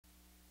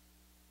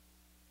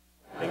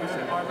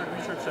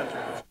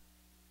center.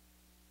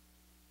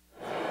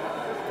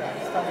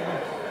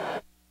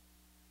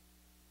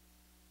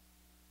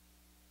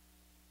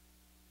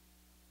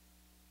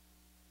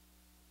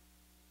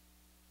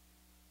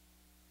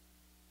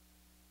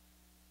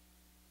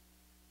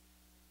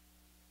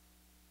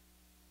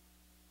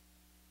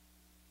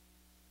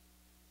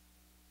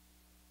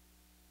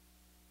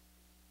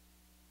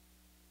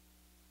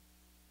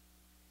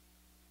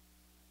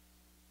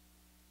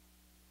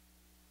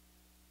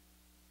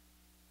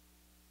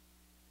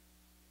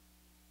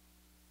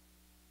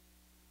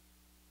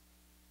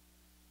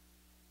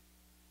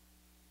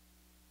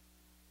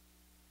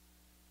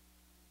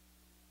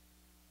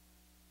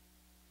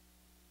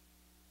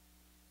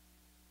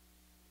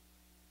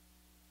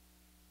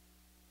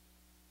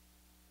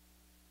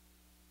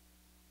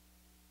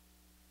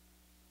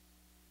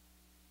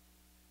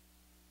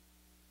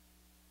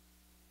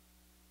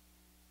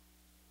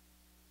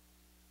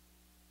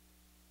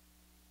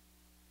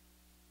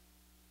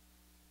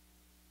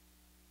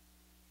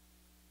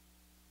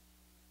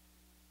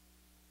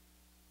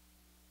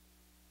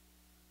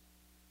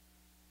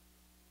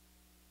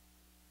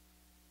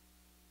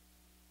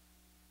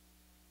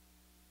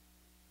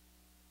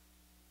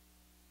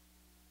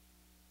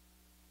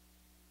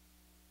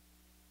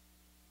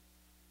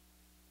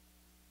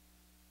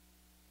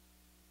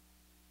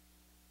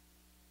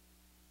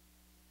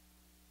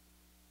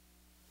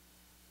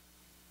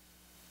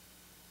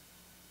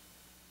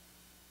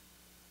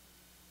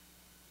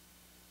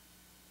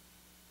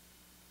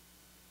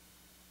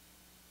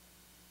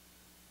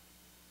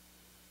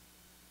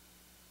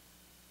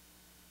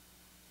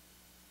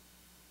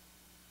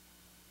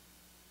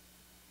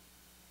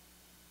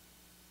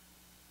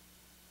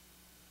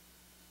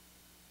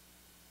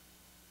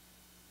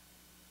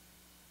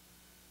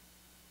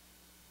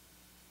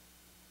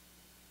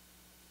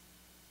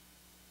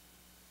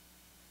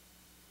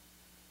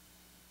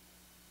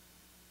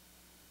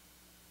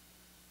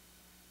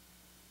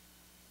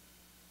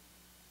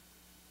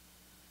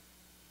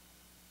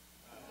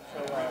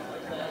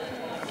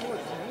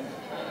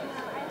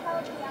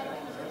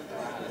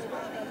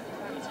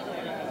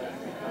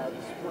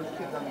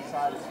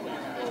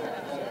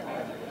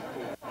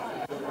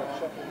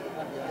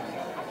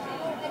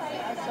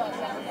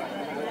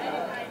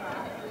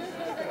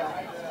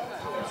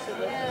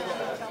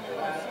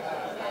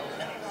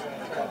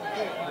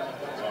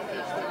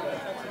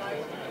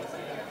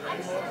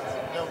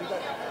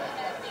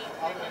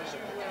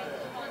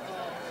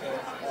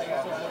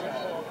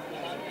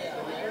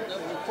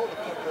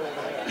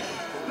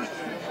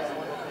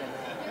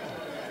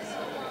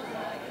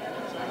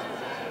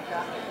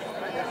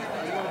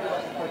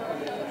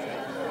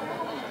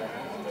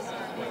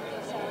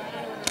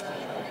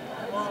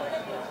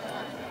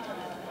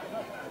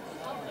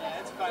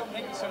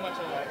 Thank you so much.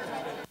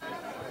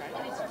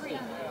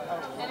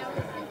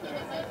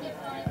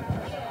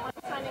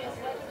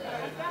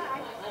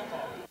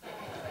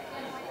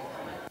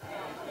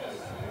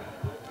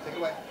 Take it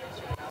away.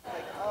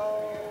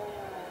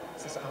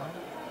 Is this on?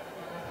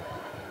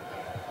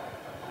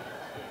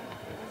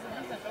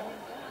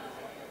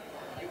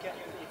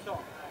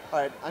 All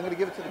right, I'm going to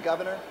give it to the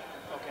governor.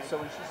 Okay. So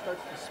when she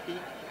starts to speak,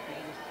 you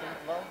can just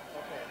think low.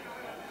 Okay.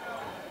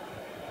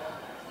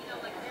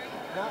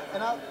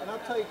 And I'll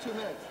tell you 2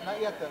 minutes.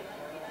 Not yet though.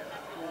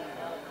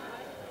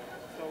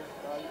 So,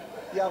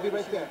 Yeah, I'll be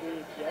right there.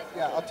 yes.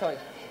 Yeah, I'll tell you.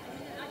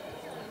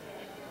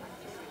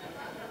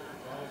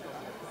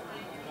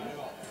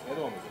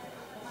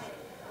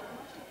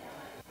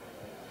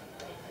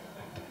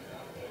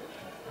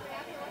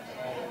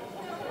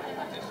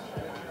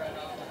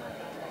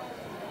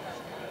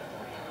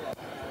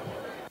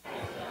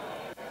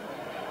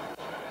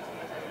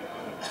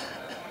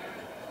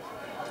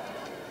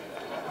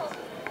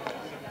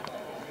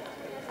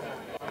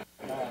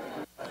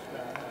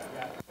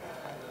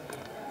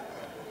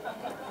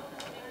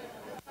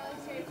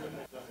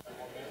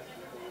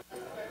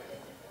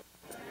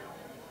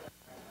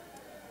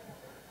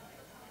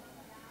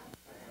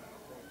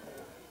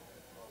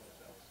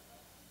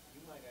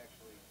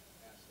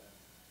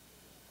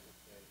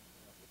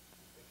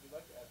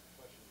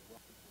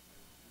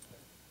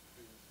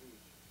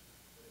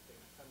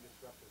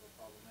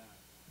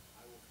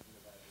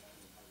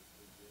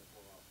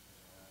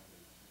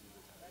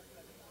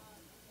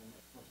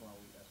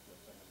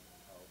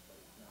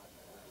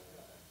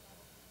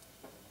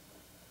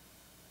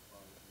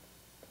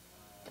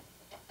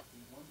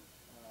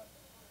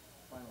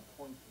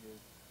 Point is,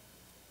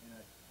 and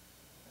I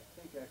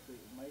think actually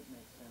it might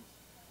make sense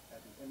at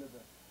the end of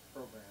the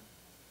program,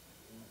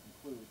 when we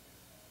conclude,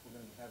 we're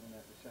going to be having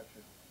that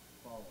reception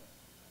following.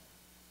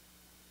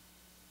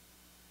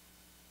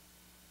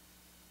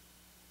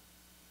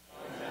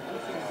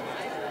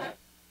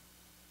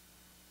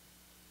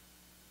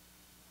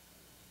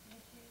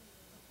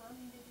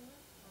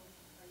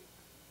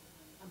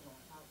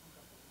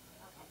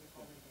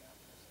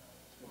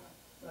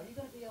 Are you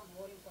going to be on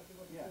the audience like you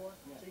were before?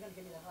 Yeah. So you're going to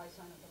give me that high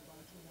sign if I'm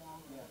going too long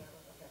or whatever?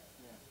 Okay.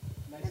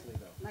 Yeah. Nicely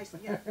though. Nicely,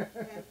 yeah.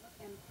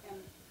 And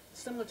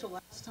similar to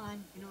last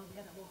time, you know, we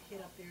had that little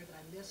kid up there that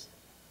I missed.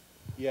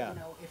 Yeah. You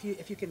know,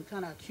 if you can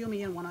kind of cue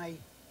me in when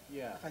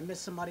Yeah. if I miss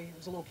somebody, there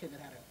was a little kid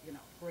that had a,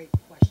 great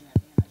question at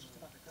the end. I was just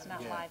about to cut It's it not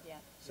off. Yeah. live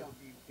yet. So,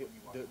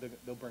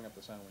 They'll bring up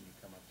the sound when you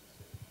come up to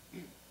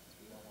stage.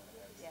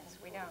 Yes,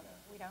 we don't.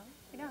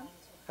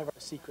 Have our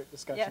secret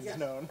discussions Yes.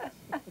 known.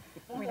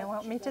 We don't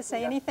want me to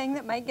say anything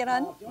that might get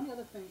on. the only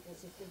other thing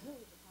is if there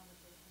really is a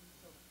conversation,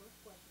 so the first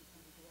question is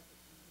going to be directed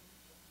to me,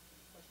 the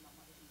question about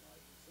mothers and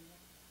daughters and senior,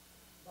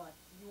 but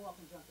you all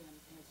can jump in,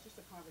 and it's just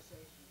a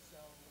conversation, so,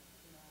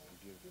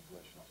 Do you have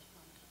questions?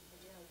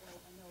 Yeah, well,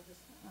 I know this,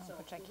 Oh, so.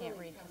 which I we're can't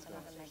really read 'cause I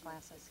don't have my conversation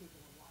that glasses.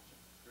 People are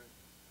watching.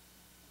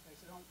 Okay,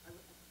 so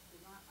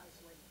you're not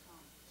isolating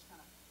Tom, just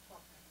kind of talk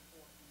back and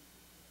forth.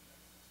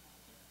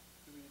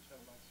 Do we each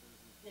have mics or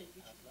is it? Yeah, you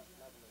each.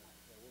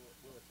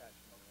 We'll attach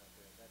them out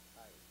there. That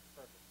tie is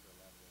perfect for a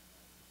level.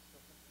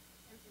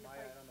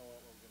 Maya, I don't know what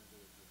we're gonna do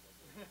with you, but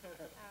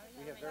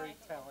we have very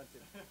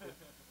talented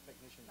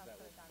technicians that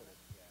will put it,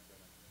 yeah.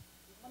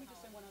 Let me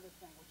just say one other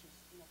thing, which is,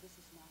 this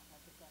is not my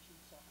profession,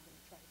 so I'm going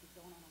to try to keep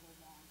going on a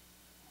little long,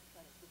 and I try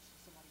to switch to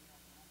somebody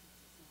else, and I think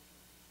it's noisy.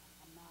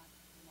 I'm not,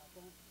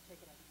 don't take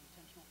it as an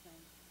intentional thing,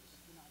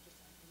 just,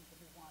 I need to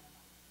move on, and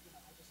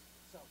I just,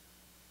 so.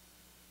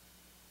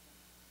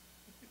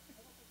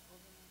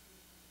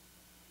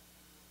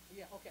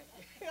 Yeah, okay,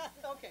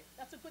 okay,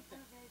 that's a good thing.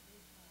 The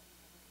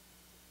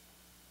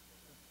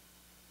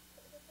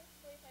first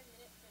 45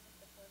 minutes for just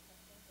the 4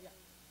 questions. Yeah,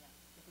 yeah,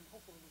 if we,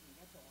 hopefully we can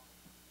get to all,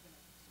 we're going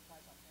to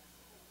surprise how fast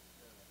it goes.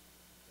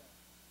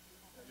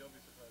 Yeah, you'll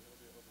be surprised. It'll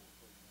be over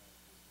before you know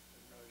it.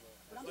 It really will.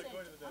 But I'm It's like saying,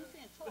 going to the I'm dentist.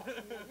 saying talk,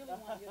 I mean, I really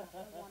want you to,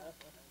 I don't want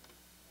to.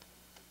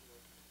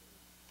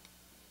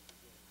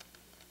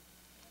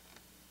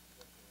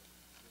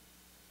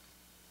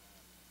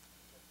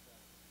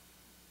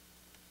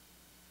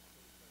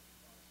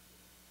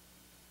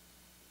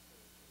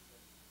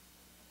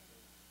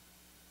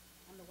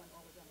 I'm the one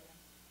always on the end.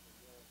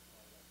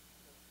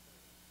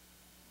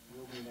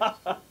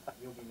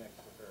 You'll be next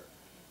to her.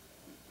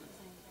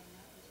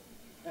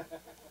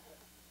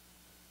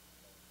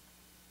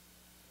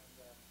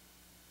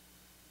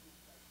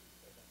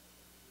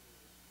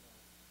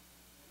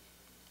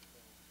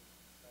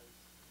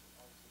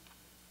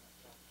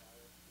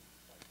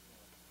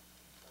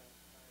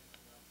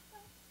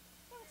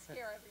 Don't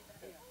scare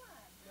everybody. Yeah. Come on.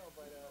 No,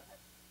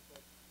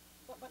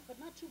 But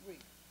not too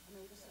brief. I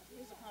mean, this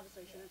is a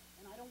conversation,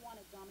 and I don't want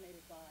it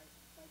dominated by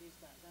these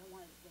guys. I don't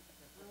want it,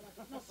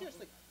 no,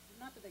 seriously,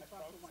 not that they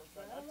talk too much,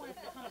 but I don't want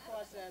it to come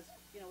across as,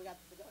 we got,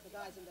 the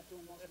guys end up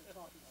doing most of the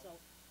talking, so,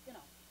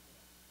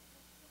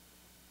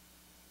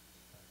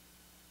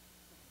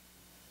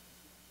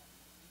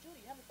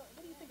 Judy,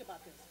 what do you think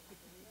about this? I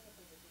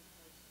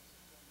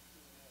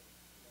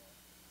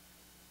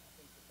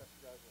think Professor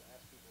Giles will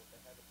ask people if they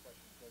have a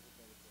question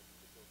designated for a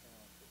particular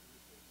panel, to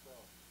use it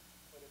itself.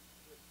 But if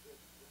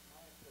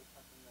Maya says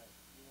something that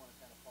you want to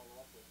kind of follow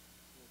up with,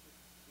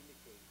 just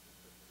indicate.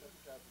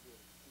 Professor Giles will be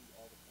able to see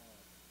all the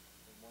panels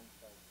in one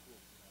fell swoop.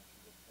 She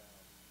looks down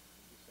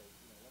and just say,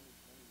 let me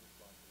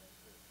respond to that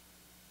too.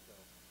 So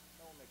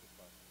that will make it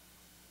fun.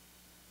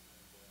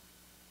 And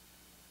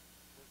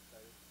we're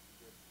excited.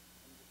 We're good.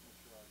 Let me just make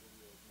sure our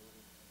video is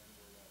moving, and then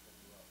we'll bring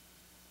you up.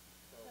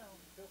 So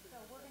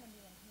we're going to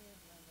be in here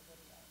during the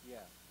video.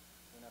 Yeah,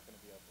 we're not going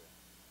to be up there.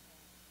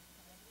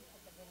 You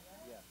put the video?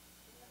 Yeah.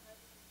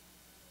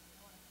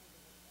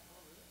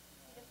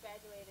 He just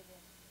graduated in.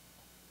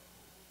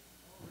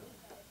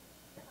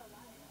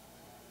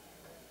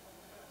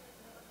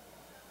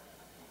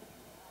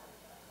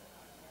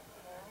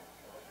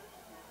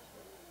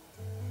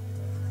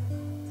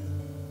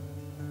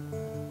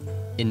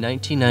 In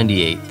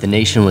 1998, the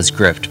nation was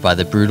gripped by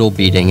the brutal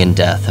beating and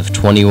death of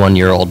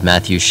 21-year-old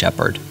Matthew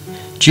Shepard.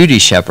 Judy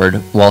Shepard,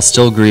 while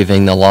still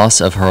grieving the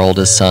loss of her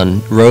oldest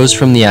son, rose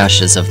from the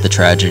ashes of the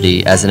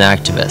tragedy as an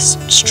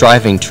activist,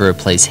 striving to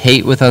replace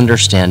hate with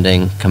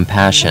understanding,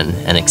 compassion,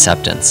 and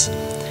acceptance.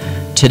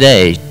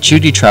 Today,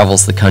 Judy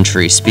travels the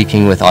country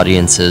speaking with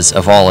audiences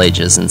of all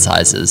ages and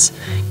sizes,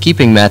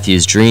 keeping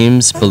Matthew's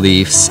dreams,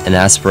 beliefs, and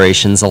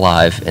aspirations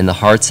alive in the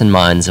hearts and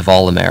minds of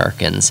all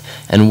Americans,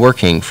 and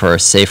working for a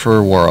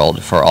safer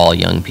world for all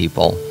young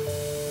people.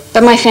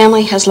 But my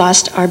family has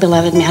lost our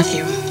beloved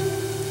Matthew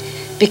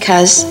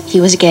because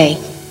he was gay.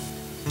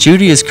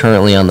 Judy is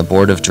currently on the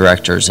board of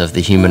directors of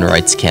the Human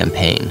Rights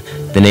Campaign,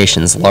 the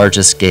nation's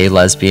largest gay,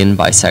 lesbian,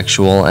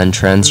 bisexual, and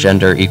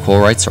transgender equal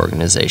rights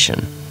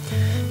organization.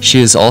 She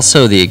is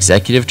also the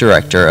executive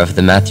director of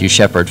the Matthew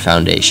Shepard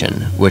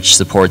Foundation, which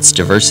supports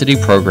diversity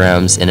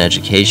programs in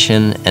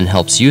education and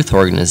helps youth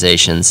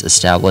organizations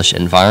establish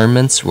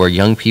environments where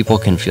young people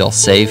can feel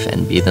safe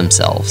and be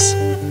themselves.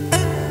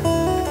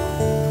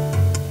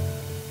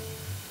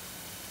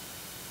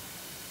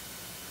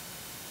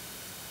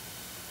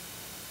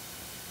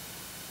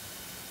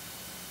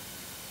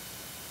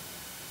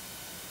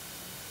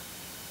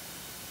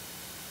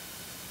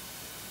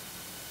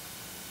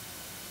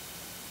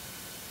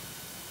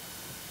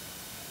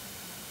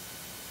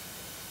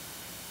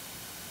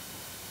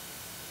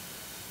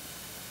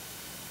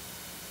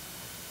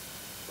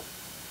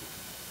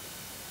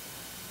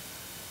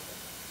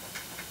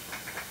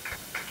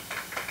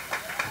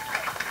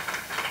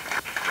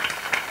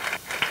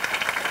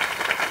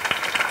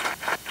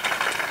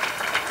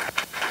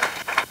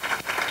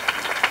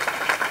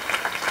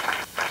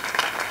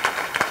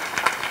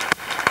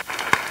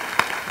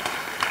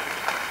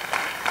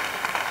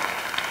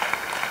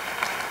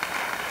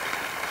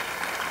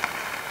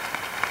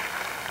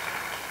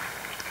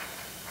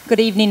 Good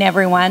evening,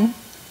 everyone.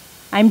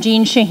 I'm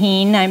Jean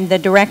Shaheen. I'm the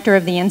director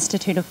of the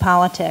Institute of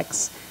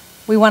Politics.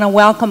 We want to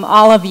welcome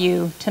all of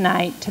you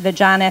tonight to the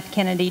John F.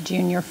 Kennedy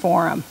Jr.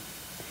 Forum.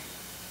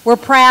 We're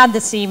proud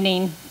this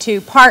evening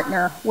to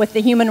partner with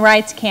the Human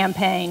Rights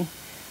Campaign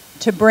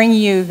to bring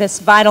you this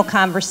vital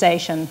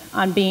conversation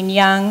on being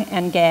young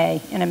and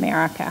gay in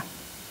America.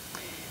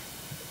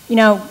 You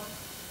know,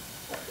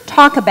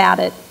 talk about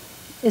it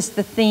is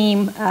the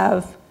theme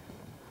of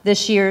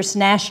this year's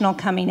National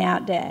Coming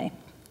Out Day.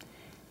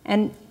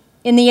 And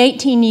in the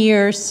 18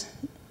 years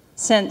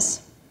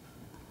since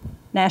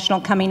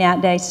National Coming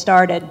Out Day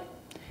started,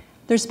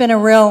 there's been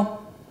real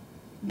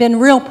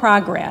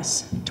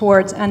progress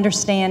towards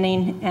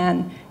understanding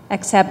and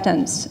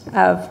acceptance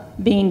of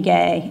being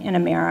gay in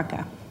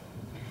America.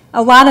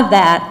 A lot of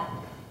that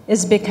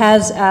is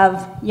because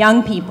of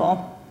young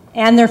people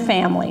and their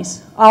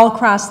families all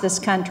across this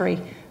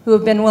country who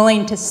have been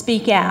willing to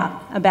speak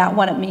out about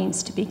what it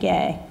means to be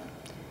gay.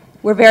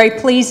 We're very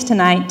pleased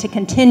tonight to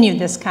continue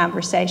this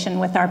conversation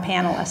with our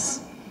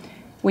panelists.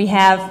 We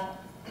have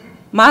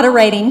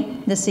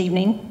moderating this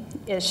evening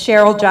is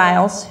Cheryl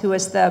Giles, who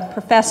is the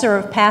Professor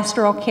of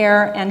Pastoral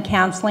Care and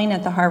Counseling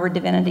at the Harvard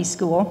Divinity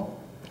School.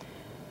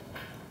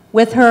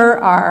 With her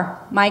are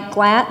Mike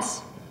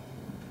Glatz,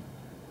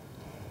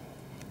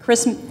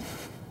 Chris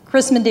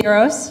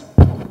Medeiros,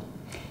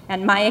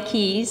 and Maya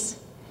Keys,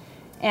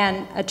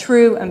 and a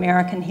true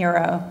American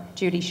hero,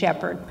 Judy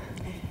Shepard.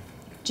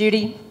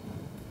 Judy,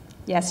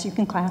 yes, you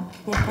can clap.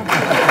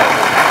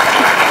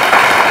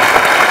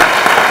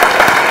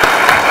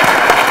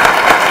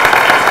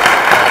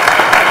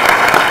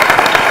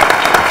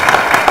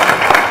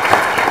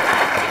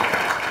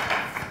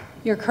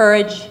 Your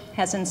courage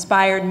has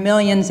inspired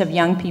millions of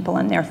young people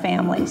and their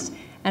families,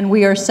 and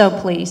we are so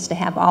pleased to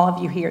have all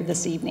of you here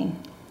this evening.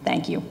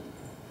 Thank you.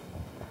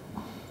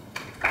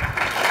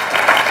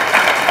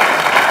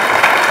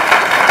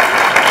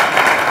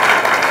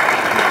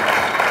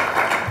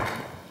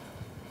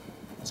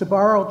 To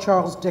borrow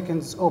Charles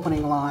Dickens'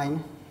 opening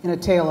line in A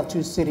Tale of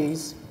Two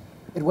Cities,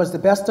 it was the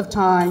best of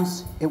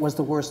times, it was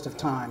the worst of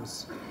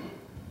times.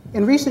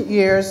 In recent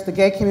years, the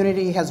gay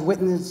community has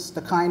witnessed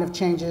the kind of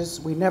changes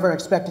we never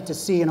expected to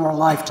see in our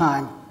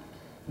lifetime.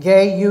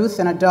 Gay youth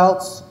and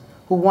adults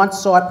who once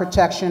sought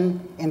protection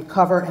in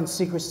cover and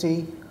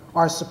secrecy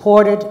are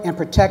supported and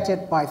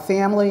protected by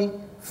family,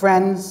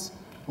 friends,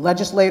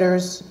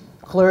 legislators,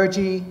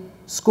 clergy,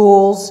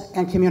 schools,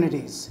 and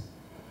communities.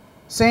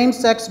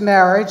 Same-sex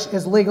marriage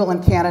is legal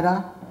in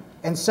Canada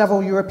and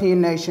several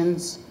European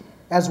nations,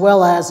 as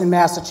well as in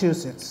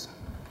Massachusetts.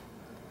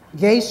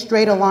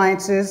 Gay-straight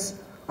alliances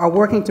are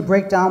working to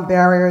break down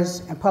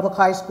barriers in public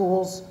high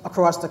schools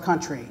across the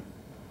country.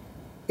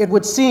 It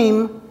would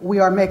seem we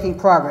are making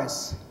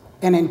progress,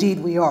 and indeed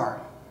we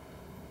are.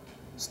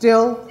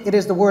 Still, it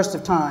is the worst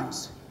of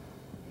times.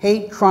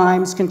 Hate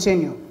crimes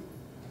continue.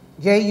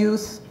 Gay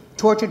youth,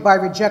 tortured by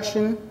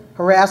rejection,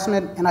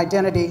 harassment, and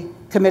identity,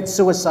 commit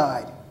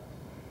suicide.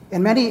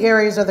 In many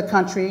areas of the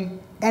country,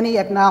 any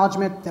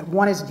acknowledgement that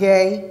one is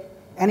gay,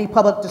 any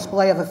public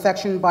display of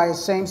affection by a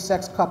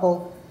same-sex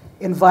couple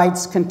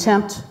invites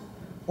contempt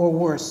or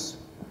worse.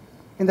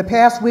 In the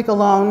past week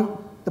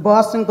alone, the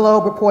Boston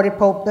Globe reported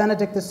Pope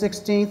Benedict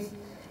XVI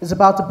is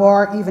about to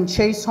bar even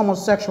chaste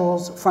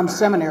homosexuals from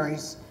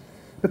seminaries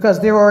because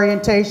their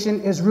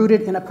orientation is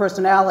rooted in a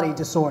personality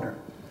disorder.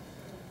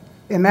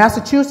 In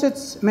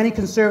Massachusetts, many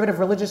conservative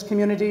religious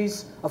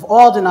communities of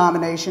all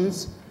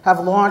denominations have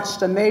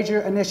launched a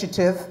major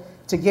initiative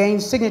to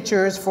gain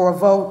signatures for a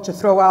vote to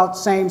throw out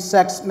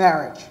same-sex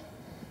marriage.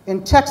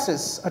 In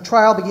Texas, a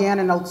trial began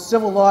in a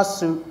civil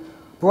lawsuit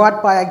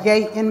brought by a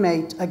gay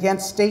inmate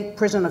against state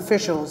prison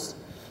officials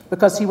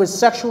because he was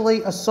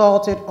sexually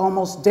assaulted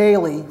almost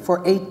daily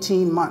for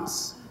 18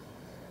 months.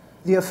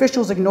 The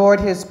officials ignored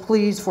his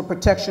pleas for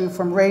protection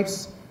from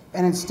rapes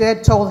and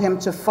instead told him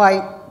to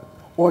fight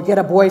or get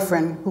a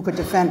boyfriend who could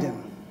defend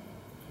him.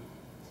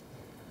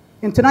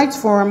 In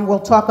tonight's forum, we'll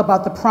talk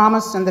about the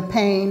promise and the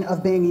pain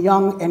of being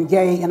young and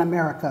gay in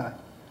America.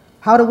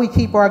 How do we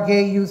keep our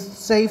gay youth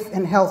safe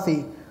and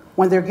healthy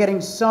when they're getting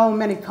so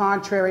many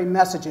contrary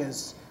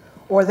messages,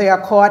 or they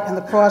are caught in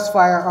the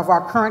crossfire of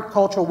our current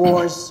culture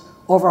wars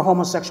over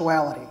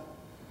homosexuality?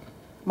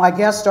 My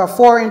guests are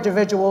four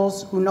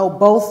individuals who know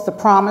both the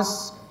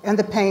promise and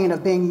the pain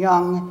of being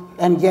young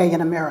and gay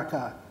in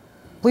America.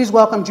 Please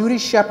welcome Judy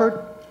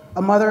Shepard,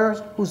 a mother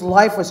whose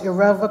life was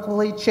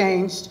irrevocably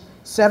changed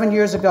 7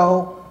 years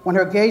ago when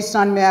her gay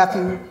son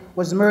Matthew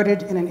was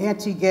murdered in an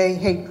anti-gay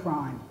hate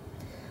crime.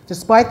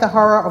 Despite the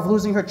horror of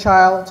losing her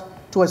child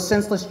to a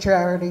senseless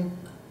tragedy,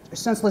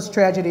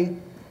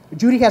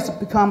 Judy has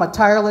become a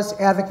tireless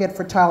advocate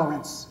for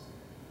tolerance.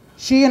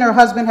 She and her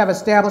husband have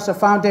established a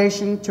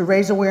foundation to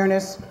raise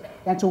awareness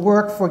and to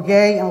work for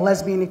gay and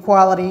lesbian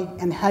equality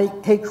and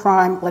hate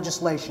crime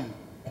legislation.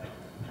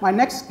 My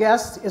next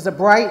guest is a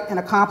bright and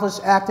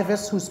accomplished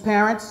activist whose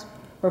parents,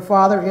 her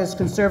father is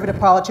conservative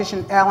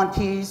politician Alan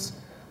Keyes,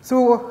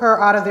 threw her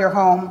out of their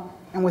home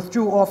and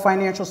withdrew all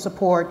financial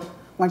support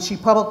when she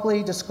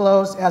publicly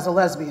disclosed as a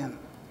lesbian.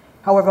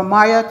 However,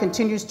 Maya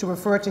continues to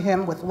refer to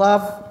him with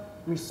love,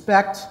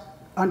 respect,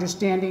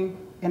 understanding,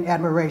 and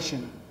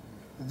admiration.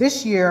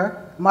 This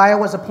year, Maya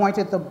was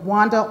appointed the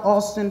Wanda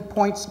Alston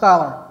Point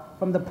Scholar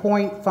from the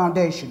Point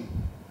Foundation,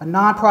 a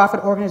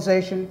nonprofit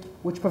organization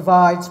which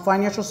provides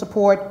financial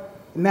support,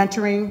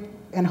 mentoring,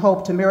 and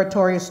hope to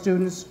meritorious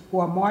students who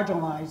are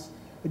marginalized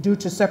due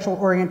to sexual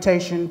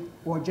orientation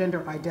or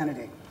gender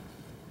identity.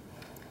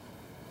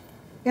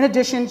 In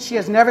addition, she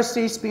has never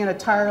ceased being a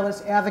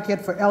tireless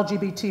advocate for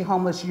LGBT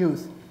homeless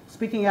youth,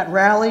 speaking at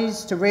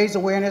rallies to raise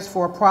awareness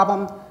for a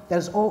problem that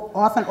is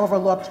often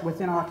overlooked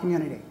within our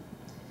community.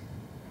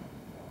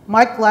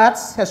 Mike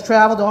Glatz has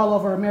traveled all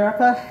over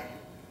America,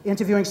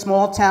 interviewing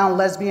small-town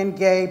lesbian,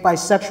 gay,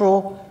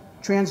 bisexual,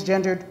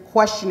 transgendered,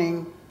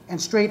 questioning, and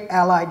straight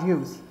allied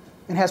youth,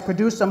 and has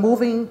produced a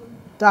moving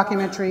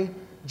documentary,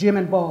 Jim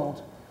and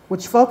Bold,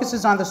 which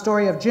focuses on the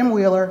story of Jim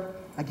Wheeler,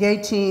 a gay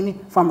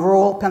teen from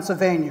rural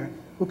Pennsylvania,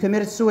 who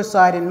committed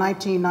suicide in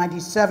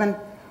 1997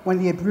 when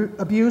the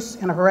abuse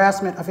and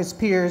harassment of his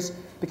peers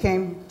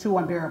became too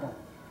unbearable.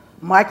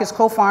 Mike is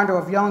co-founder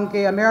of Young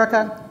Gay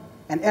America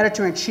and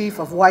editor-in-chief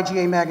of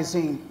YGA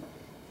Magazine.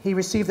 He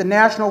received the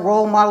National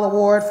Role Model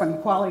Award from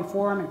Equality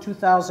Forum in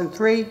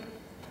 2003.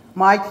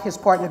 Mike, his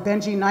partner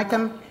Benji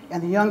Nykum,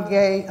 and the Young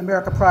Gay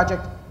America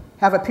Project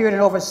have appeared in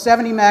over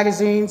 70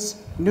 magazines,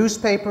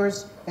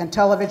 newspapers, and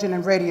television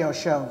and radio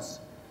shows.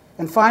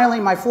 And finally,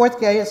 my fourth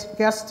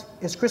guest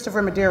is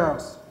Christopher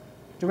Medeiros,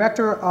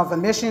 Director of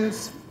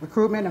Admissions,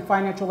 Recruitment, and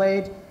Financial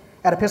Aid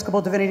at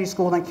Episcopal Divinity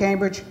School in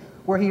Cambridge,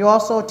 where he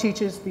also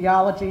teaches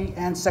theology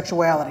and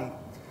sexuality.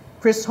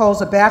 Chris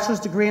holds a bachelor's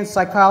degree in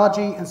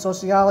psychology and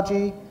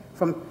sociology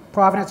from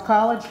Providence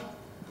College,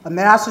 a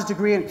master's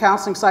degree in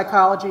counseling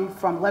psychology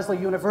from Lesley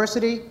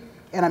University,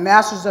 and a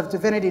master's of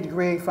divinity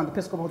degree from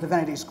Episcopal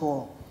Divinity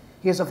School.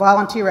 He is a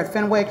volunteer at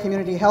Fenway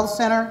Community Health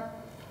Center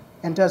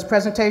and does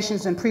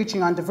presentations and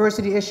preaching on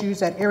diversity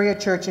issues at area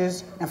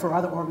churches and for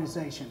other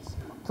organizations.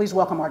 Please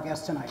welcome our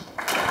guest tonight.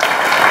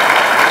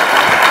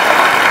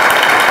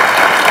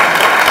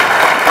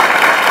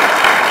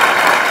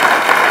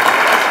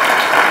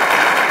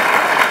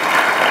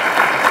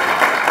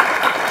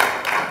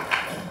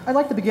 I'd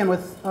like to begin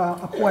with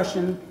a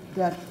question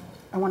that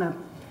I want to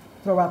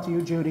throw out to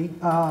you, Judy,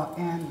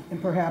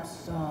 and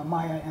perhaps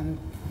Maya and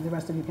the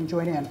rest of you can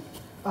join in.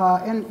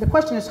 And the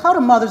question is, how do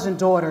mothers and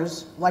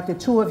daughters, like the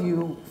two of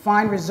you,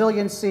 find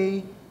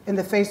resiliency in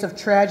the face of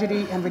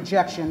tragedy and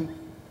rejection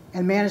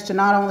and manage to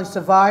not only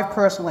survive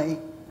personally,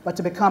 but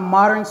to become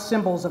modern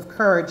symbols of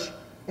courage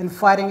in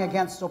fighting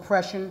against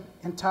oppression,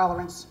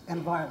 intolerance,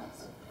 and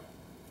violence?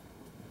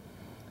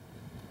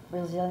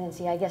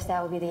 Resiliency, I guess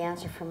that would be the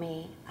answer for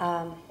me.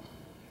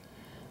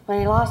 When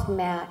I lost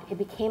Matt, it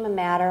became a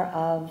matter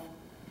of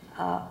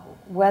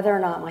whether or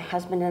not my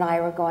husband and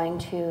I were going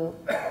to,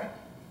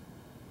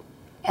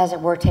 as it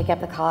were, take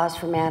up the cause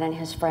for Matt and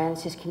his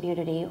friends, his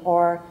community,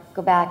 or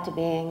go back to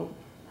being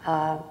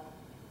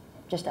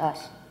just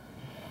us.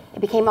 It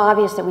became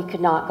obvious that we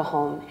could not go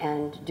home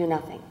and do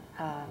nothing.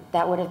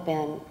 That would have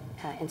been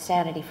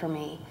insanity for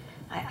me.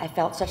 I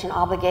felt such an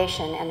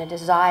obligation and a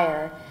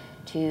desire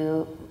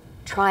to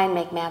try and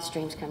make Matt's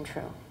dreams come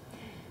true.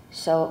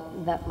 So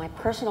that my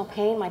personal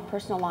pain, my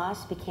personal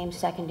loss became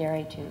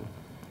secondary to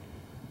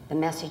the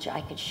message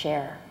I could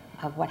share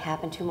of what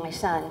happened to my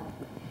son.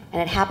 And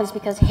it happens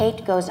because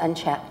hate goes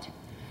unchecked.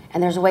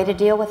 And there's a way to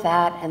deal with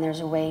that, and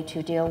there's a way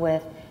to deal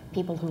with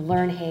people who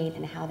learn hate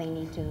and how they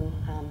need to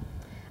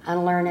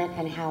unlearn it,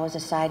 and how as a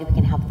society we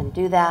can help them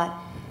do that,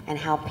 and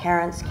how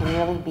parents can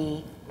really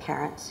be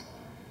parents.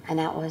 And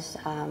that was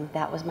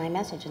my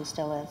message, and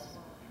still is.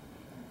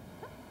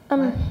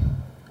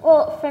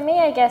 Well, for me,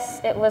 I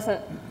guess it wasn't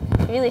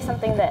really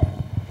something that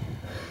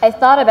I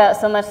thought about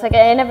so much. Like,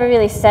 I never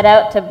really set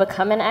out to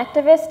become an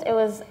activist. It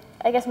was,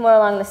 I guess, more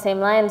along the same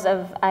lines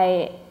of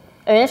I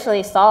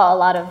initially saw a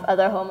lot of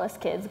other homeless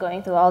kids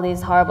going through all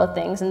these horrible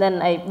things, and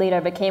then I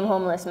later became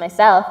homeless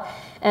myself.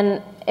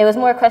 And it was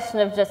more a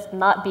question of just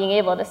not being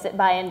able to sit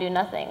by and do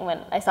nothing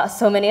when I saw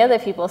so many other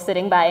people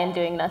sitting by and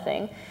doing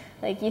nothing.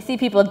 Like, you see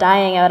people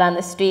dying out on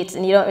the streets,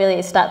 and you don't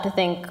really stop to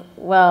think,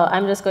 well,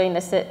 I'm just going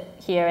to sit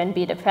here and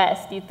be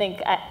depressed. You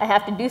think, I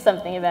have to do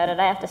something about it.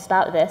 I have to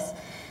stop this.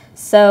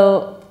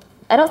 So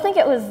I don't think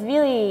it was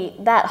really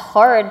that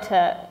hard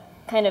to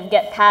kind of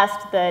get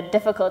past the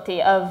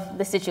difficulty of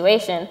the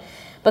situation,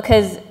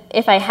 because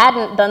if I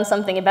hadn't done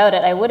something about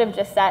it, I would have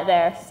just sat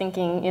there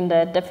sinking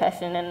into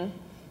depression, and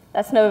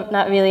that's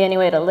not really any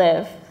way to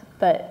live.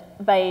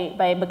 But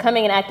by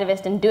becoming an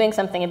activist and doing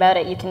something about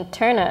it, you can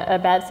turn a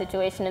bad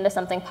situation into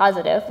something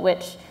positive,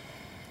 which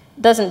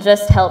doesn't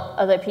just help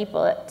other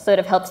people, it sort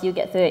of helps you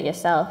get through it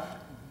yourself.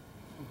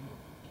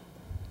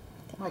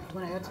 Mike, do you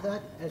want to add to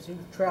that? As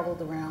you've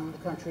traveled around the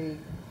country,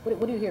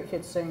 what do you hear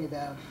kids saying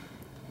about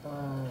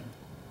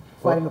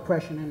fighting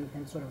oppression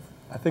and sort of...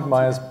 I think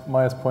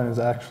Maya's point is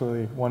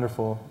actually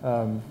wonderful.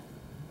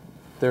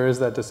 There is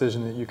that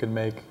decision that you can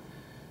make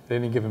at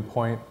any given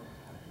point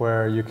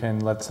where you can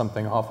let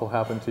something awful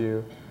happen to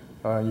you.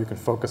 You can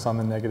focus on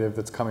the negative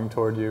that's coming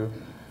toward you.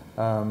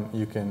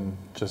 You can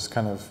just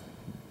kind of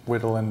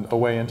whittle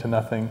away into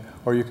nothing,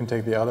 or you can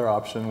take the other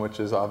option, which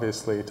is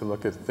obviously to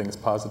look at things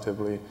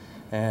positively.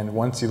 And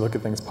once you look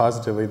at things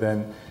positively,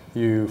 then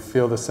you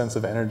feel the sense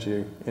of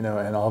energy, and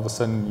all of a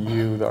sudden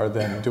you are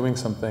then doing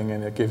something,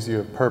 and it gives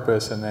you a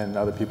purpose, and then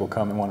other people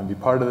come and want to be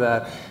part of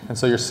that. And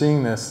so you're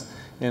seeing this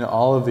in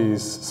all of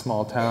these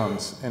small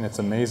towns, and it's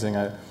amazing.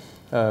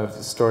 The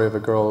story of a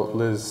girl,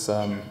 Liz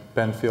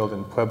Benfield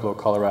in Pueblo,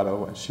 Colorado,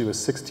 when she was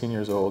 16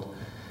 years old.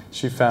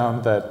 She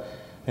found that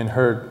in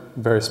her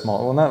very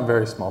small, well, not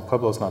very small,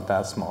 Pueblo's not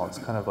that small, it's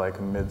kind of like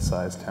a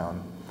mid-sized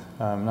town,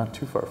 not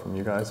too far from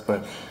you guys,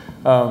 but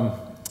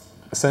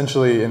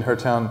essentially in her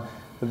town,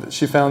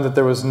 she found that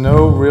there was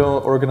no real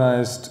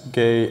organized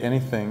gay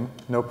anything,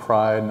 no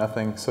pride,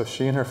 nothing. So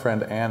she and her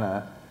friend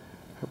Anna,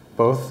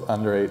 both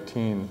under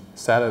 18,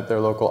 sat at their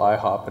local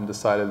IHOP and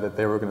decided that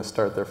they were going to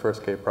start their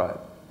first gay pride.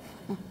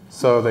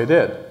 So they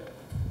did.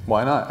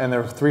 Why not? And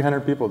there were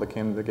 300 people that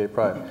came to the gay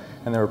pride.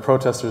 And there were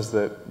protesters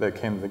that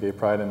came to the gay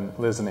pride, and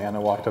Liz and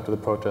Anna walked up to the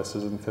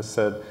protesters and just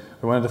said,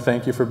 "We wanted to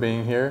thank you for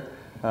being here.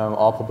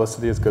 All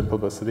publicity is good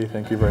publicity.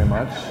 Thank you very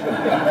much."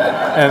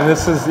 And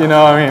this is,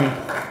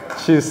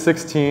 she's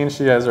 16,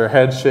 she has her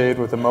head shaved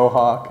with a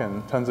mohawk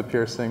and tons of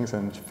piercings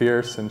and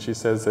fierce, and she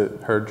says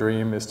that her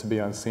dream is to be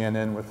on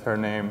CNN with her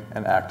name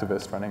and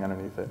activist running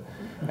underneath it.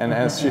 And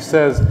as she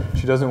says,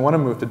 she doesn't want to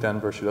move to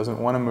Denver, she doesn't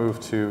want to move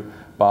to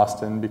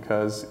Boston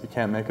because you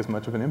can't make as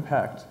much of an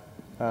impact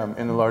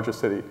in a larger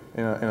city.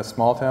 In a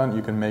small town,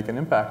 you can make an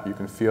impact. You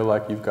can feel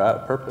like you've got a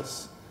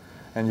purpose,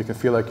 and you can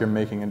feel like you're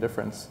making a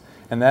difference.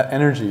 And that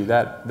energy,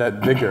 that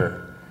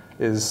vigor,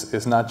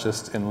 is not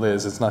just in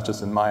Liz, it's not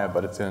just in Maya,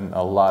 but it's in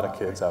a lot of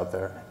kids out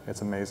there.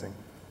 It's amazing.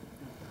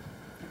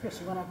 Chris,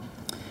 you want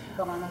to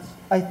comment on this?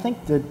 I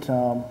think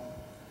that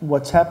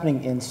what's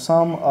happening in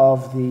some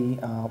of the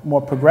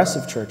more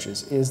progressive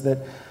churches is that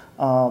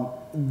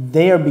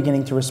they are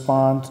beginning to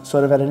respond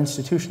sort of at an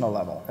institutional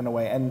level in a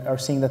way, and are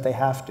seeing that they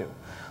have to.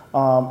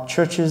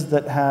 Churches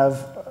that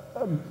have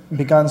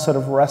begun sort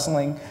of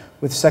wrestling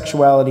with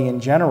sexuality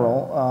in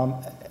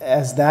general,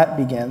 as that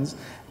begins,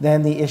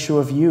 then the issue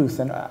of youth,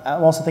 and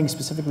I'm also thinking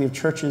specifically of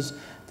churches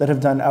that have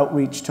done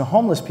outreach to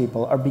homeless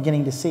people, are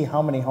beginning to see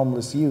how many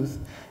homeless youth,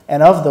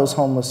 and of those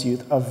homeless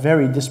youth, a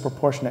very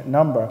disproportionate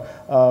number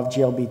of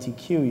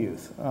GLBTQ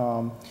youth.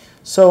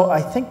 So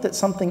I think that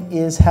something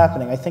is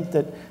happening. I think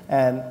that,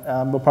 and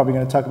we're probably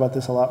going to talk about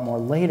this a lot more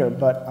later,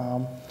 but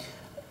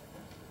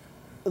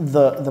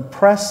the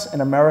press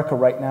in America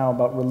right now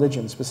about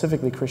religion,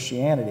 specifically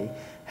Christianity,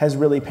 has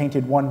really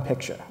painted one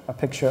picture, a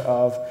picture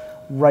of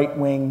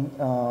right-wing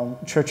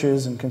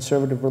churches and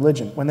conservative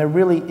religion, when there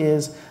really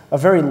is a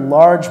very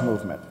large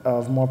movement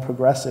of more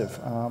progressive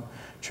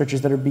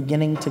churches that are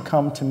beginning to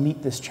come to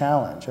meet this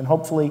challenge. And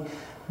hopefully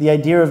the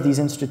idea of these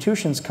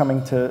institutions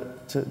coming to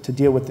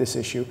deal with this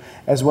issue,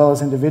 as well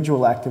as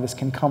individual activists,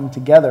 can come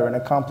together and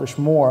accomplish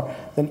more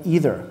than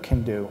either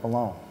can do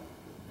alone.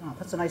 Oh,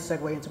 that's a nice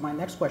segue into my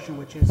next question,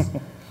 which is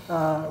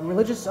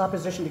religious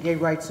opposition to gay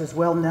rights is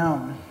well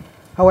known.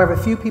 However,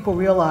 few people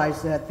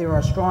realize that there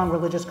are strong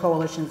religious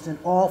coalitions in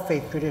all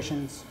faith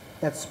traditions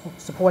that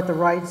support the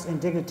rights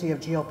and dignity of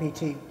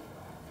GLBTQ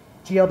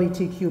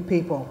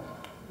people.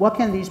 What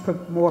can these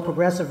more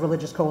progressive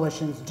religious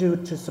coalitions do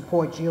to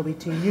support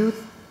GLBT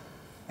youth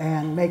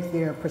and make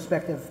their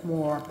perspective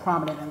more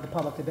prominent in the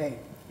public debate?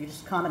 You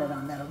just commented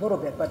on that a little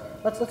bit, but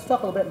let's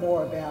talk a little bit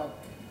more about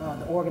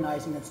the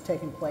organizing that's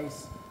taking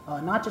place,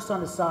 not just on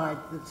the side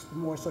that's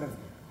more sort of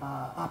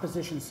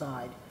opposition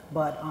side,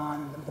 but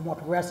on the more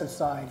progressive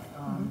side,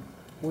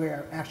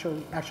 where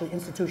actually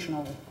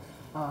institutional,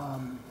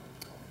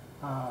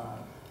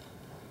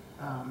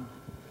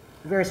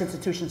 various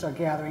institutions are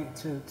gathering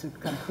to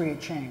kind of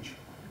create change.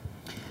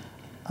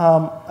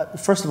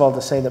 First of all,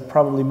 to say that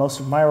probably most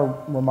of my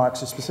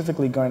remarks are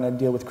specifically going to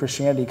deal with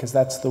Christianity, because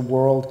that's the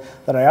world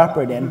that I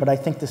operate in, but I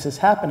think this is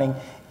happening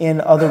in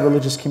other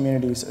religious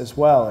communities as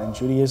well, in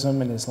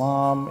Judaism, in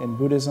Islam, in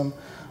Buddhism.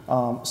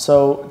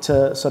 So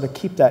to sort of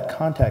keep that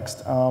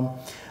context.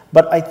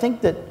 But I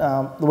think that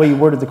the way you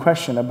worded the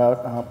question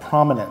about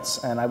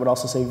prominence, and I would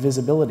also say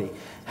visibility,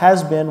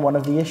 has been one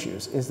of the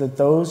issues, is that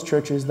those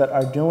churches that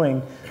are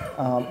doing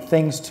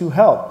things to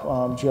help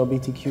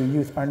GLBTQ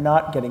youth are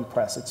not getting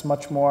press. It's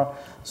much more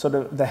sort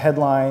of the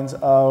headlines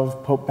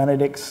of Pope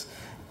Benedict's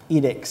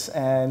edicts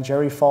and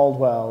Jerry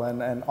Falwell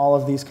and all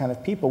of these kind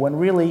of people, when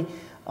really,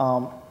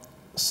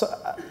 so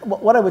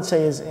what I would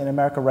say is in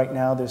America right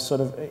now, there's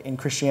sort of, in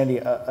Christianity,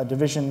 a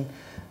division,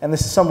 and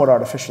this is somewhat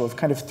artificial, of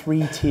kind of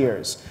three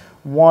tiers.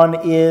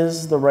 One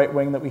is the right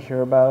wing that we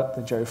hear about,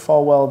 the Jerry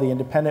Falwell, the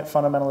independent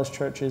fundamentalist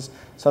churches,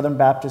 Southern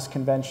Baptist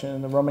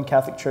Convention, the Roman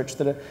Catholic Church,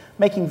 that are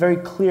making very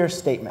clear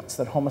statements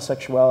that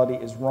homosexuality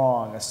is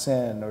wrong, a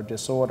sin, or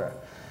disorder.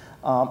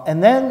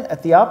 And then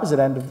at the opposite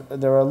end,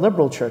 there are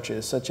liberal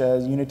churches, such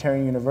as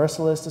Unitarian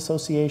Universalist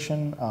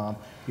Association,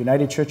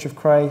 United Church of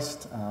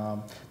Christ,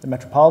 the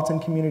Metropolitan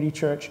Community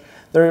Church.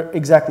 They're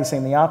exactly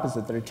saying the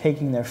opposite. They're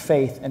taking their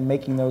faith and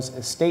making those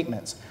as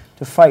statements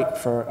to fight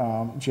for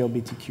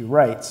GLBTQ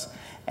rights.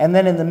 And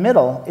then in the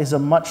middle is a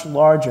much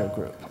larger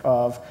group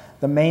of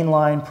the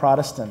mainline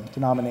Protestant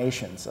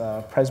denominations,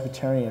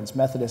 Presbyterians,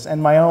 Methodists,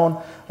 and my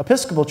own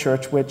Episcopal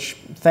church, which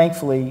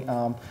thankfully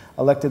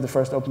elected the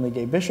first openly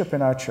gay bishop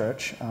in our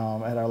church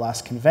at our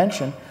last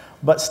convention,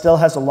 but still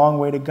has a long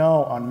way to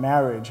go on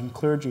marriage and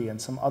clergy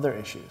and some other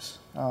issues.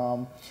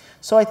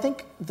 So I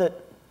think that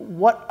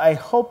what I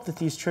hope that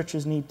these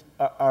churches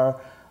are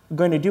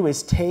going to do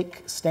is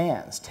take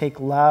stands, take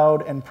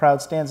loud and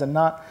proud stands, and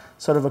not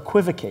sort of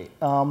equivocate.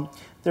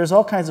 There's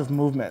all kinds of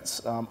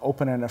movements,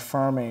 open and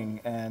affirming,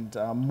 and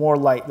more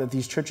light, that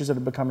these churches that are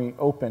becoming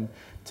open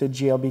to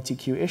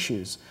GLBTQ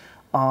issues.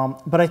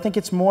 But I think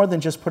it's more than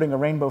just putting a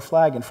rainbow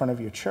flag in front of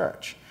your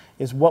church.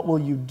 Is what will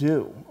you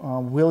do?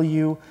 Will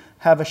you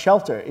have a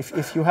shelter?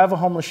 If you have a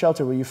homeless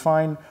shelter, will you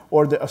find,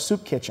 or a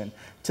soup kitchen,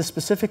 to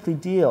specifically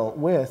deal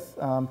with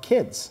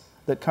kids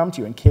that come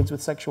to you and kids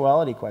with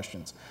sexuality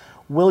questions?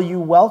 Will you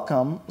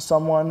welcome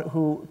someone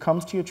who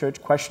comes to your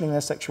church questioning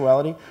their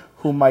sexuality,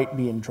 who might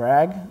be in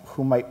drag,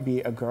 who might be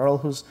a girl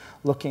who's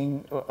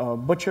looking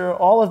butcher,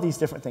 all of these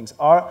different things?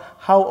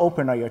 How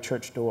open are your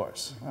church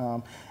doors?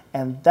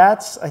 And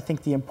that's, I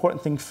think, the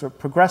important thing for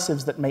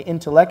progressives that may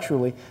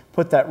intellectually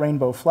put that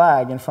rainbow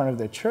flag in front of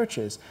their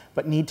churches,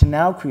 but need to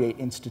now create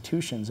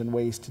institutions and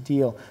ways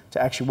to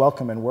actually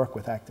welcome and work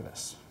with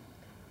activists.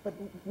 But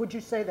would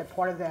you say that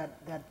part of the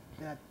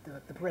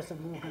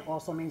progressive movement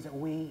also means that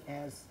we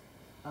as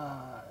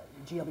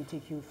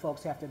GLBTQ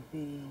folks have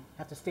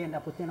to stand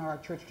up within our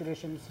church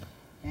traditions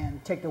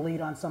and take the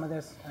lead on some of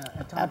this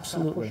at times?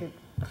 Absolutely. Push it?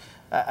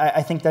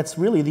 I think that's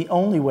really the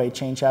only way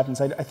change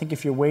happens. I think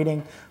if you're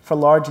waiting for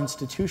large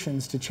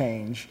institutions to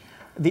change,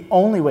 the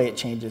only way it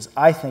changes,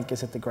 I think,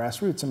 is at the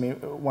grassroots. I mean,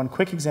 one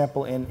quick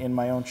example in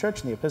my own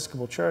church, in the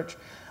Episcopal Church,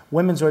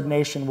 women's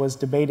ordination was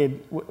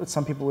debated,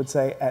 some people would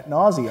say, ad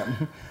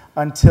nauseum,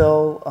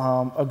 until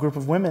a group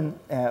of women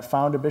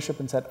found a bishop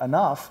and said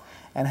enough,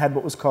 and had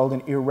what was called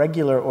an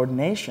irregular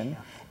ordination,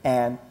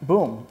 and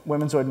boom,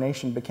 women's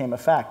ordination became a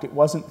fact. It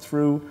wasn't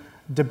through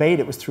debate,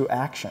 it was through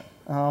action.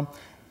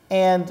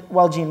 And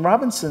while Gene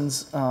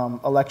Robinson's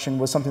election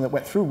was something that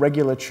went through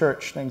regular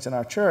church things in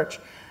our church,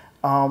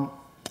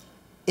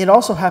 it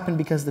also happened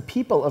because the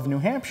people of New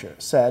Hampshire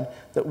said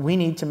that we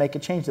need to make a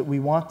change, that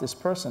we want this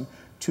person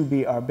to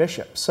be our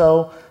bishop.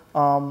 So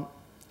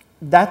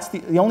that's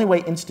the only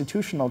way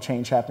institutional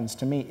change happens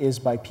to me is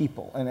by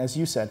people. And as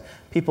you said,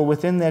 people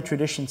within their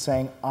tradition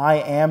saying, I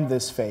am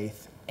this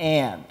faith,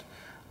 and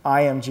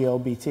I am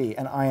GLBT,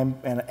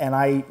 and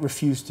I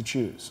refuse to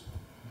choose.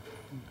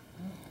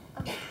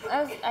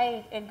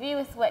 I agree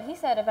with what he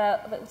said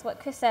with what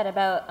Chris said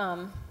about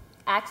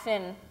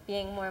action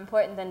being more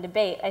important than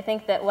debate. I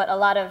think that what a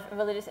lot of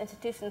religious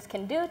institutions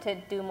can do to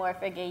do more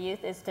for gay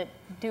youth is to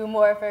do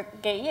more for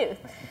gay youth.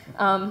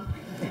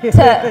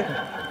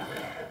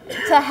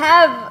 To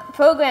have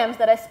programs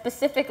that are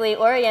specifically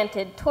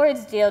oriented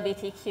towards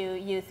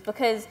GLBTQ youth,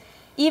 because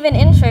even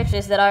in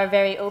churches that are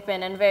very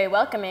open and very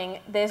welcoming,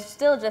 there's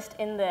still just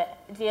in the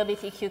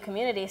GLBTQ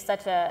community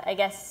such a, I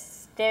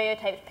guess,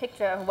 stereotyped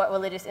picture of what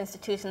religious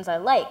institutions are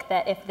like,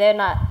 that if they're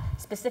not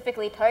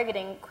specifically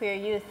targeting queer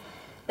youth,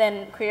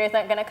 then queer youth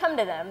aren't going to come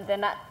to them. They're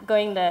not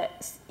going to,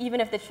 even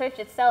if the church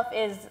itself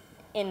is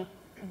in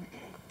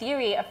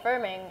theory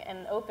affirming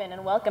and open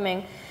and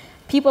welcoming,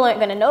 people aren't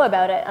going to know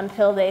about it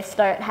until they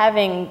start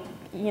having,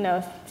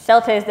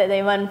 shelters that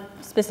they run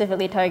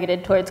specifically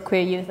targeted towards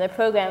queer youth, or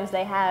programs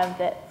they have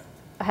that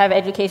have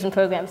education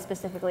programs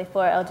specifically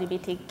for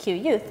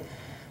LGBTQ youth.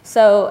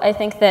 So I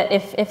think that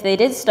if they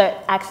did start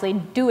actually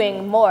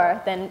doing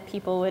more, then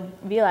people would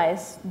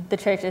realize the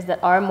churches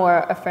that are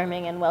more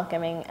affirming and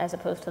welcoming as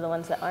opposed to the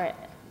ones that aren't.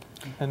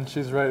 And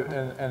she's right,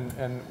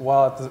 and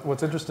while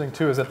what's interesting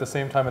too is at the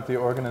same time at the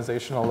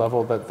organizational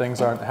level that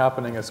things aren't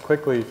happening as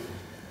quickly,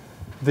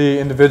 the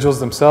individuals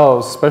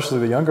themselves, especially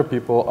the younger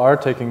people, are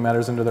taking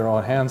matters into their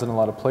own hands in a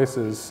lot of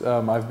places.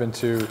 I've been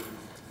to,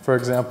 for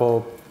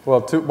example,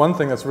 one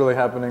thing that's really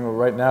happening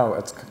right now,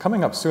 it's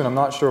coming up soon, I'm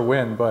not sure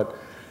when, but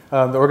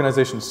the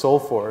organization Soul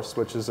Force,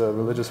 which is a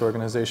religious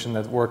organization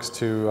that works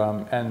to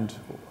end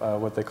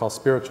what they call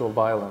spiritual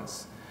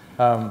violence.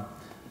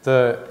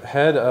 The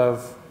head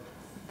of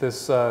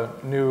this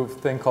new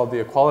thing called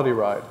the Equality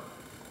Ride,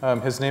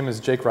 his name is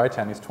Jake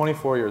Rytan. He's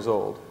 24 years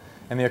old.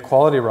 And the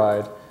Equality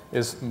Ride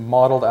is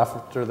modeled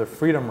after the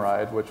Freedom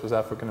Ride, which was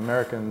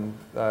African-American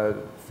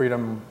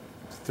freedom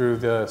through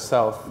the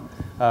South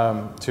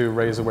to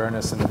raise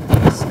awareness in the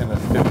 50s and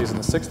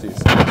the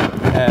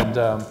 60s.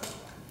 And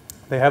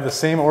they have the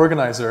same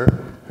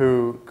organizer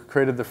who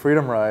created the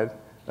Freedom Ride.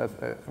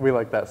 We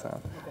like that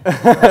sound.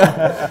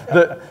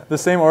 The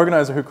same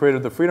organizer who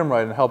created the Freedom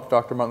Ride and helped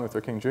Dr. Martin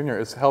Luther King Jr.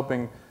 is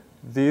helping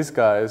these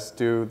guys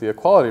do the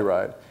Equality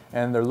Ride.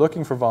 And they're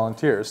looking for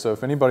volunteers. So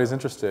if anybody's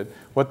interested,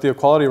 what the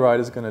Equality Ride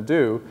is going to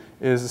do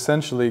is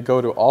essentially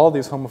go to all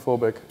these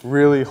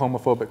really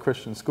homophobic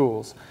Christian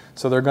schools.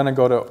 So they're going to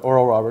go to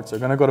Oral Roberts, they're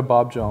going to go to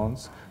Bob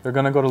Jones, they're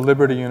going to go to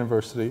Liberty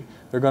University,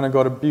 they're going to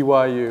go to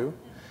BYU,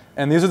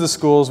 And these are the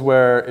schools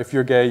where if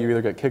you're gay, you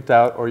either get kicked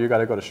out or you got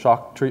to go to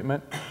shock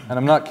treatment. And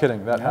I'm not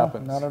kidding, that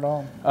happens. Not at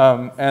all.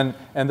 And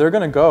they're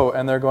going to go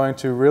and they're going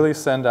to really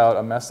send out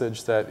a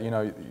message that, you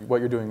know,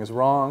 what you're doing is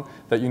wrong,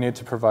 that you need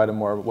to provide a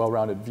more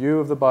well-rounded view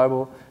of the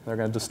Bible, and they're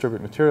going to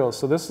distribute materials.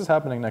 So this is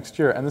happening next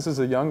year, and this is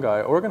a young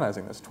guy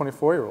organizing this,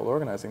 24-year-old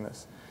organizing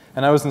this.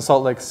 And I was in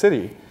Salt Lake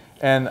City,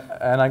 and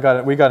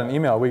we got an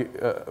email.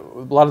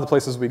 A lot of the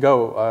places we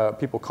go,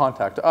 people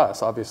contact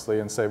us,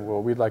 obviously, and say,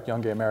 well, we'd like Young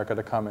Gay America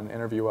to come and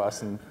interview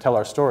us and tell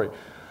our story.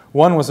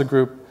 One was a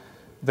group,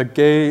 the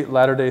Gay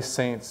Latter-day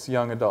Saints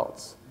Young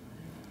Adults.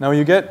 Now,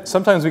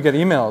 sometimes we get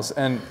emails,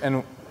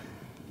 and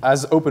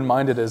as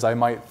open-minded as I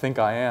might think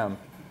I am,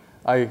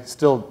 I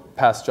still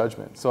pass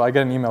judgment. So I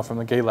get an email from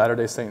the Gay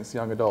Latter-day Saints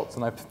Young Adults,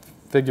 and I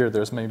figure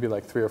there's maybe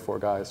like 3 or 4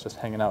 guys just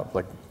hanging out,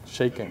 like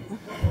shaking.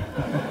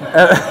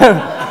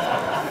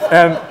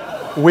 And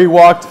we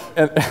walked,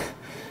 and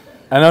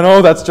I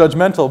know that's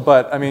judgmental,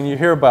 but I mean, you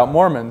hear about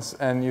Mormons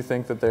and you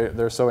think that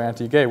they're so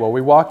anti-gay. Well,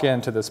 we walk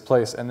into this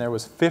place and there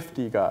was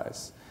 50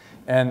 guys.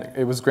 And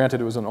it was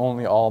granted it was an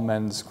only all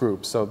men's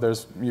group. So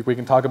we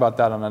can talk about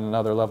that on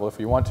another level if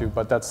you want to,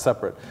 but that's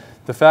separate.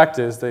 The fact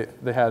is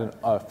they had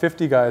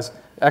 50 guys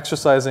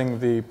exercising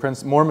the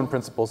Mormon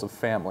principles of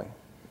family.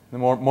 The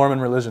Mormon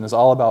religion is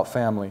all about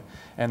family.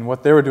 And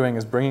what they were doing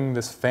is bringing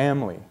this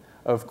family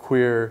of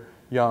queer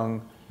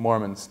young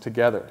Mormons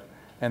together.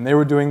 And they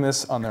were doing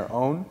this on their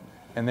own,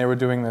 and they were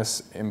doing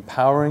this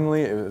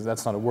empoweringly.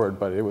 That's not a word,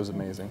 but it was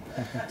amazing.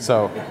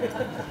 So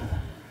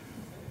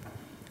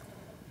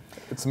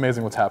it's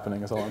amazing what's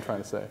happening is all I'm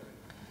trying to say.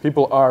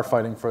 People are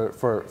fighting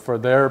for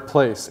their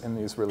place in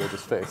these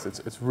religious faiths.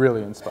 It's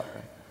really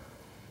inspiring.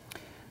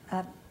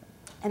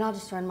 And I'll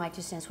just throw in my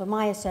 2 cents. What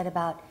Maya said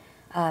about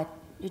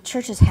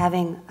churches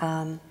having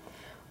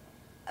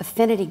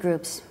affinity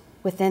groups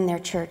within their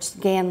church,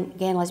 gay and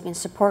lesbian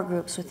support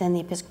groups within the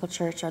Episcopal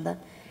Church or the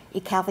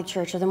Catholic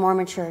Church or the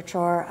Mormon Church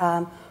or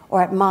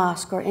at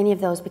mosque or any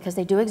of those, because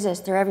they do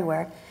exist, they're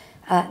everywhere.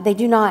 They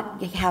do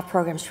not have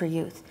programs for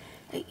youth.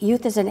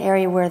 Youth is an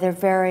area where they're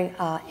very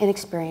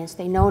inexperienced,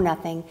 they know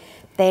nothing,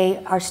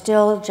 they are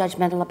still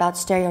judgmental about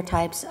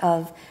stereotypes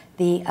of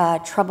the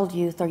troubled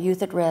youth or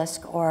youth at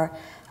risk or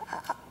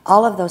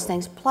all of those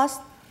things. Plus,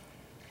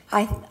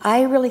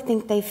 I really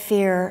think they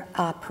fear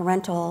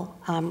parental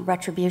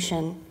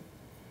retribution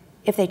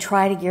if they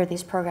try to gear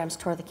these programs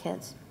toward the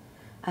kids.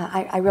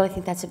 I really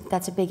think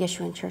that's a big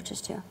issue in churches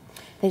too.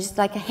 They just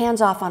like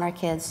hands off on our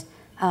kids.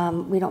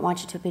 We don't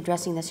want you to be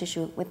addressing this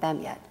issue with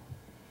them yet.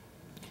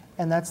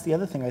 And that's the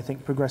other thing I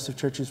think progressive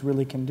churches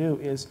really can do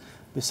is,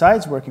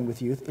 besides working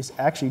with youth, is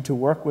actually to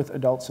work with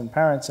adults and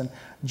parents and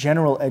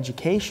general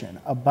education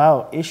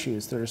about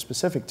issues that are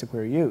specific to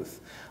queer youth.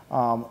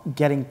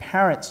 Getting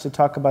parents to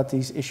talk about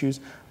these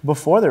issues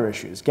before they're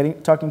issues,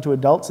 talking to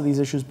adults of these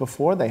issues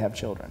before they have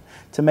children,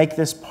 to make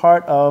this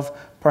part of,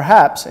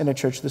 perhaps, in a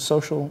church, the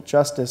social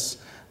justice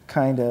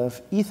kind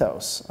of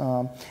ethos.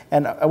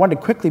 And I wanted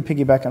to quickly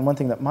piggyback on one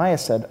thing that Maya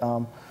said.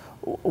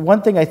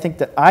 One thing I think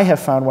that I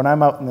have found when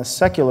I'm out in the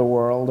secular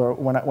world or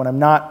when I'm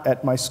not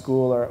at my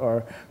school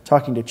or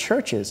talking to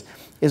churches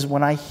is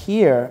when I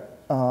hear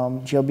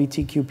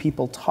GLBTQ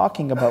people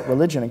talking about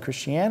religion and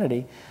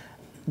Christianity,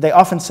 they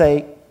often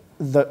say,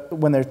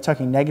 when they're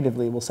talking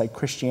negatively, will say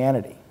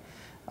Christianity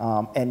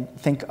and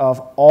think of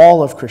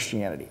all of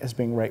Christianity as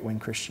being right-wing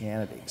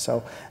Christianity.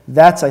 So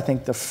that's, I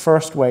think, the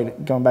first way,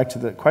 going back to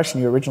the question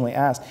you originally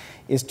asked,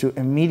 is to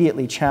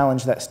immediately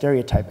challenge that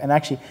stereotype and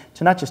actually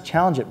to not just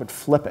challenge it, but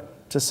flip it,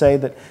 to say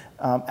that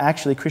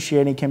actually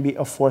Christianity can be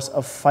a force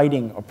of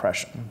fighting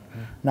oppression,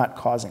 not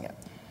causing it.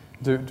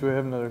 Do we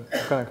have another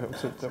kind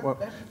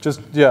of, just,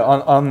 yeah,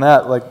 on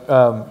that, like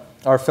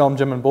our film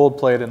Jim and Bold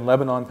played in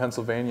Lebanon,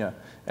 Pennsylvania.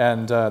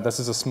 And this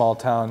is a small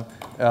town.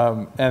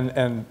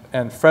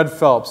 And Fred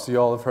Phelps, you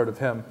all have heard of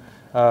him.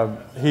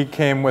 He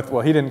came with,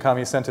 well, he didn't come,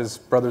 he sent his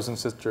brothers and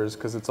sisters,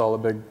 because it's all a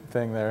big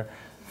thing there,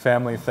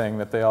 family thing,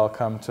 that they all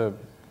come to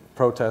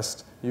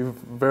protest. You're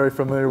very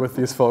familiar with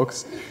these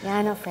folks. Yeah,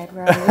 I know Fred.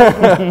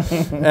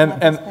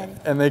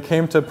 And they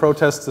came to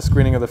protest the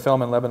screening of the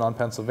film in Lebanon,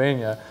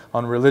 Pennsylvania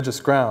on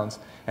religious grounds.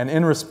 And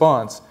in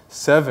response,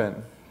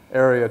 7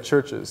 area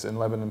churches in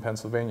Lebanon,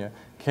 Pennsylvania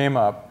came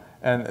up,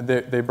 and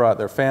they brought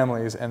their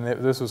families, and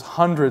this was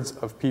hundreds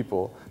of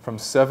people from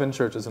 7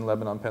 churches in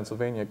Lebanon,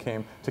 Pennsylvania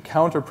came to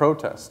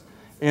counter-protest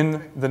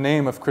in the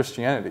name of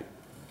Christianity,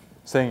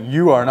 saying,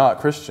 you are not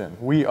Christian,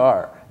 we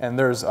are, and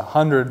there's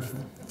 100,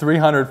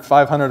 300,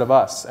 500 of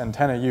us, and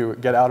 10 of you,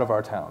 get out of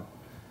our town.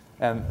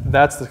 And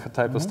that's the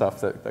type of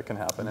stuff that can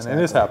happen, and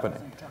it is happening.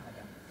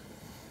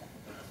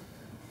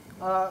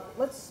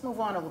 Let's move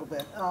on a little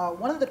bit.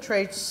 One of the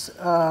traits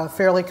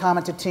fairly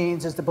common to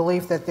teens is the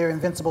belief that they're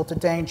invincible to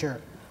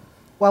danger.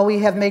 While we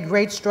have made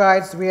great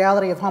strides, the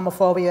reality of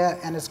homophobia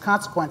and its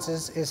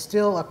consequences is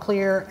still a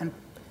clear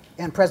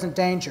and present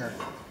danger.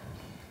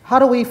 How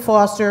do we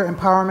foster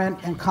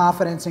empowerment and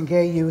confidence in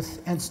gay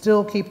youth and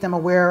still keep them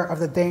aware of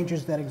the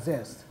dangers that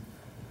exist?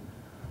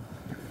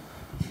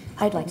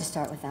 I'd like to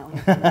start with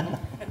that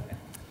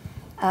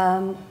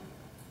one.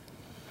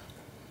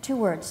 2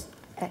 words,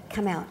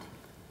 come out.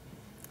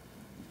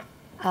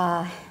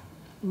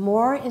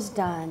 More is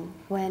done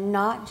when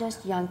not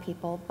just young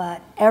people,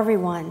 but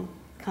everyone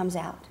comes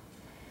out.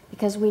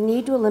 Because we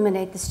need to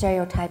eliminate the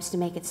stereotypes to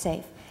make it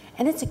safe.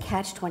 And it's a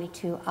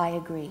catch-22, I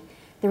agree.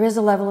 There is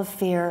a level of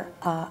fear,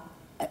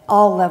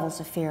 all levels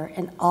of fear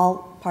in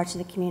all parts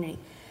of the community.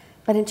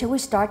 But until we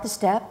start the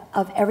step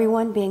of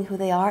everyone being who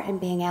they are and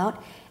being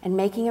out and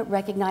making it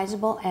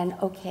recognizable and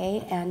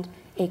okay and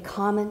a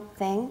common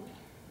thing,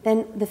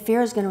 then the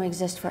fear is going to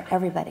exist for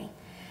everybody.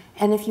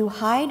 And if you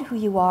hide who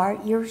you are,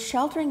 you're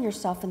sheltering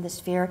yourself in this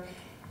fear,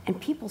 and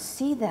people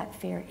see that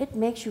fear. It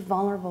makes you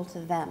vulnerable to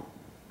them.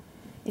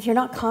 If you're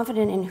not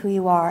confident in who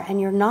you are and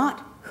you're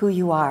not who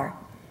you are,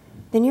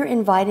 then you're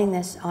inviting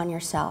this on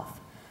yourself.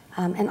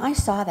 And I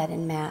saw that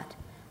in Matt.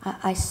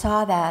 I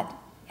saw that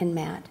in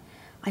Matt.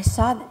 I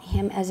saw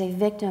him as a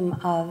victim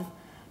of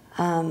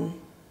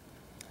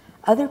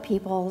other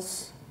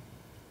people's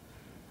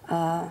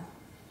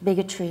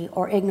bigotry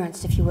or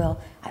ignorance, if you will.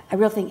 I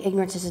really think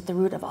ignorance is at the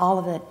root of all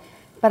of it.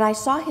 But I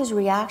saw his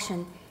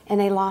reaction in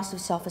a loss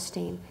of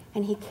self-esteem,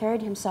 and he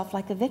carried himself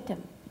like a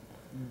victim.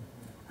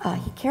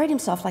 He carried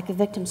himself like a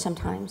victim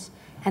sometimes,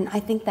 and I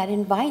think that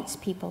invites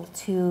people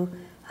to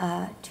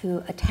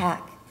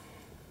attack.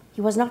 He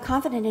was not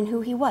confident in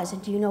who he was,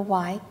 and do you know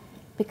why?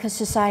 Because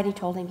society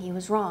told him he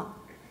was wrong.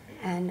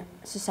 And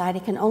society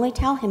can only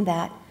tell him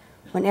that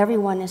when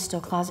everyone is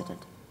still closeted.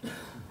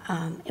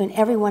 When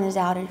everyone is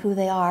out in who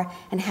they are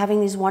and having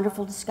these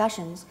wonderful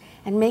discussions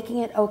and making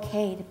it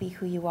okay to be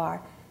who you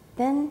are,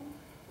 then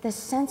the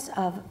sense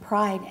of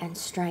pride and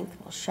strength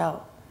will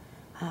show.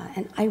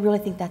 And I really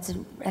think that's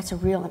a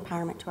real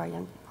empowerment to our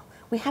young people.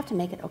 We have to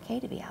make it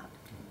okay to be out.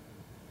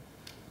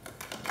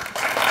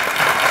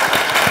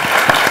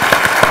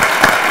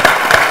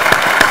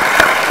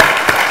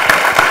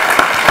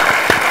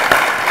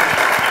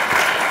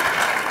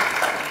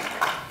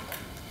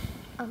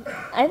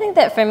 I think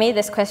that for me,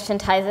 this question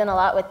ties in a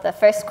lot with the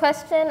first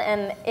question,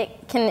 and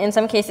it can, in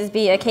some cases,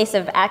 be a case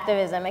of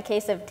activism, a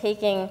case of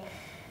taking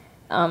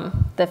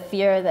the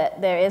fear that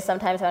there is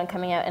sometimes around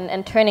coming out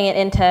and turning it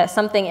into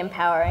something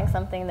empowering,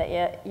 something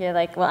that you're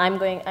like, well, I'm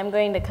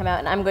going to come out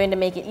and I'm going to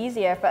make it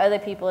easier for other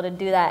people to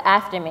do that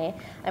after me.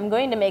 I'm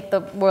going to make the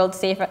world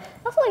safer. I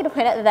also like to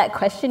point out that that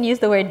question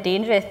used the word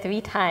dangerous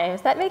 3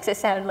 times. That makes it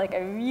sound like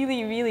a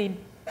really, really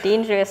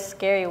dangerous,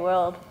 scary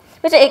world,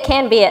 which it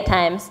can be at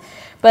times.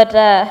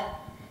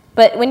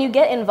 But when you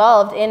get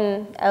involved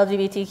in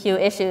LGBTQ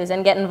issues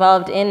and get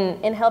involved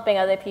in helping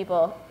other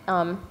people,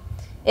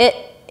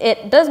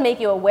 it does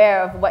make you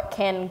aware of what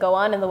can go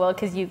on in the world,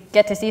 because you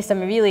get to see some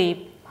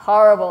really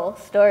horrible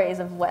stories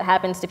of what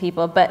happens to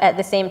people, but at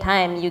the same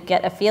time you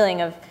get a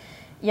feeling of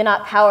you're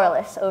not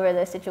powerless over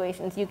those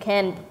situations. You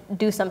can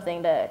do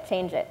something to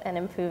change it and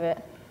improve it.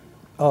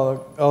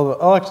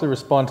 I'll actually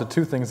respond to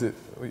 2 things that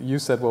you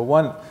said. Well,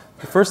 one,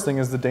 the first thing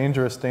is the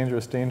dangerous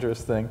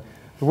thing.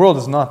 The world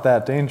is not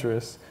that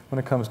dangerous when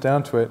it comes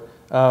down to it.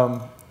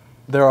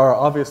 There are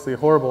obviously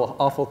horrible,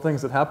 awful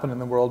things that happen in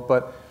the world,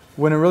 but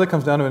when it really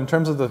comes down to it, in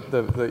terms of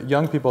the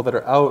young people that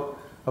are out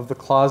of the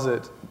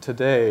closet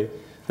today,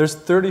 there's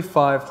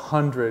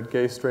 3,500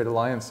 gay-straight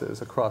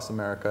alliances across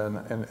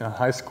America in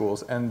high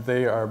schools, and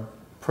they are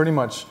pretty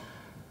much,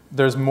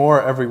 there's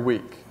more every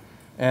week.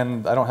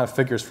 And I don't have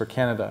figures for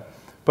Canada.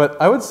 But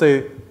I would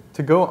say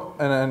to go,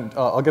 and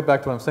I'll get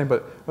back to what I'm saying,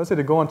 but I would say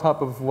to go on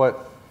top of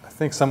what I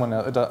think someone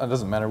else, it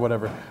doesn't matter,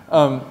 whatever.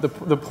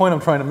 The point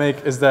I'm trying to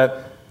make is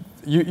that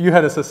you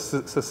had a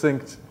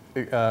succinct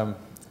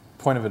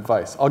point of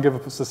advice. I'll give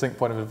a succinct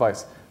point of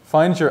advice.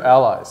 Find your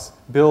allies.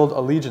 Build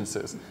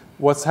allegiances.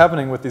 What's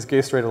happening with these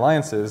gay-straight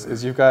alliances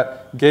is you've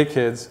got gay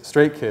kids,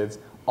 straight kids,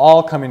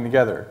 all coming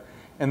together.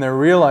 And they're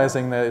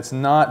realizing that it's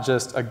not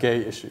just a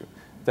gay issue,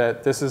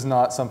 that this is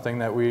not something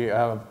that we,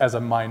 as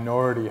a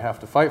minority, have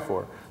to fight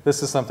for.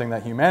 This is something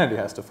that humanity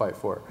has to fight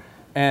for.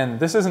 And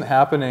this isn't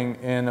happening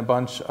in a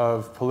bunch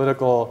of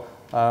political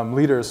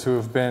leaders who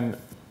have been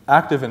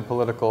active in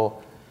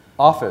political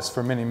office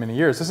for many, many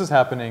years. This is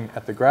happening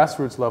at the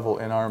grassroots level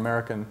in our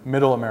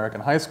middle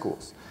American high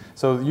schools.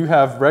 So you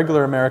have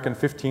regular American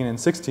 15 and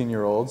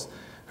 16-year-olds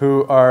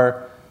who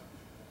are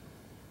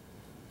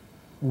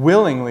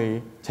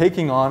willingly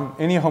taking on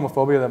any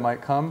homophobia that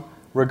might come,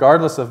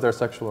 regardless of their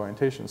sexual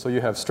orientation. So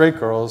you have straight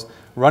girls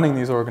running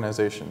these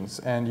organizations,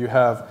 and you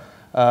have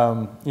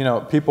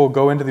people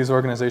go into these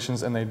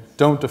organizations and they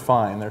don't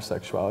define their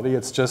sexuality.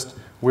 It's just,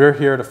 we're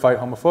here to fight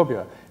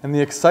homophobia. And the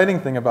exciting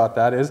thing about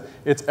that is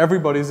it's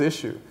everybody's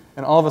issue.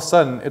 And all of a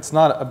sudden, it's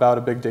not about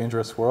a big,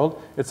 dangerous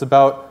world. It's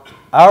about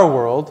our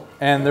world,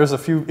 and there's a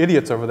few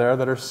idiots over there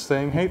that are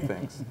saying hate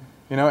things.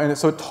 And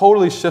so it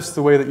totally shifts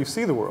the way that you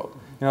see the world.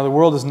 The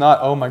world is not,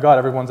 oh my God,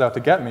 everyone's out to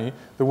get me.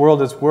 The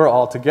world is, we're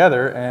all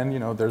together,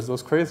 and there's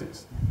those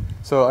crazies.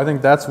 So I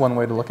think that's one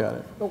way to look at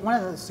it. But one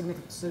of the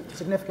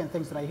significant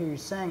things that I hear you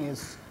saying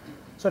is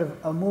sort of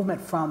a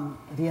movement from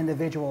the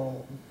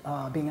individual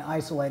being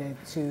isolated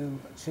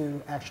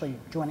to actually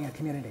joining a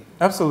community.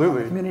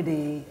 Absolutely. The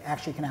community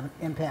actually can have an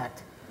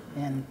impact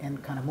in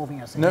kind of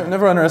moving us.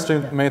 Never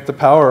underestimate the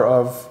power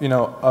of,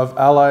 of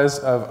allies,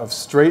 of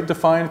straight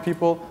defined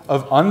people,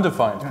 of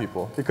undefined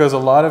people, because a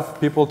lot of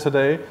people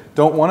today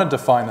don't want to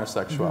define their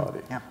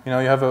sexuality. You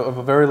have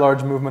a very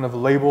large movement of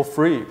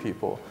label-free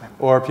people,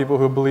 or people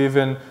who believe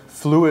in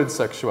fluid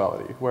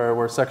sexuality,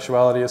 where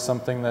sexuality is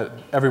something that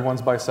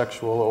everyone's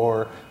bisexual,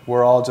 or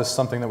we're all just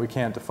something that we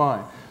can't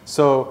define.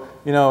 So,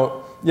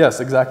 yes,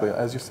 exactly,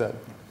 as you said.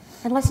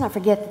 And let's not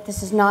forget that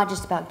this is not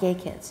just about gay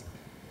kids.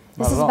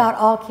 This is about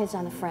all kids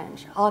on the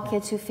fringe, all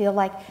kids who feel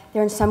like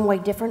they're in some way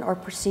different or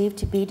perceived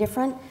to be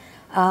different.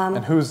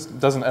 And who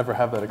doesn't ever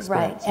have that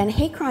experience? Right, and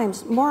hate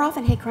crimes, more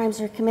often hate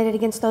crimes are committed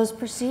against those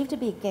perceived to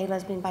be gay,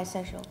 lesbian,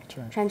 bisexual,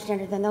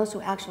 transgender than those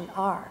who actually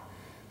are.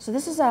 So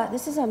this is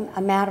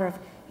a matter of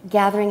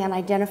gathering and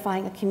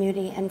identifying a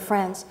community and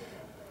friends,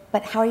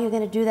 but how are you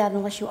going to do that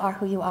unless you are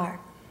who you are?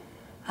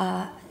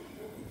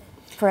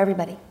 For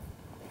everybody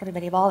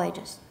of all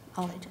ages,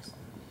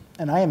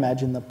 And I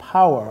imagine the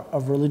power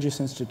of religious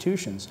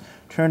institutions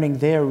turning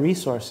their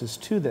resources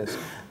to this.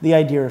 The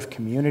idea of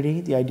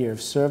community, the idea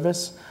of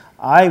service.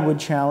 I would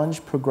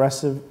challenge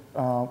progressive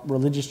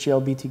religious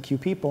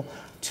GLBTQ people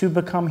to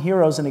become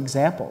heroes and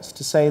examples,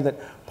 to say that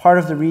part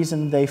of the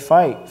reason they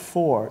fight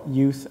for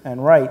youth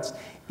and rights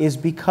is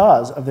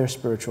because of their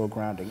spiritual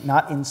grounding,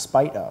 not in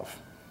spite of.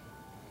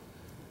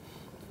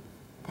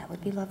 That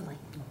would be lovely.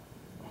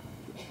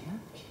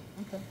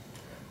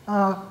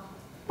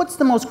 What's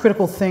the most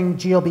critical thing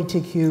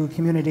GLBTQ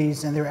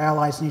communities and their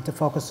allies need to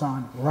focus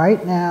on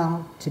right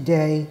now,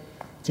 today,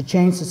 to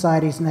change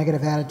society's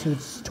negative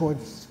attitudes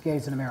towards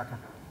gays in America?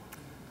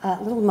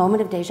 A little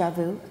moment of deja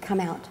vu, come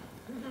out.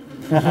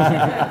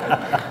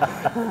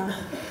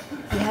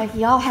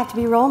 Y'all have to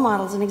be role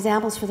models and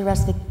examples for the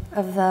rest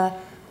of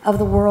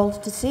the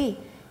world to see.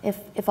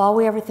 If all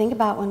we ever think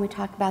about when we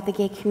talk about the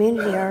gay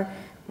community are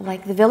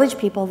like the village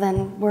people,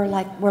 then we're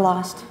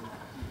lost.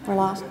 We're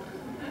lost.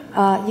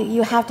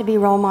 You have to be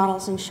role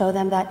models and show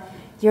them that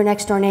your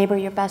next door neighbor,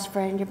 your best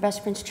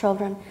friend's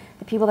children,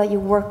 the people that you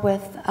work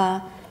with,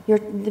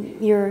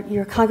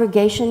 your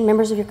congregation,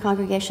 members of your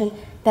congregation,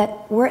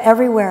 that we're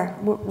everywhere.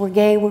 We're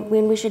gay,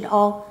 and we should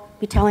all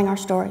be telling our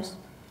stories.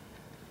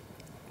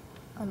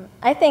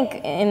 I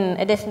think in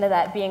addition to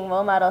that being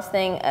role models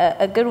thing,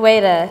 a good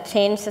way to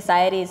change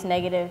society's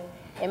negative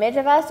image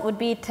of us would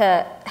be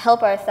to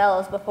help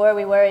ourselves before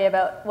we worry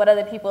about what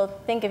other people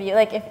think of you.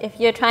 Like if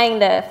you're trying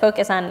to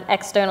focus on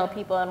external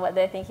people and what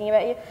they're thinking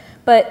about you,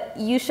 but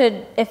you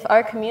should, if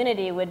our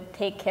community would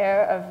take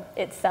care of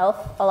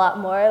itself a lot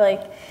more,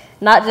 like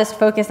not just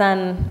focus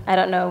on, I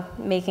don't know,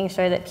 making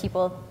sure that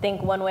people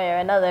think one way or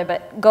another,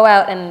 but go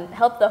out and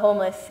help the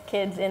homeless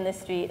kids in the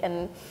street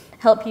and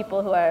help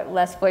people who are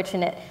less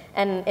fortunate.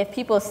 And if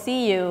people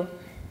see you,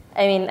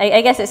 I mean,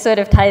 I guess it sort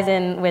of ties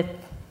in with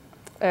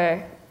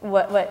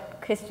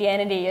what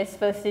Christianity you're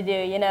supposed to do.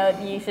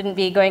 You shouldn't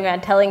be going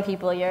around telling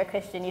people you're a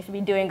Christian. You should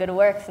be doing good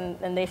works,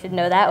 and they should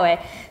know that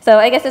way. So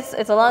I guess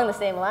it's along the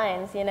same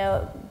lines.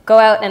 Go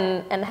out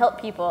and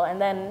help people, and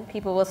then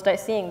people will start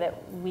seeing that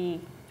we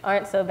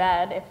aren't so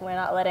bad if we're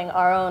not letting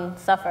our own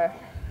suffer.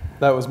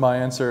 That was my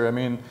answer. I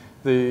mean,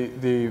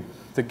 the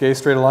Gay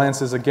Straight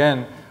Alliances,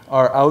 again,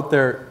 are out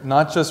there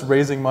not just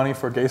raising money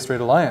for Gay Straight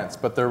Alliance,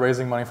 but they're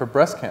raising money for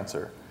breast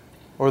cancer,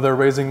 or they're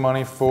raising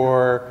money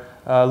for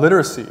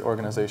literacy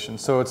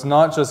organizations. So it's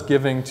not just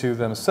giving to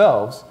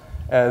themselves,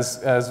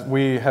 as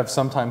we have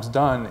sometimes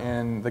done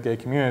in the gay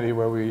community,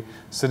 where we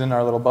sit in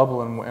our little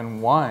bubble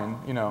and whine,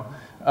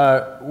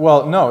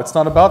 well, no, it's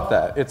not about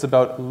that. It's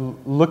about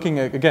looking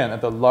again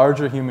at the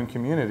larger human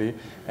community.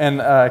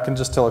 And I can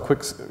just tell a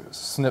quick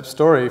snip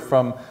story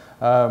from,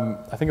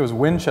 I think it was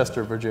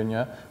Winchester,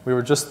 Virginia. We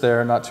were just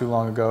there not too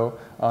long ago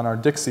on our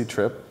Dixie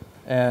trip,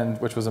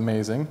 which was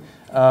amazing.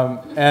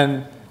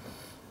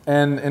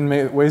 And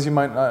in ways you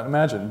might not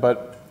imagine,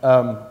 but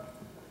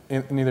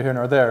neither here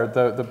nor there.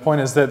 The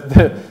point is that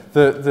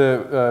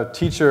the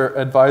teacher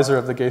advisor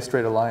of the Gay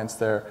Straight Alliance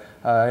there,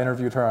 I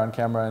interviewed her on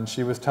camera, and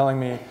she was telling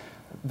me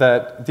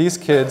that these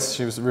kids,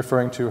 she was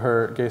referring to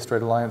her Gay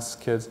Straight Alliance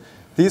kids,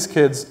 these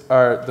kids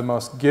are the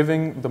most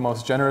giving, the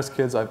most generous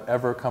kids I've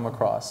ever come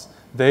across.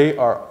 They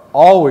are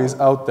always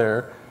out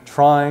there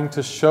trying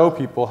to show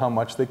people how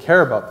much they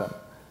care about them.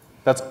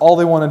 That's all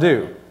they want to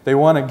do. They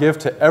want to give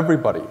to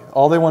everybody.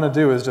 All they want to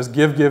do is just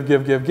give.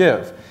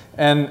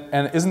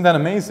 And isn't that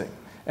amazing?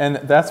 And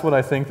that's what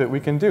I think that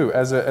we can do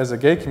as a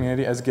gay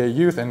community, as gay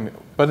youth.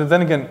 But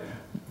then again,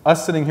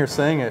 us sitting here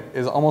saying it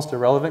is almost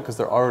irrelevant because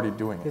they're already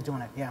doing it. They're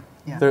doing it, yeah.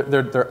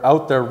 They're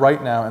out there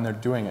right now and they're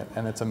doing it,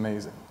 and it's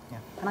amazing. Yeah.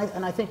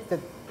 And I think that,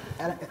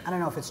 I don't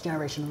know if it's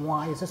Generation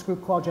Y. Is this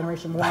group called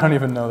Generation Y? I don't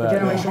even know that.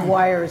 Generation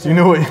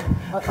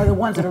Yers are the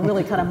ones that are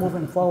really kind of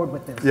moving forward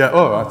with this. Yeah,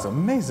 oh, that's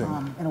amazing.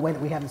 In a way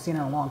that we haven't seen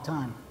in a long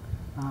time.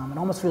 It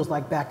almost feels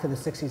like back to the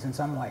 60s in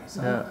some ways.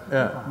 So,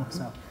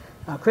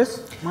 yeah.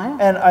 Chris, Maya?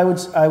 And I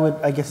would,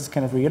 I guess it's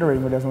kind of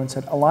reiterating what everyone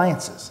said,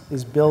 alliances,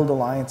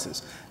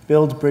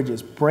 build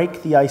bridges,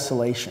 break the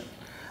isolation.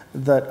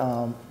 That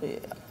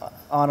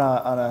on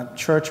a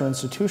church or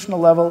institutional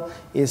level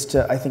is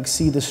to, I think,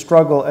 see the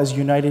struggle as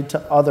united to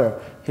other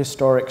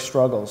historic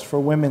struggles for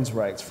women's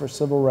rights, for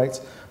civil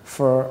rights,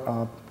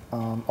 for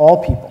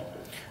all people.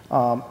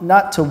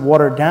 Not to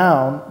water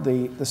down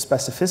the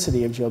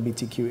specificity of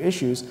GLBTQ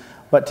issues,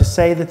 but to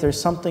say that there's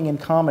something in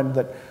common,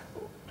 that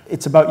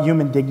it's about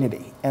human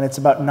dignity and it's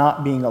about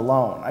not being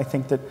alone. I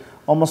think that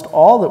almost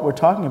all that we're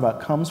talking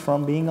about comes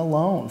from being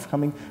alone,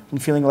 coming from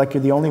feeling like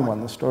you're the only one.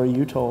 The story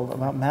you told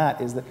about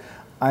Matt is that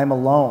I'm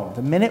alone.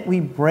 The minute we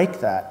break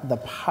that, the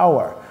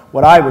power,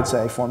 what I would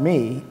say for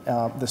me,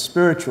 the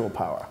spiritual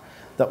power,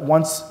 that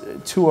once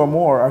two or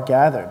more are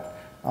gathered,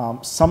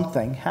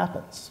 something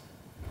happens.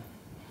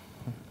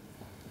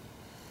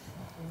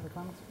 Any other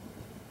comments?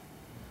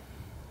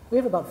 We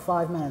have about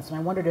 5 minutes, and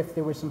I wondered if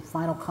there were some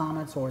final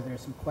comments or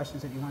there's some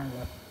questions that you wanted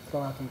to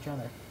throw out to each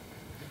other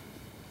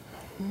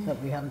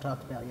that we haven't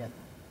talked about yet.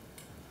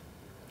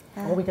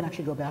 Or we can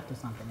actually go back to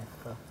something if...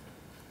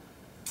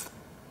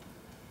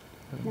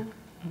 No?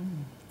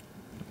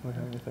 I don't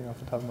have anything off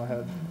the top of my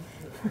head.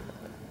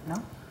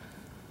 No?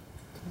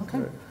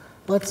 Okay.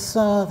 Let's,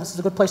 this is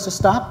a good place to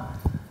stop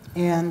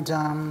and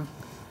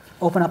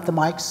open up the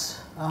mics.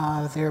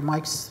 There are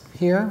mics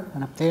here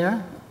and up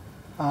there.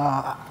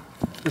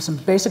 There's some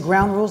basic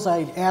ground rules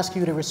I ask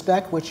you to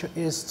respect, which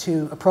is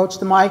to approach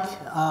the mic.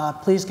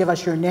 Please give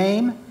us your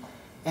name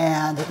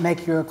and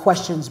make your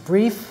questions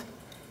brief.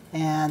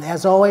 And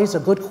as always, a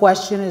good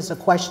question is a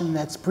question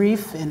that's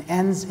brief and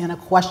ends in a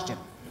question.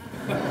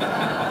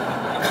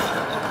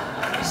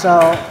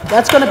 So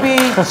that's going to be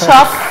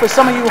tough for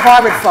some of you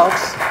Harvard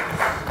folks.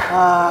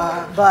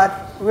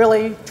 But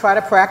really try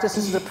to practice.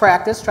 This is a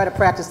practice. Try to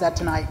practice that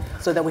tonight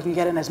so that we can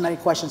get in as many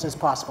questions as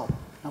possible.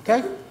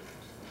 Okay?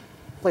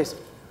 Please.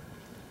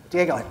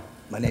 Diego.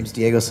 My name's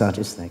Diego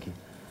Sanchez. Thank you.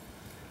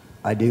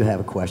 I do have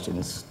a question.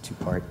 It's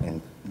two-part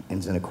and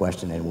ends in a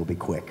question, and will be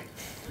quick.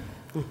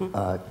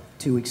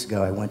 2 weeks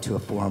ago, I went to a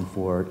forum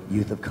for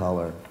youth of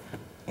color,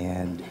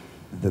 and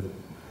the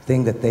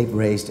thing that they've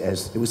raised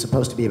as, it was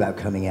supposed to be about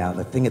coming out,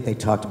 the thing that they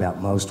talked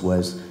about most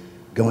was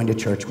going to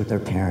church with their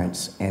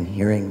parents and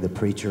hearing the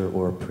preacher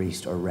or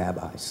priest or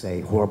rabbi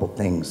say horrible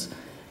things,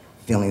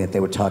 feeling that they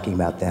were talking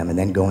about them, and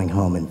then going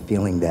home and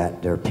feeling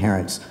that their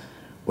parents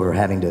were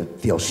having to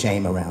feel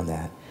shame around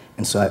that.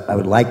 And so I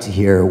would like to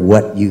hear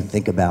what you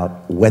think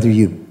about whether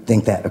you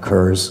think that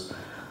occurs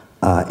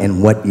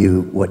and what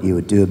you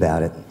would do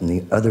about it. And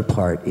the other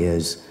part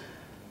is,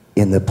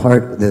 in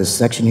the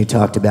section you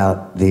talked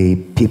about, the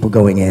people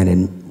going in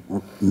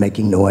and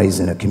making noise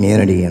in a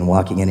community and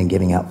walking in and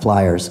giving out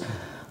flyers,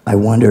 I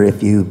wonder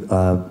if you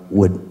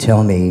would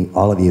tell me,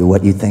 all of you,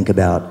 what you think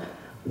about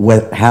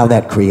how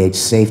that creates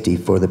safety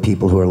for the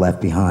people who are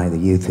left behind, the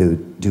youth who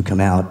do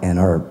come out and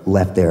are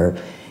left there.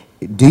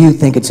 Do you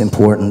think it's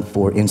important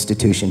for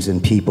institutions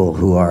and people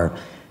who are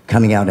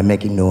coming out and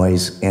making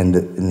noise and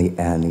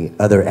the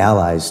other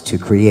allies to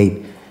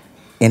create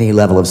any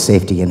level of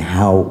safety, and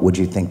how would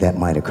you think that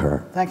might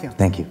occur? Thank you.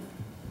 Thank you.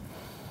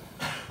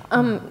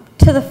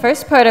 To the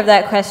first part of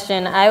that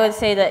question, I would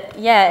say that,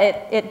 yeah,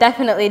 it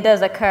definitely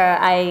does occur.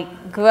 I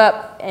grew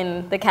up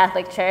in the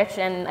Catholic Church,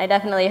 and I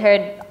definitely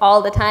heard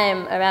all the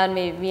time around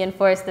me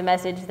reinforce the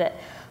message that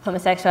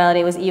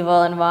homosexuality was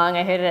evil and wrong.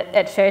 I heard it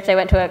at church. I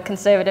went to a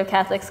conservative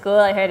Catholic school.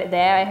 I heard it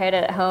there. I heard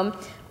it at home.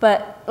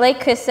 But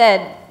like Chris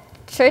said,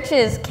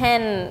 churches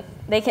can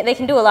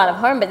do a lot of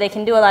harm, but they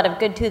can do a lot of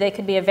good too. They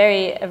could be a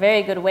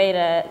very good way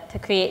to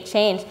create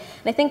change.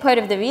 And I think part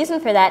of the reason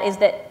for that is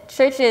that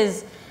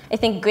churches, I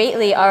think,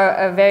 greatly are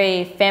a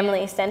very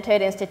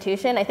family-centered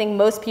institution. I think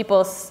most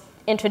people's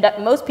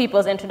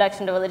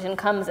introduction to religion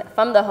comes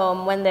from the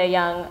home when they're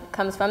young,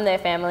 comes from their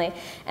family.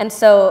 And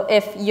so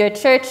if your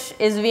church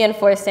is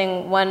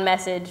reinforcing one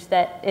message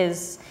that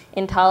is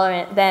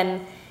intolerant,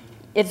 then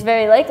it's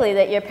very likely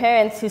that your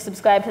parents who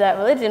subscribe to that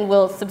religion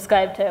will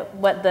subscribe to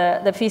what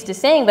the priest is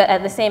saying. But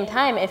at the same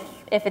time,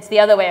 if it's the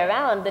other way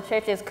around, the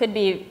churches could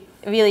be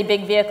really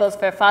big vehicles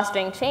for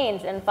fostering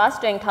change and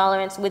fostering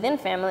tolerance within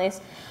families.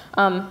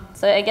 So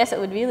I guess it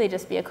would really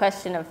just be a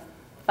question of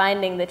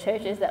finding the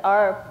churches that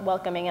are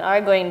welcoming and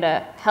are going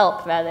to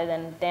help rather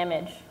than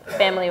damage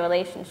family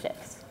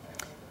relationships.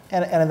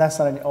 And that's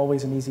not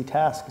always an easy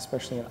task,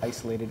 especially in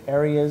isolated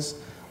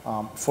areas.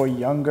 For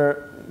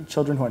younger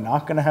children who are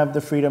not going to have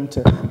the freedom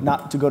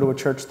not to go to a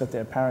church that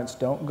their parents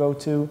don't go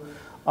to.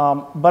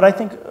 But I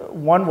think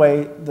one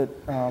way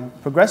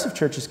that progressive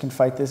churches can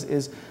fight this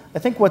is, I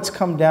think what's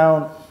come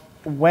down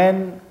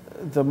when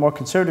the more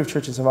conservative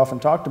churches have often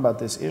talked about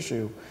this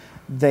issue,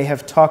 they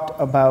have talked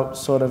about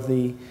sort of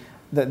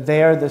that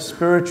they're the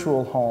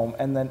spiritual home,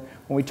 and then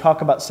when we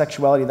talk about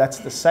sexuality, that's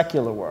the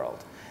secular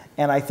world.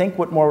 And I think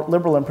what more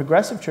liberal and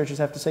progressive churches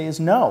have to say is,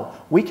 no,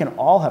 we can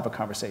all have a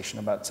conversation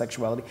about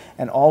sexuality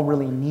and all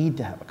really need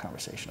to have a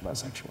conversation about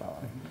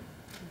sexuality.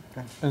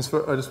 Okay. And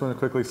I just want to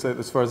quickly say,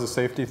 as far as the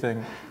safety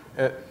thing,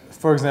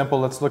 for example,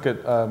 let's look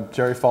at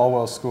Jerry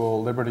Falwell's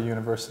school, Liberty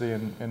University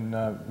in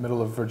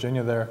middle of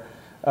Virginia there.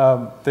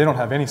 They don't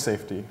have any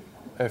safety.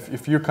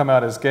 If you come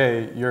out as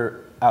gay,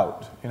 you're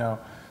out, you know.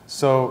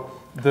 So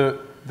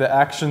the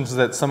actions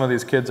that some of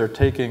these kids are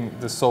taking,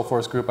 the Soul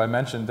Force group I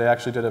mentioned, they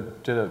actually did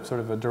a sort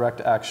of a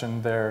direct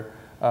action there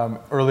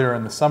earlier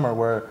in the summer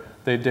where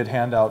they did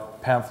hand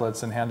out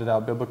pamphlets and handed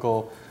out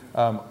biblical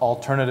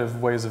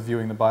alternative ways of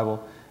viewing the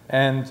Bible.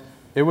 And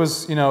it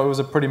was, it was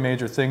a pretty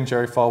major thing.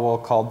 Jerry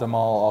Falwell called them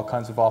all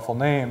kinds of awful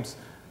names.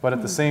 But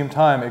at the same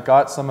time, it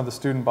got some of the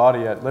student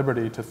body at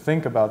Liberty to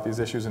think about these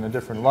issues in a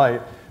different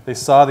light. They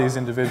saw these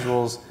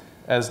individuals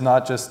as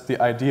not just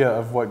the idea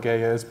of what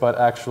gay is, but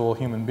actual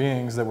human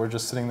beings that were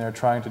just sitting there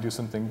trying to do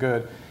something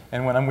good.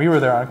 And when we were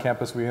there on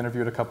campus, we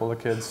interviewed a couple of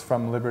kids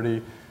from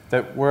Liberty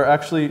that were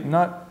actually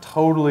not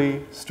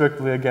totally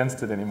strictly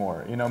against it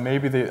anymore.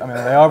 Maybe they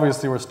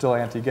obviously were still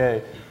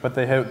anti-gay, but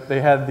they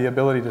had the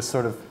ability to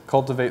sort of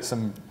cultivate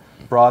some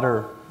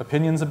broader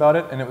opinions about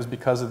it, and it was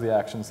because of the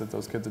actions that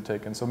those kids had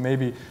taken. So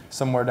maybe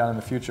somewhere down in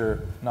the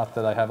future, not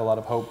that I have a lot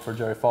of hope for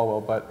Jerry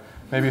Falwell, but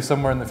maybe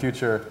somewhere in the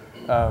future,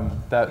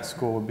 that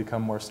school would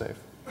become more safe.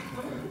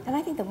 And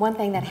I think that one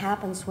thing that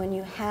happens when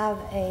you have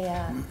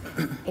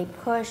a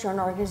push or an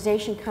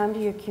organization come to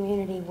your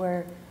community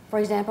where, for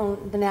example,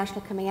 the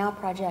National Coming Out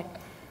Project,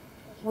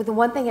 well, the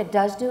one thing it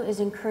does do is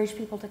encourage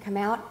people to come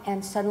out,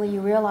 and suddenly you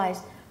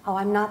realize, oh,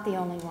 I'm not the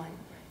only one.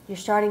 You're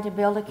starting to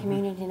build a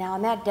community now,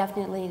 and that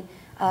definitely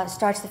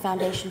starts the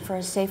foundation for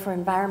a safer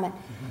environment.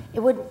 It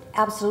would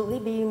absolutely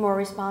be more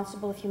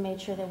responsible if you made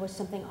sure there was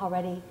something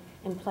already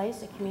in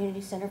place, a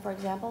community center, for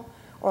example,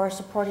 or a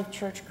supportive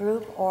church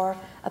group, or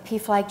a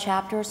PFLAG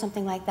chapter, or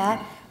something like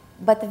that.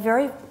 But the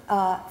very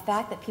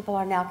fact that people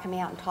are now coming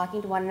out and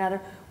talking to one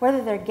another,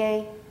 whether they're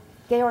gay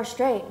or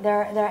straight,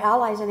 they're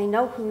allies and they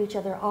know who each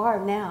other are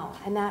now,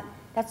 and that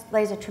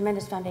lays a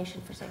tremendous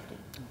foundation for safety.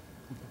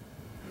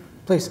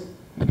 Please.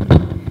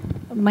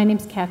 My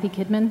name's Kathy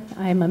Kidman.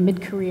 I'm a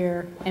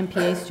mid-career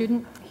MPA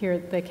student here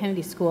at the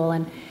Kennedy School.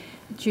 And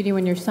Judy,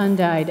 when your son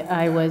died,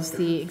 I was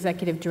the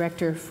executive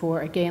director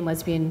for a gay and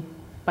lesbian,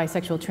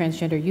 bisexual,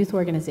 transgender youth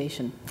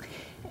organization.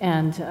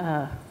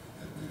 And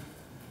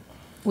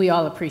we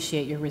all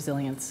appreciate your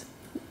resilience.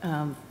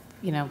 And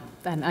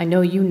I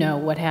know you know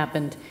what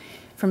happened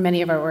for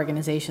many of our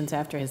organizations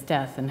after his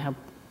death and how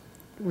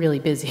really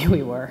busy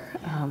we were.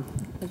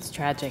 It's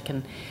tragic.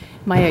 And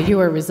Maya, you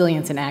are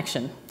resilience in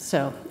action.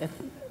 So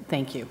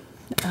thank you.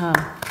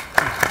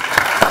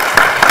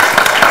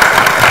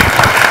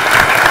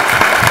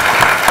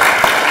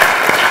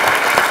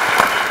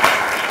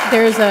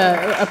 There's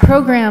a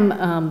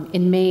program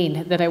in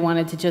Maine that I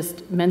wanted to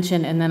just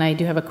mention, and then I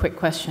do have a quick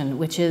question,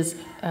 which is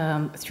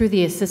through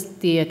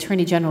the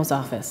Attorney General's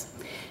office.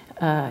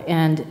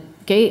 And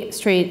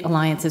gay-straight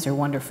alliances are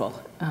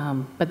wonderful,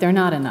 but they're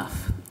not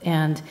enough.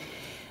 And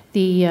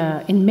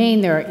in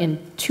Maine, there are in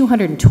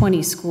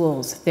 220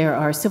 schools, there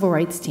are civil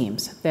rights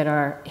teams that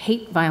are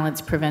hate violence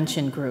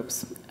prevention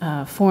groups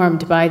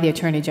formed by the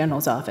Attorney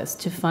General's office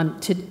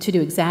to do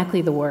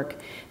exactly the work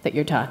that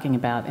you're talking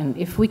about. And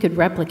if we could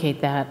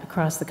replicate that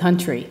across the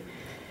country,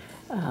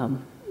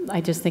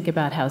 I just think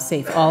about how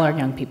safe all our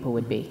young people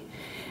would be.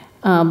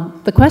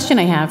 The question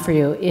I have for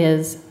you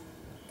is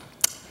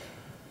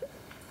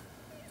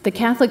the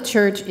Catholic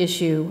Church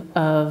issue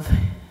of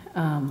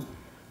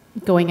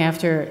going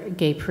after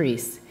gay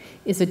priests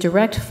is a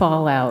direct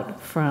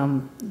fallout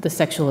from the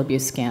sexual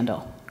abuse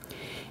scandal.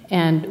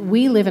 And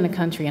we live in a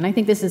country, and I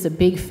think this is a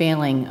big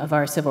failing of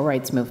our civil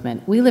rights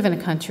movement, we live in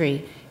a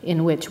country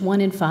in which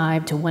 1 in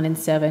 5 to 1 in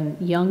 7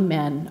 young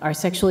men are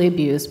sexually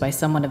abused by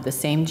someone of the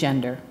same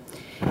gender.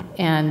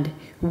 And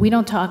we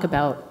don't talk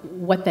about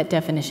what that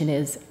definition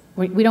is.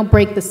 We don't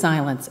break the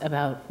silence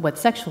about what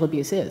sexual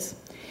abuse is.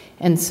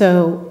 And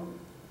so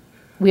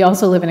we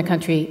also live in a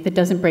country that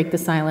doesn't break the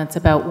silence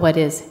about what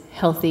is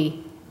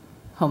healthy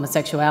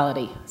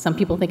homosexuality. Some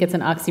people think it's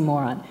an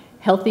oxymoron,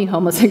 healthy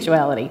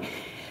homosexuality.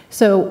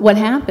 So what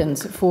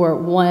happens for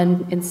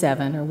 1 in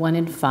 7 or 1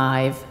 in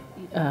 5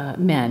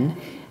 men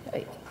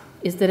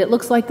is that it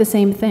looks like the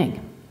same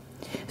thing.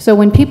 So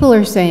when people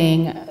are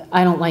saying,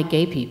 I don't like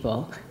gay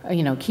people,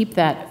 keep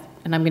that,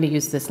 and I'm going to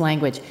use this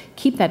language,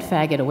 keep that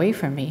faggot away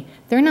from me,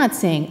 they're not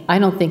saying, I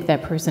don't think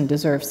that person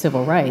deserves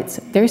civil rights.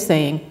 They're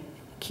saying,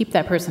 keep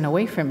that person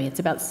away from me. It's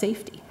about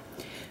safety.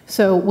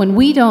 So when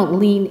we don't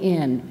lean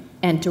in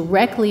and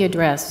directly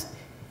address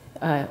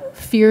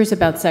fears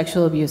about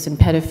sexual abuse and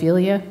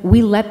pedophilia,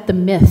 we let the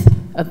myth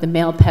of the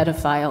male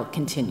pedophile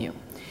continue.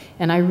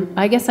 And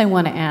I guess I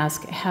want to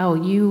ask how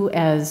you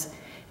as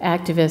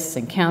activists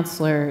and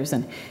counselors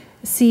and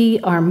see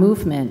our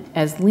movement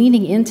as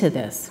leaning into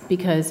this,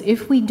 because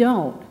if we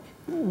don't,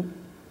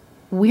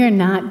 we are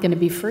not going to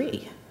be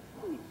free.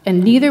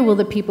 And neither will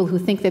the people who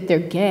think that they're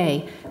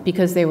gay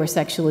because they were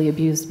sexually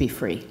abused be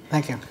free.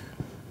 Thank you.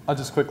 I'll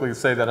just quickly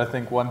say that I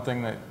think one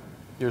thing that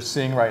you're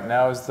seeing right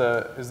now is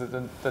that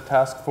the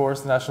task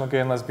force, the National Gay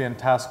and Lesbian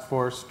Task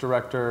Force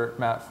Director,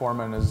 Matt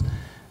Foreman,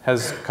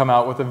 has come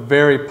out with a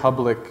very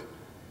public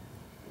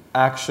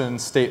action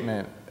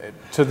statement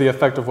to the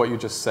effect of what you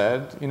just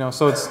said.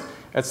 So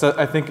it's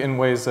I think in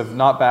ways of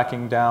not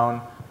backing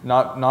down,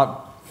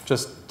 not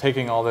just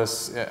taking all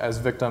this as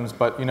victims,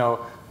 but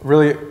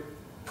really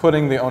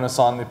putting the onus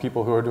on the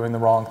people who are doing the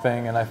wrong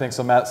thing. And I think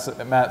so.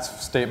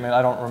 Matt's statement,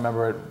 I don't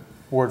remember it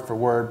word for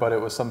word, but it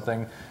was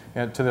something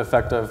to the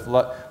effect of,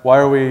 why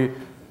are we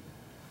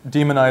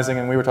demonizing,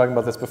 and we were talking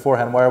about this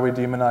beforehand, why are we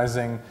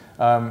demonizing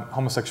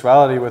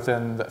homosexuality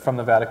from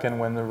the Vatican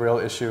when the real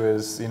issue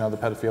is, the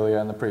pedophilia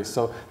and the priests?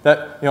 So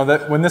that,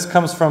 that when this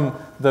comes from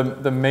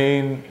the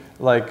main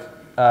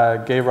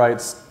gay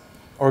rights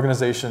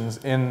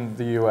organizations in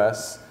the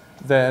U.S.,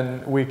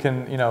 then we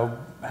can,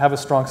 have a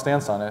strong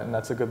stance on it, and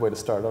that's a good way to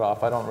start it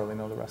off. I don't really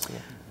know the rest of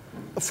it.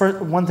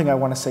 For one thing I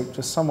want to say,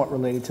 just somewhat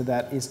related to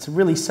that, is to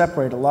really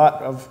separate a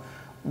lot of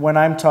when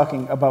I'm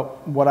talking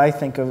about what I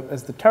think of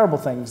as the terrible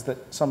things that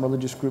some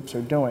religious groups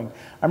are doing.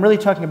 I'm really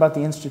talking about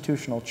the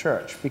institutional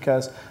church,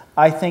 because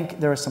I think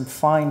there are some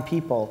fine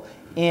people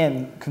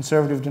in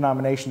conservative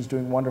denominations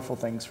doing wonderful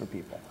things for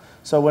people.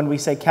 So when we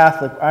say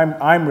Catholic,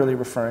 I'm really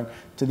referring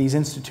to these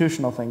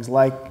institutional things,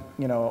 like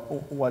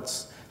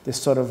what's this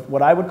sort of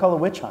what I would call a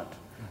witch hunt,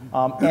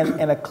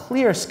 and a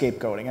clear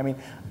scapegoating. I mean,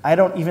 I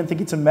don't even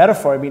think it's a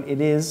metaphor. I mean, it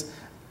is.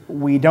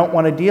 We don't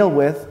want to deal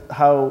with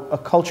how a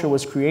culture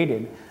was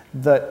created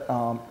that,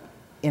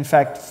 in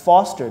fact,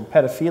 fostered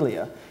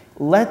pedophilia.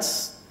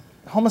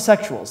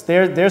 Homosexuals,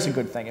 there's a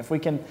good thing. If we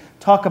can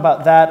talk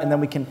about that, and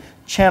then we can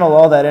channel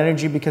all that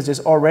energy, because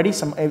there's already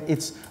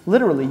it's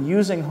literally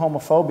using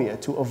homophobia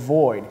to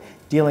avoid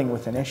dealing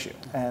with an issue.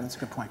 And that's a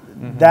good point.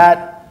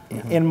 That,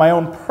 in my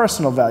own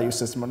personal value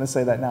system, I'm going to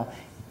say that now,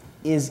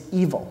 is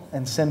evil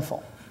and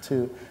sinful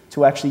to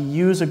actually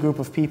use a group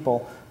of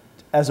people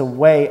as a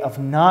way of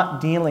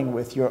not dealing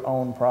with your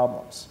own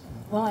problems.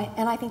 Well,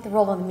 I think the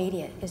role of the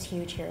media is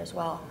huge here as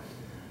well.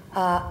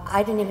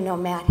 I didn't even know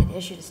Matt had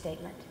issued a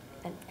statement,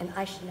 and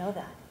I should know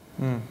that.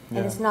 Yeah.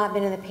 And it's not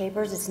been in the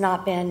papers, it's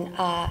not been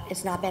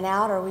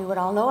out, or we would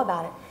all know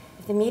about it.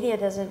 If the media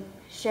doesn't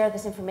share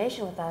this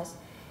information with us,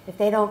 if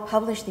they don't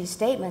publish these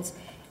statements,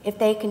 if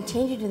they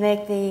continue to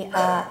make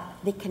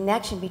the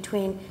connection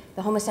between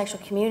the homosexual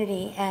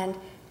community and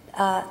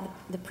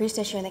the priest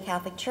issue in the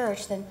Catholic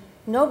Church, then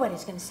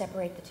nobody's going to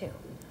separate the two.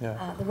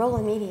 Yeah. The role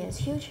of the media is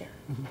huge here.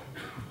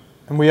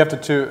 And we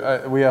have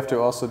to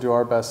also do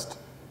our best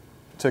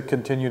to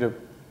continue to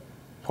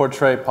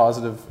portray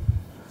positive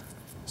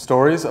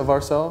stories of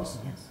ourselves.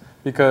 Yes.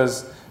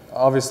 Because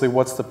obviously,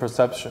 what's the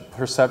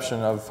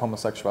perception of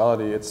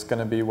homosexuality? It's going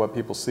to be what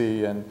people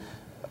see. And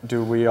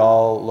do we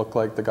all look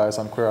like the guys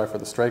on Queer Eye for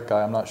the Straight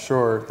Guy? I'm not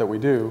sure that we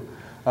do,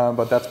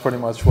 but that's pretty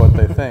much what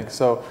they think.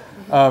 So,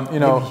 we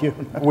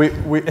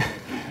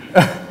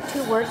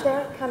 2 words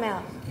there, come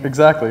out.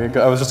 Exactly.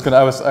 I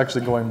was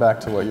actually going back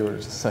to what you were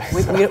just saying.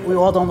 We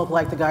all don't look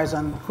like the guys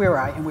on Queer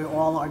Eye, and we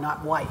all are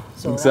not white.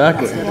 So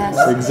exactly. Yes.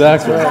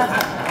 Exactly.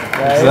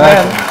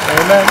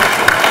 Exactly. Amen.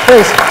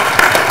 Please.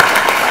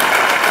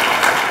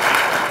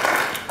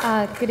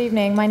 Good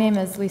evening. My name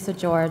is Lisa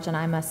George, and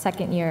I'm a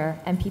second-year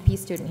MPP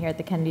student here at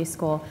the Kennedy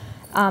School.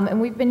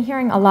 And we've been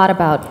hearing a lot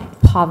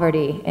about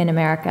poverty in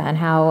America and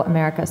how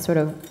America sort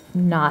of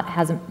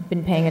hasn't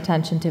been paying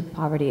attention to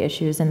poverty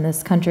issues in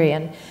this country.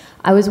 And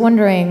I was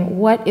wondering,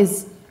 what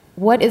is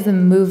the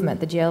movement,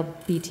 the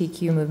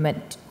GLBTQ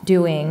movement,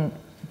 doing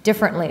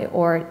differently,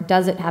 or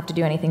does it have to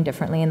do anything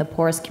differently in the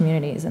poorest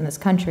communities in this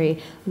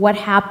country? What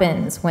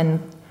happens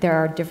when there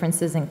are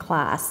differences in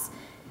class?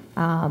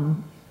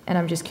 And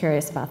I'm just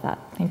curious about that.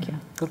 Thank you.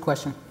 Good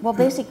question. Well,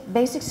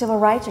 basic civil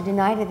rights are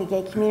denied to the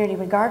gay community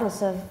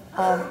regardless of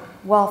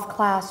wealth,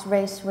 class,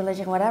 race,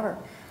 religion, whatever.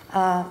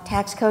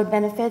 Tax code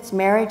benefits,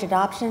 marriage,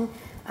 adoption,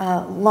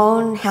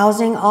 loan,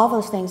 housing, all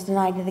those things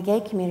denied to the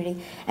gay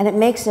community. And it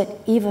makes it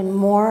even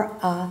more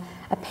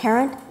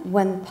apparent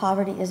when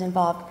poverty is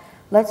involved.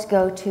 Let's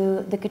go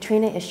to the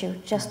Katrina issue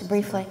just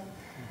briefly.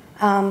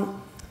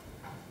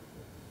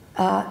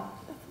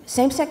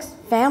 Same-sex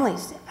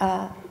families,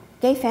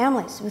 gay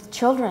families with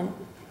children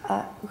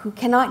who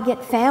cannot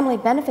get family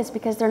benefits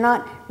because they're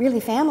not really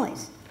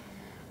families.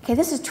 Okay,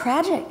 this is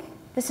tragic.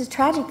 This is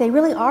tragic. They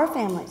really are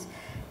families.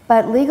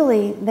 But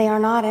legally, they are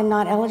not and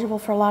not eligible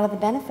for a lot of the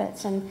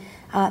benefits. And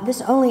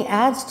this only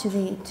adds to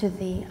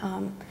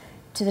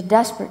the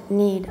desperate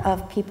need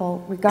of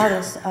people,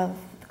 regardless of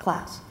the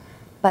class.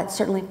 But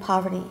certainly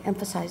poverty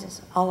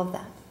emphasizes all of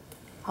that,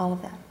 all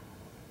of that.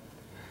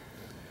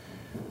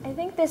 I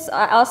think this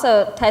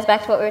also ties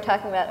back to what we were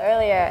talking about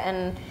earlier,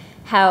 and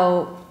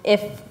how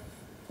if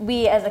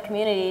we as a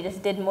community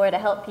just did more to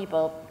help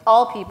people,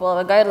 all people,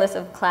 regardless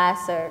of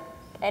class or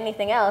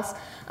anything else,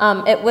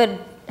 it would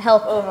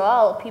help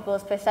overall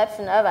people's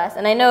perception of us.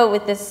 And I know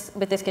with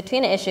this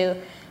Katrina issue,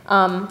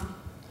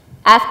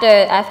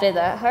 after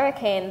the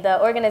hurricane,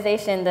 the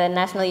organization, the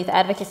National Youth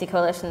Advocacy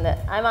Coalition that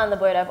I'm on the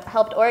board of,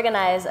 helped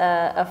organize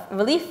a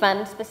relief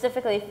fund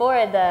specifically for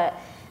the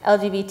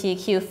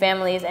LGBTQ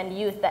families and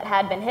youth that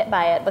had been hit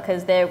by it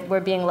because they were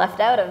being left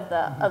out of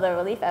the other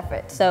relief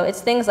efforts. So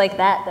it's things like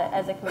that that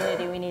as a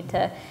community we need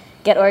to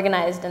get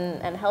organized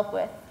and help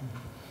with.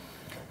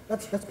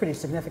 That's pretty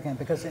significant,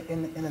 because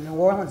in the New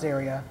Orleans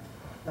area,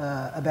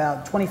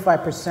 about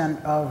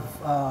 25% of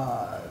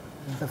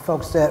the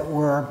folks that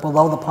were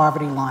below the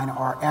poverty line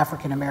are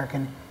African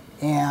American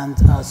and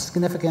a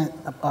significant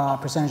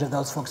percentage of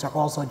those folks are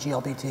also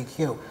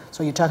GLBTQ.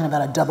 So you're talking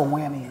about a double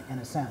whammy in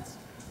a sense.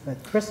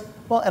 But Chris?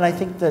 Well, and I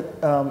think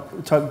that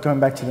going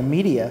back to the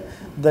media,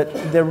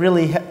 that they're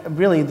really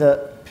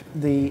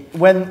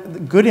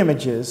when good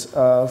images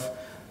of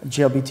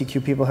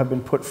GLBTQ people have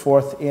been put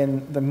forth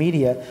in the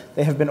media,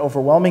 they have been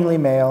overwhelmingly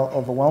male,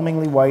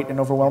 overwhelmingly white, and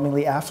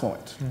overwhelmingly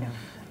affluent. Yeah.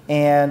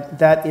 And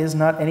that is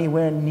not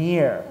anywhere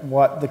near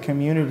what the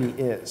community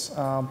is.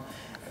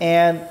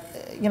 And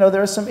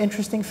there are some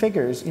interesting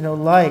figures,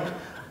 like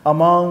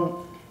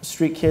among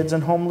street kids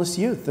and homeless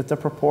youth, that the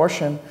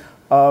proportion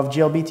of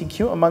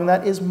GLBTQ among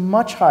that is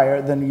much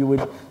higher than you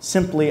would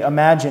simply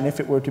imagine if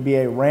it were to be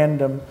a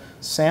random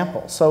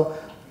sample. So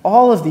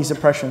all of these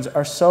oppressions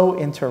are so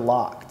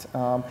interlocked,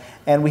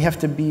 and we have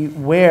to be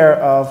aware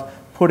of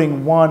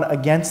putting one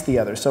against the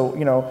other.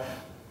 So,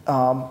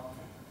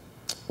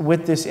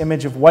 with this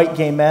image of white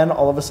gay men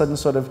all of a sudden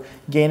sort of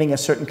gaining a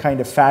certain kind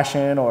of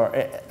fashion or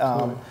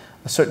a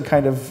certain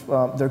kind of,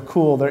 they're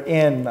cool, they're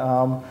in,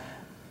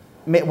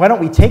 why don't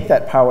we take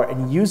that power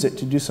and use it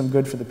to do some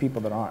good for the people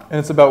that aren't? And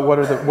it's about what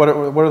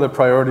are the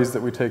priorities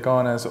that we take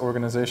on as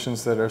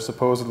organizations that are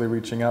supposedly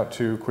reaching out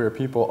to queer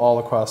people all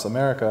across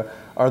America.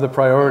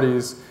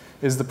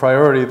 Is the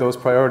priority those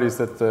priorities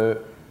that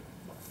the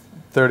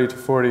 30 to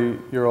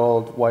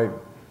 40-year-old white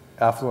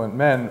affluent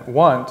men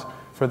want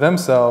for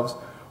themselves,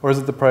 or is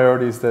it the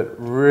priorities that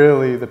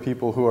really the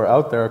people who are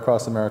out there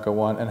across America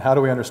want? And how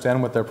do we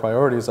understand what their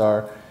priorities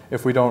are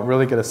if we don't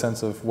really get a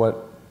sense of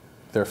what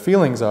their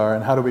feelings are,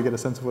 and how do we get a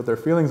sense of what their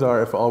feelings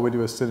are if all we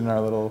do is sit in our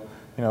little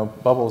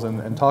bubbles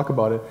and talk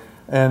about it?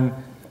 And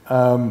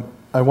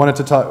I wanted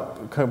to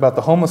talk about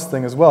the homeless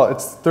thing as well.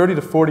 It's 30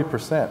 to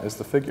 40% is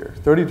the figure.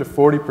 30 to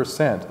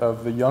 40%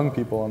 of the young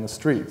people on the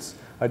streets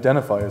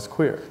identify as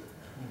queer.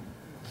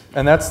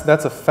 And that's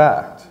a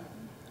fact.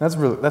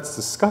 That's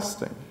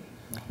disgusting.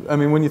 I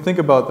mean, when you think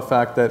about the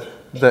fact that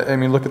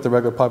look at the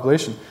regular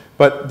population.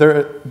 But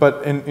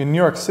in New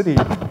York City,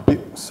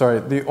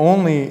 the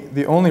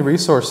only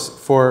resource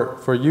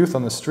for youth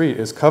on the street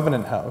is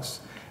Covenant House,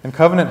 and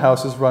Covenant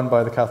House is run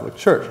by the Catholic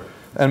Church.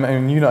 And I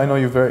know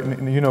you very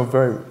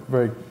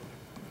very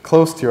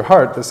close to your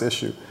heart this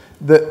issue.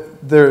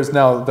 There is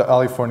now the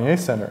Ali Fournier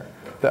Center.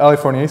 The Ali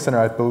Fournier Center,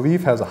 I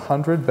believe, has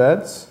 100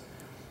 beds.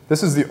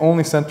 This is the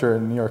only center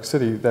in New York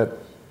City that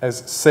is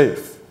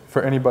safe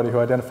for anybody who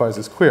identifies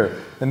as queer.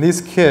 And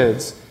these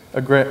kids,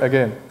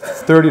 again,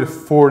 30 to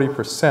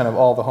 40% of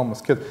all the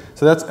homeless kids.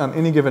 So that's on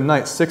any given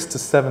night, 6,000 to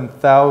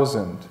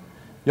 7,000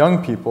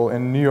 young people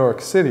in New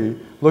York City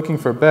looking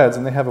for beds,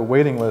 and they have a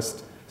waiting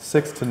list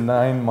 6 to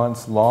 9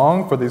 months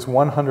long for these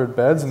 100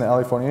 beds in the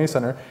Ali Fournier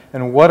Center.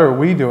 And what are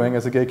we doing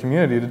as a gay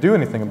community to do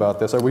anything about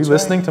this? Are we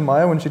listening to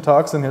Maya when she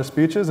talks in her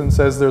speeches and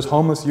says there's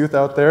homeless youth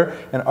out there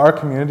and our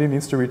community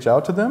needs to reach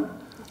out to them?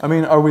 I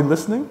mean, are we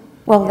listening?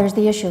 Well, there's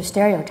the issue of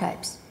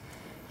stereotypes.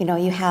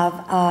 You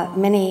have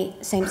many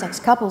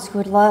same-sex couples who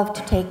would love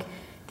to take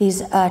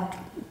these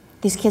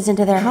kids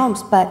into their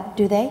homes, but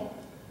do they?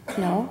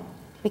 No,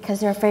 because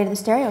they're afraid of the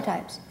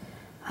stereotypes.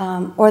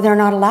 Or they're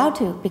not allowed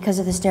to because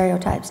of the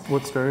stereotypes.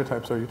 What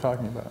stereotypes are you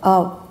talking about?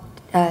 Oh,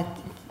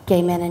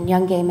 gay men and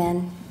young gay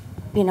men.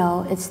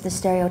 It's the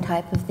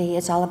stereotype of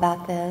it's all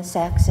about the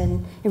sex,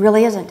 and it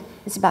really isn't.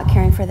 It's about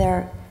caring for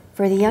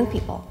the young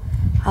people.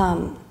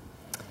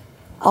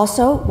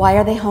 Also, why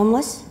are they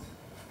homeless?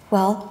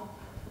 Well,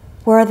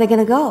 where are they going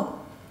to go?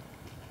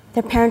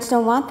 Their parents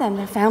don't want them.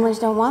 Their families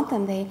don't want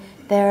them.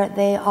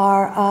 They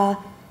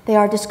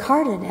are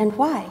discarded. And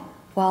why?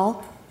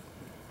 Well,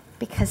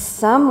 because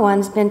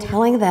someone's been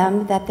telling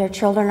them that their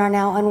children are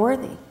now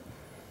unworthy.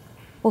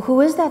 Well, who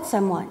is that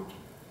someone?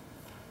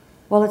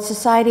 Well, it's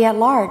society at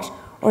large,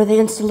 or the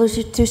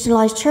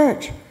institutionalized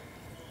church.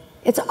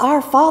 It's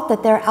our fault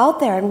that they're out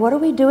there, and what are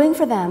we doing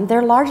for them?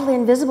 They're largely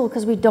invisible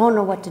because we don't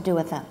know what to do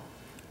with them.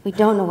 We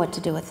don't know what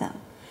to do with them.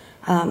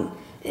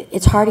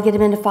 It's hard to get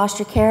them into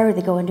foster care, or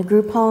they go into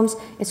group homes.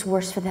 It's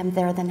worse for them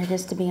there than it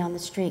is to be on the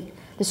street.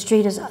 The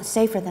street is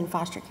safer than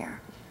foster care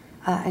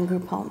and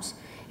group homes.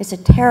 It's a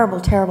terrible,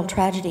 terrible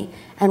tragedy,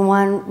 and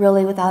one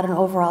really without an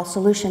overall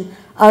solution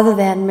other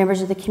than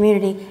members of the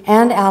community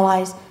and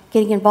allies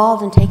getting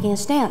involved and taking a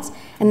stance.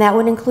 And that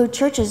would include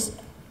churches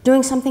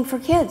doing something for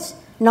kids,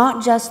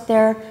 not just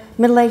their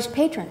middle-aged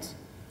patrons,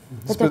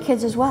 but their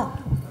kids as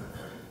well.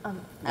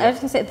 I was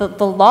going to say,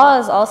 the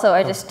laws also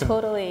are just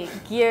totally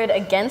geared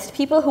against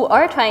people who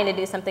are trying to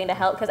do something to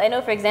help. Because I know,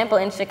 for example,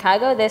 in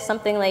Chicago, there's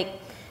something like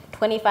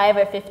 25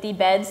 or 50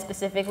 beds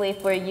specifically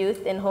for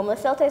youth in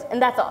homeless shelters, and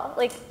that's all.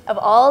 Like, of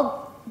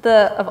all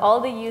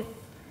the youth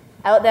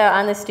out there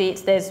on the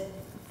streets, there's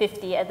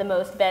 50 at the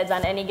most beds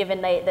on any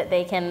given night that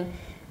they can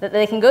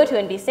go to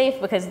and be safe,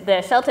 because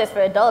the shelters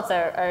for adults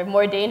are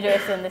more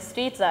dangerous than the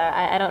streets are.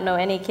 I don't know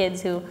any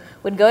kids who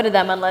would go to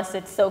them unless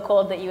it's so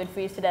cold that you would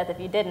freeze to death if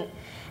you didn't.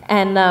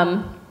 And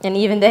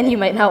even then you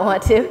might not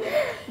want to.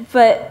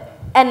 But,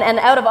 and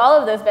out of all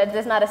of those beds,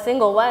 there's not a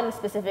single one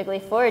specifically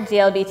for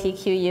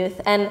GLBTQ youth.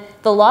 And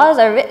the laws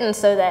are written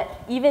so that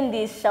even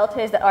these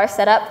shelters that are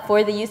set up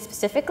for the youth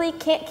specifically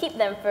can't keep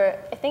them for,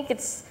 I think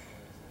it's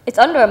it's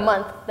under a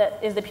month that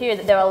is the period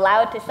that they're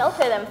allowed to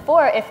shelter them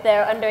for if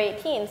they're under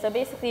 18. So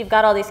basically you've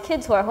got all these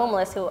kids who are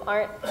homeless who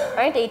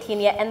aren't 18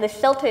 yet, and the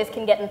shelters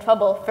can get in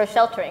trouble for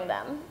sheltering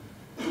them,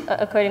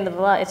 according to the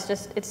law.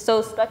 It's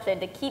so structured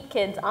to keep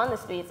kids on the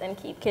streets and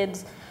keep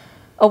kids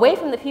away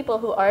from the people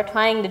who are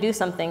trying to do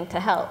something to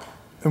help.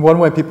 And one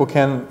way people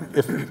can,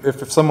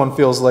 if someone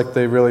feels like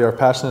they really are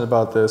passionate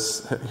about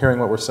this, hearing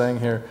what we're saying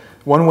here,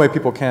 one way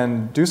people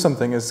can do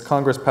something is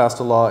Congress passed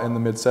a law in the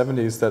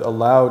mid-'70s that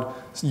allowed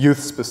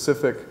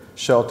youth-specific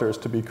shelters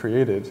to be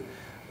created.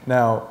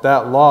 Now,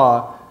 that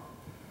law,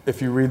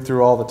 if you read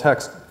through all the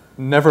text,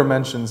 never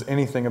mentions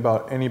anything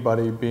about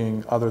anybody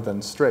being other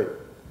than straight.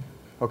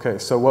 Okay,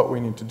 so what we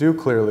need to do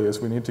clearly is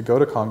we need to go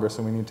to Congress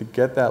and we need to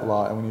get that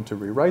law and we need to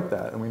rewrite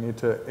that and we need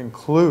to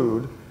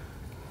include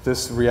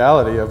this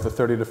reality of the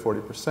 30 to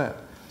 40%.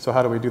 So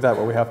how do we do that?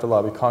 Well, we have to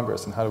lobby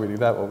Congress. And how do we do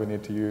that? Well, we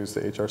need to use the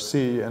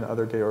HRC and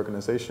other gay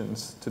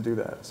organizations to do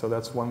that. So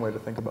that's one way to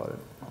think about it.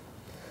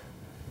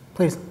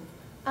 Please.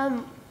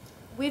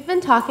 We've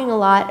been talking a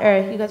lot,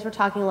 or you guys were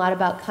talking a lot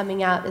about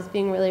coming out as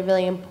being really,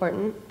 really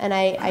important. And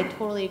I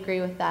totally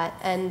agree with that.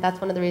 And that's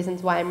one of the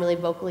reasons why I'm really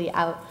vocally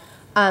out.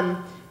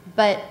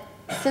 But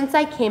since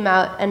I came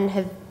out and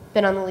have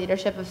been on the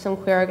leadership of some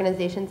queer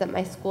organizations at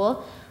my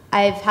school,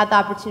 I've had the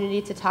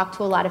opportunity to talk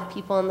to a lot of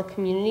people in the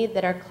community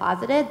that are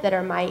closeted, that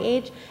are my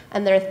age,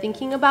 and that are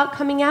thinking about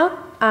coming out.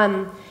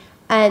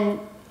 And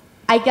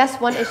I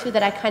guess one issue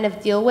that I kind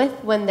of deal with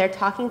when they're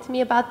talking to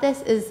me about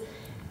this is,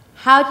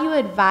 how do you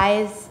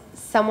advise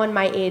someone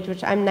my age,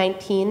 which I'm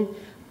 19,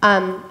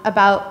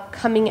 about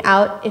coming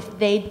out if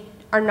they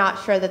are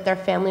not sure that their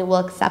family will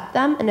accept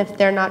them, and if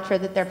they're not sure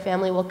that their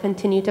family will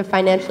continue to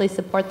financially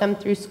support them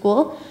through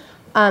school?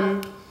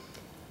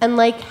 And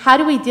like, how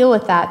do we deal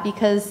with that?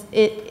 Because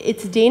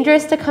it's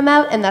dangerous to come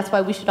out, and that's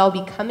why we should all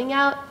be coming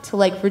out to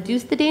like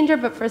reduce the danger.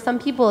 But for some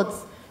people,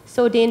 it's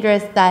so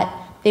dangerous that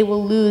they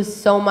will lose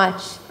so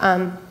much,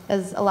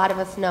 as a lot of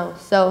us know.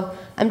 So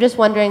I'm just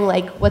wondering,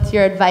 like, what's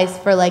your advice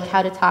for like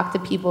how to talk to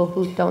people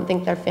who don't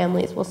think their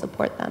families will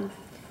support them?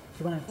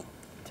 Do you want to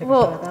take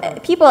Well, a shot at that,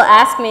 or? people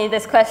ask me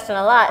this question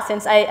a lot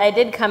since I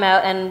did come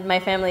out and my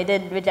family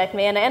did reject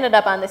me, and I ended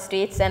up on the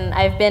streets, and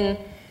I've been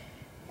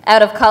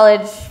out of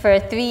college for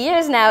 3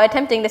 years now,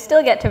 attempting to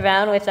still get to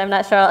Brown, which I'm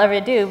not sure I'll ever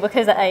do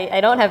because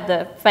I don't have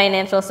the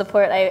financial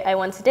support I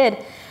once did.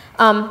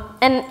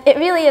 And it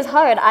really is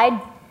hard. I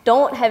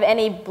don't have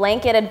any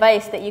blanket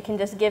advice that you can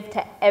just give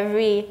to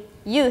every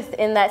youth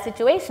in that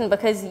situation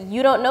because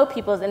you don't know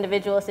people's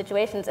individual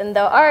situations. And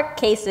there are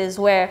cases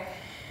where,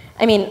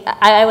 I mean,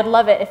 I would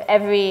love it if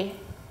every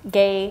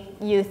gay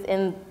youth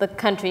in the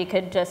country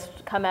could just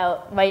come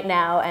out right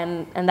now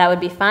and that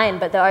would be fine,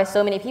 but there are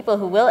so many people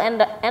who will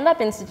end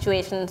up in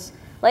situations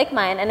like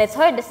mine, and it's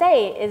hard to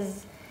say,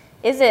 is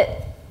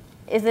it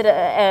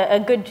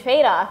a good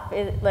trade-off,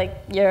 like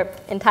your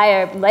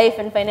entire life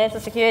and financial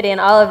security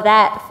and all of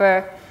that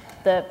for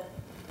the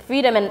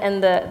freedom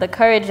and the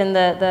courage and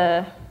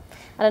the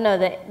I don't know,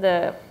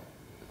 the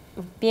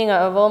being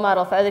a role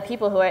model for other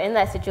people who are in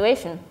that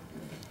situation.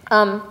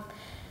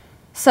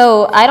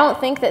 So I don't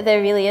think that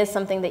there really is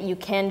something that you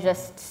can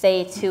just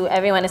say to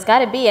everyone. It's got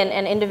to be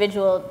an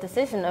individual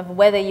decision of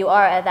whether you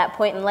are at that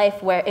point in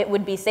life where it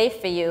would be safe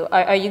for you.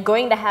 Are you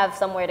going to have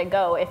somewhere to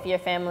go if your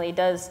family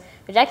does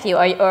reject you,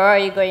 or are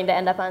you going to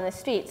end up on the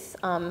streets?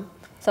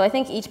 So I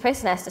think each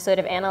person has to sort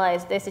of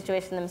analyze their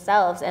situation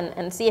themselves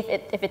and see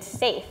if it's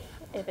safe,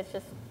 if it's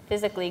just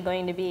physically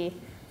going to be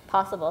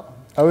possible.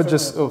 I would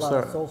just,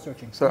 soul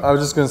searching. Sorry, I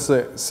was just going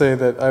to say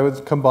that I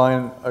would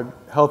combine a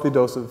healthy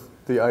dose of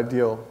the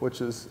ideal, which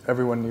is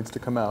everyone needs to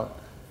come out,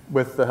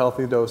 with the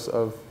healthy dose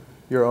of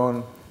your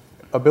own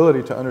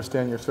ability to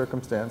understand your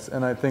circumstance.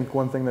 And I think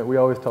one thing that we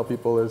always tell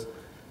people is,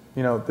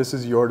 you know, this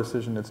is your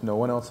decision. It's no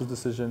one else's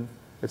decision.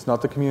 It's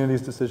not the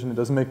community's decision. It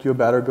doesn't make you a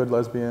bad or good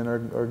lesbian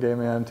or gay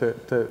man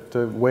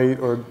to wait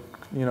or,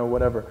 you know,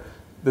 whatever.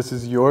 This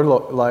is your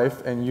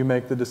life, and you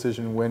make the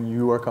decision when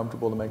you are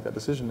comfortable to make that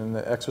decision, and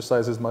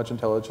exercise as much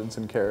intelligence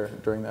and care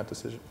during that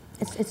decision.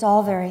 It's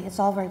all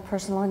very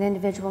personal and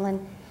individual, and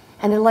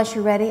unless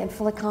you're ready and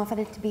fully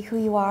confident to be who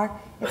you are,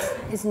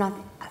 it's not,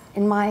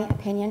 in my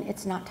opinion,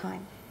 it's not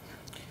time.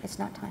 It's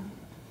not time.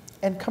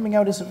 And coming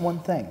out isn't one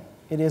thing.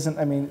 It isn't,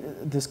 I mean,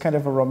 this kind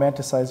of a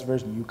romanticized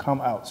version. You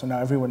come out, so now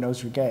everyone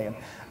knows you're gay. And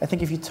I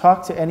think if you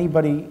talk to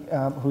anybody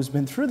who's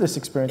been through this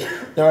experience,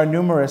 there are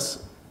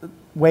numerous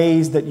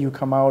ways that you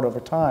come out over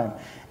time.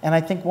 And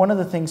I think one of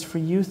the things for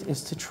youth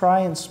is to try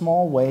in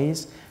small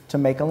ways to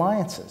make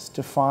alliances,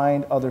 to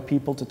find other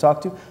people to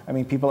talk to. I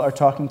mean, people are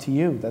talking to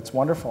you. That's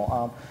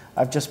wonderful.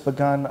 I've just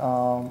begun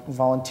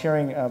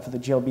volunteering for the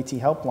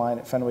GLBT helpline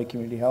at Fenway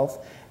Community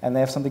Health, and they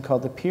have something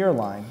called the Peer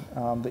Line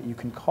that you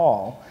can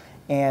call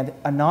and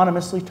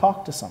anonymously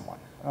talk to someone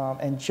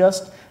and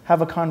just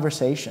have a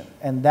conversation.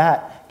 And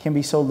that can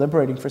be so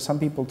liberating for some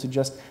people to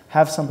just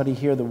have somebody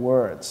hear the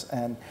words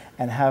and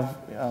have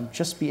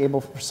just be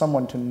able for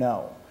someone to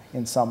know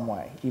in some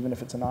way, even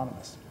if it's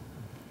anonymous.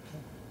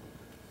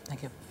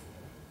 Thank you.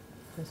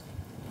 Please.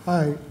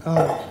 Hi,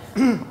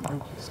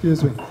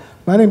 excuse me.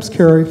 My name's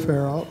Carrie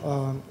Farrell.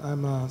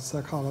 I'm a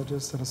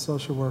psychologist and a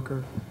social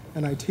worker,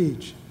 and I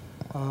teach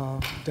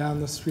down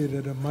the street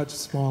at a much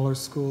smaller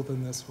school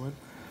than this one.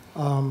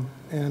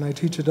 And I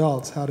teach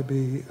adults how to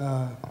be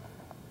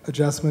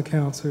adjustment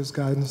counselors,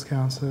 guidance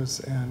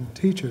counselors, and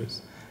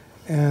teachers.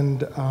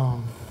 And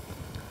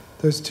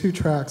there's two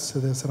tracks to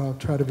this, and I'll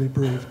try to be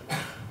brief.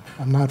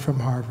 I'm not from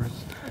Harvard.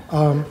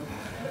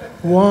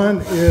 One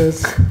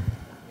is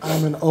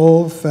I'm an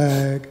old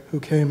fag who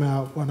came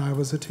out when I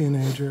was a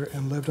teenager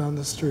and lived on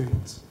the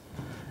streets.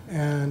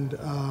 And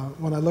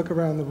when I look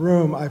around the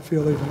room, I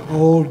feel even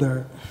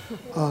older.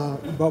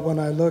 But when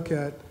I look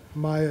at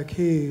Maya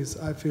Keys,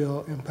 I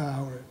feel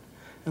empowered.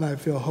 And I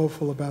feel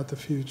hopeful about the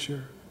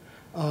future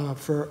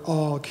for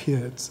all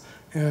kids.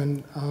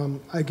 And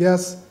I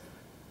guess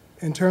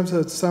in terms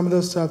of some of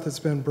the stuff that's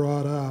been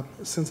brought up,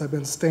 since I've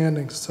been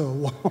standing so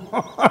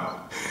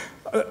long,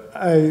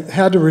 I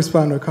had to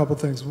respond to a couple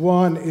things.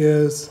 One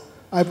is,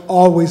 I've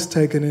always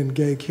taken in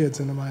gay kids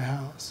into my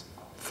house.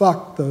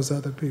 Fuck those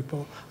other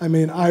people. I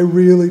mean, I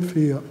really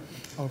feel,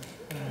 sorry.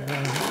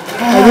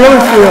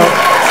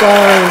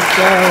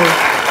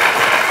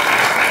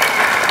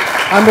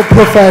 I'm a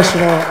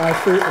professional,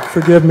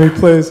 forgive me,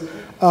 please.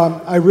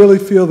 I really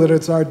feel that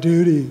it's our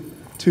duty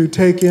to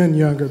take in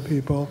younger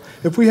people.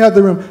 If we have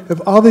the room,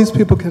 if all these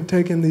people can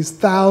take in these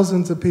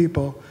thousands of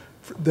people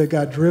that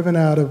got driven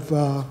out of,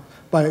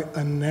 by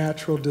a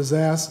natural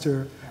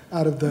disaster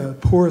out of the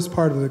poorest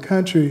part of the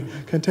country,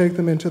 can take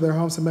them into their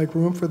homes and make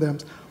room for them,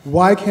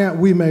 why can't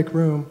we make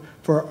room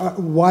for,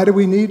 why do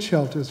we need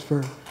shelters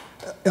for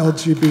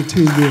LGBT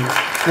youth?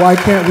 Why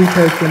can't we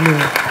take them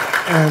in?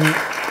 And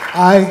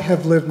I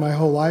have lived my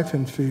whole life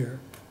in fear.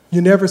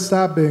 You never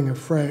stop being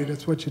afraid,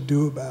 it's what you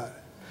do about it.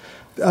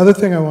 The other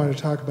thing I want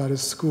to talk about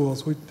is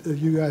schools.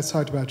 You guys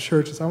talked about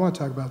churches, I want to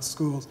talk about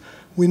schools.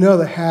 We know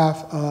that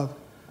half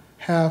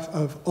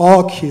of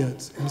all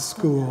kids in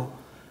school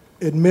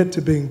admit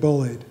to being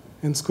bullied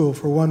in school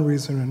for one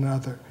reason or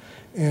another.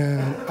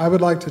 And I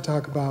would like to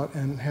talk about,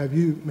 and have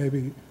you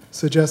maybe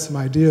suggest some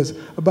ideas,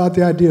 about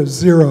the idea of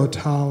zero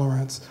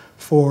tolerance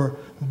for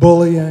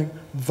bullying,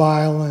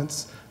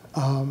 violence,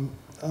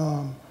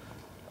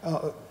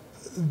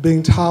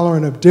 being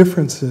tolerant of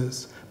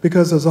differences,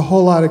 because there's a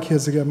whole lot of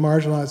kids that get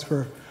marginalized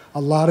for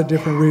a lot of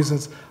different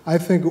reasons. I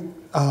think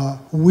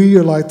we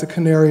are like the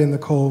canary in the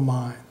coal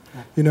mine.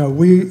 You know,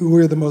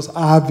 we're the most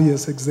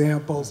obvious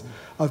examples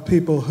of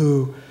people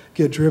who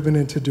get driven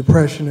into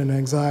depression and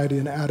anxiety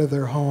and out of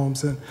their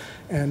homes.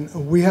 And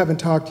we haven't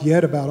talked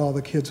yet about all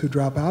the kids who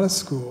drop out of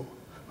school,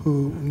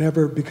 who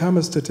never become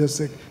a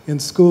statistic in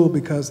school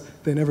because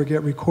they never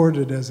get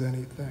recorded as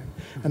anything.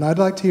 And I'd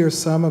like to hear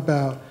some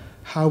about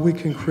how we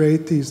can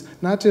create these,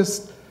 not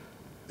just,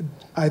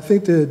 I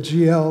think the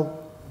GL,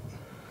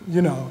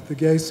 you know, the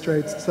gay,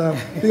 straight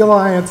stuff, the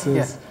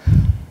alliances,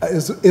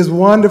 is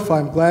wonderful.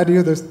 I'm glad to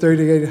hear there's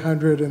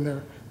 3,800 and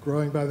they're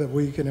growing by the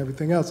week and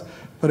everything else.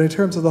 But in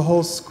terms of the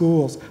whole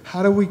schools,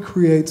 how do we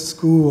create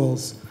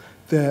schools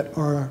that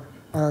are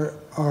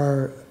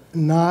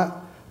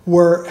not,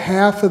 where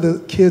half of the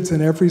kids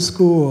in every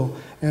school,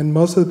 and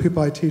most of the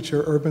people I teach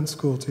are urban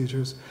school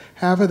teachers,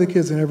 half of the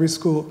kids in every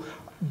school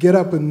get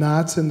up with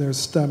knots in their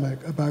stomach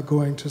about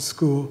going to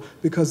school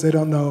because they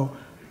don't know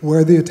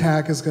where the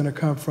attack is going to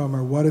come from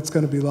or what it's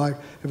going to be like,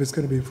 if it's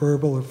going to be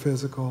verbal or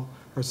physical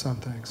or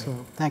something. So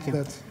thank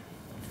you.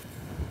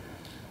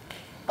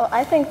 Well,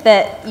 I think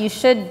that you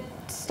should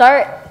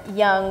start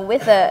young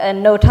with a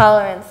no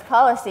tolerance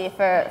policy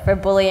for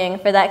bullying,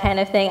 for that kind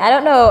of thing. I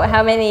don't know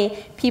how many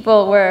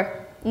people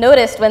were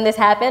noticed when this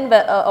happened,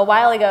 but a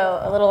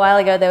little while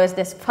ago, there was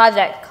this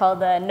project called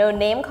the No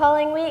Name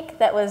Calling Week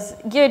that was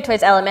geared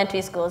towards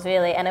elementary schools,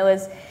 really, and it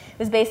was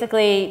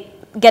basically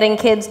getting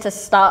kids to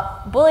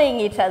stop bullying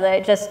each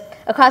other just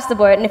across the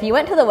board. And if you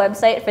went to the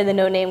website for the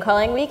No Name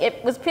Calling Week,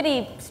 it was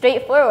pretty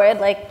straightforward,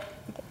 like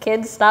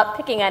kids stop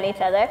picking on each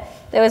other.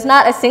 There was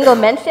not a single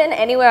mention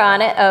anywhere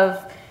on it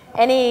of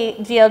any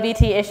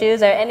GLBT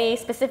issues or any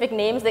specific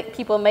names that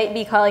people might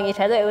be calling each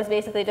other. It was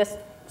basically just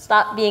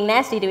stop being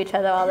nasty to each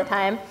other all the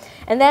time.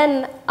 And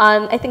then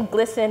I think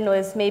GLSEN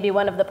was maybe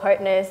one of the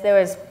partners. There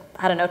was,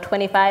 I don't know,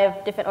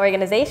 25 different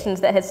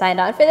organizations that had signed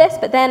on for this,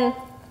 but then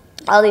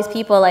all these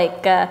people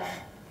like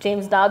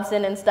James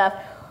Dobson and stuff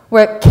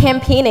were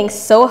campaigning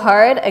so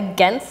hard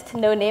against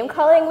No Name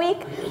Calling Week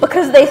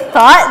because they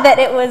thought that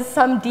it was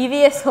some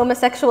devious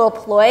homosexual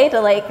ploy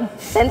to like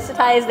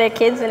sensitize their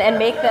kids and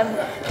make them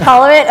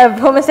tolerant of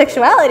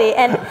homosexuality.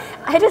 And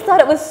I just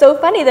thought it was so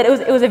funny that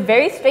it was a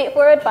very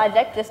straightforward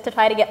project just to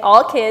try to get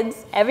all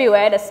kids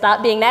everywhere to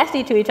stop being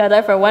nasty to each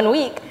other for 1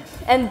 week.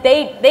 And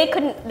they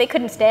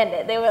couldn't stand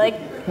it. They were like,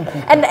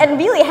 and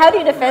really, how do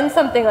you defend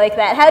something like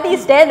that? How do you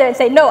stand there and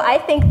say, no, I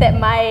think that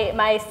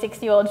my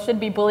 6-year-old should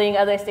be bullying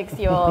other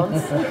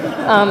 6-year-olds?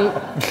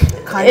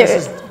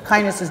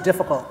 Kindness is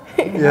difficult.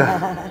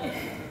 Yeah.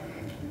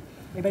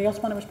 Anybody else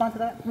want to respond to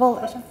that? Well,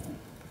 question?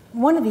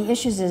 One of the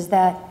issues is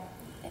that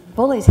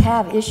bullies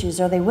have issues,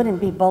 or they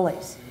wouldn't be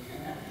bullies.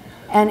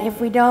 And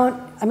if we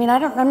don't, I mean,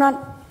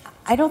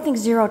 I don't think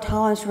zero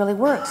tolerance really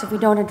works if we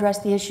don't address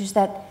the issues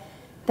that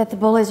that the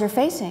bullies are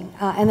facing.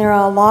 And there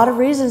are a lot of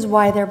reasons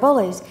why they're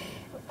bullies.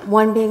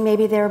 One being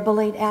maybe they're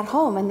bullied at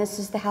home and this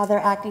is how they're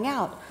acting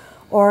out.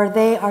 Or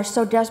they are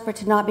so desperate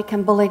to not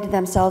become bullied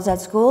themselves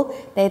at school,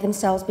 they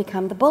themselves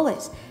become the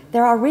bullies.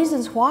 There are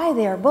reasons why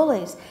they are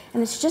bullies,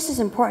 and it's just as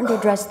important to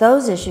address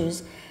those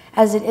issues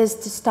as it is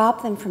to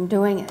stop them from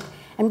doing it.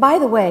 And by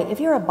the way,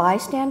 if you're a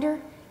bystander,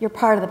 you're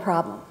part of the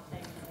problem.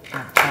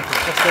 Thank you.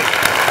 That's good.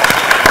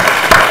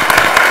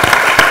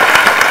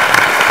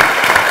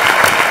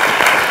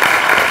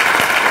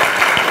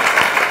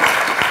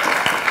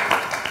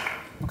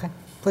 Okay,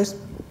 please.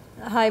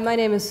 Hi, my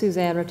name is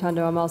Suzanne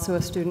Rotundo. I'm also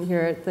a student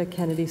here at the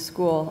Kennedy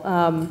School.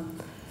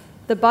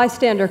 The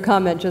bystander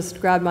comment just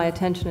grabbed my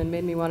attention and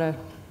made me want to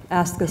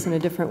ask this in a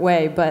different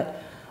way,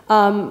 but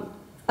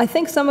I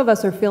think some of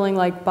us are feeling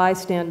like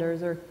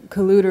bystanders or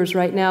colluders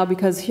right now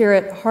because here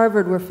at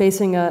Harvard we're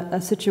facing a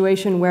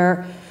situation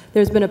where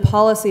there's been a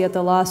policy at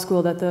the law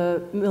school that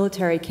the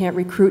military can't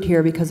recruit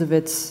here because of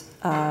its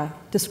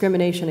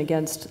discrimination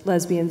against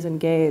lesbians and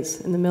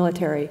gays in the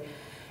military.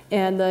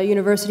 And the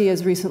university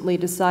has recently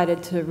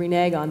decided to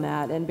renege on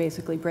that and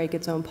basically break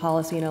its own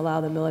policy and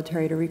allow the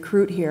military to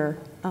recruit here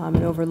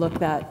and overlook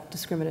that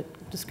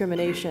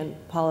discrimination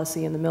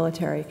policy in the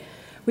military.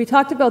 We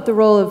talked about the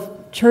role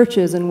of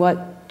churches and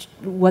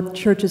what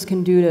churches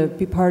can do to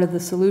be part of the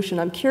solution.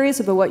 I'm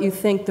curious about what you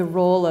think the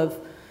role of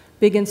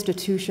big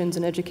institutions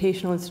and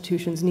educational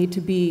institutions need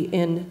to be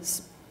in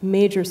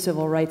major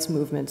civil rights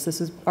movements.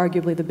 This is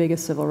arguably the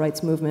biggest civil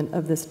rights movement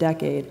of this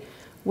decade.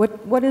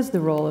 What is the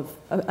role of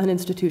an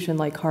institution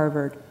like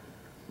Harvard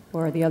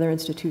or the other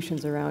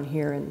institutions around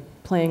here in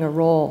playing a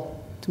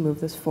role to move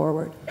this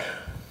forward?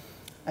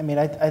 I mean,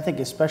 I think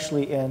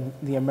especially in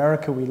the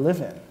America we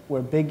live in,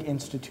 where big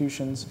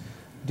institutions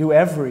do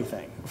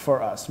everything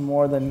for us,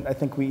 more than I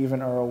think we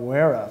even are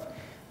aware of.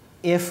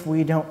 If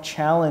we don't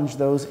challenge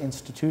those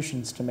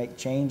institutions to make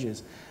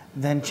changes,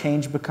 then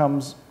change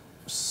becomes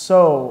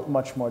so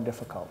much more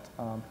difficult.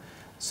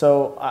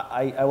 So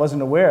I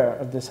wasn't aware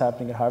of this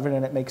happening at Harvard,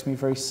 and it makes me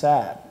very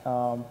sad.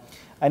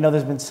 I know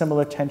there's been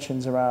similar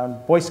tensions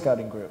around Boy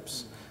Scouting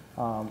groups,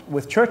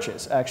 with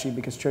churches, actually,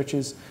 because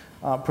churches,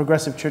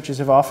 progressive churches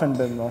have often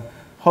been the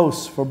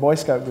hosts for Boy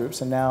Scout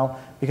groups, and now,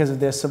 because of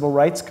their civil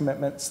rights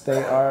commitments,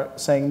 they are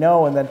saying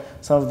no, and then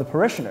some of the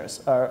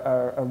parishioners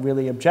are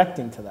really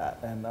objecting to that.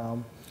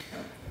 And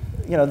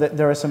you know,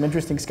 there are some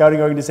interesting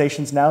scouting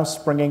organizations now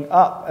springing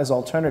up as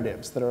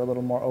alternatives that are a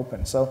little more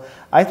open. So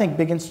I think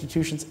big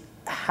institutions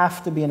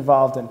have to be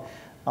involved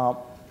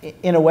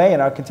in a way, in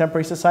our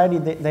contemporary society,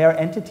 they are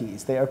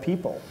entities, they are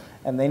people,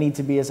 and they need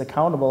to be as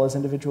accountable as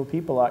individual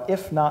people are,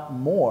 if not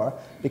more,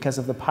 because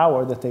of the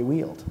power that they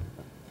wield.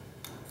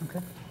 Okay.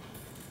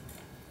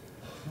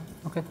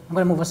 Okay, I'm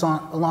going to move us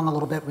along a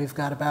little bit. We've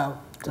got about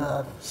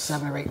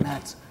 7 or 8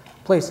 minutes.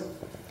 Please.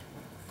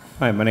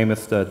 Hi, my name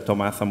is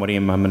Tomas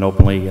Amorim. I'm an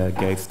openly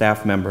gay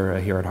staff member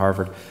here at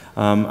Harvard.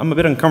 I'm a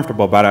bit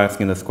uncomfortable about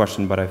asking this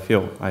question, but I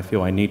feel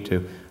I need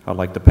to. I'd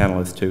like the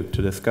panelists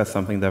to discuss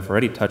something that I've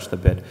already touched a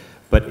bit.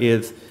 But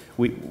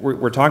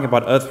we're talking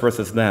about us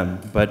versus them,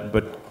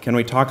 but can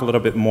we talk a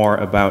little bit more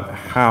about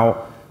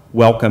how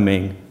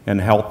welcoming and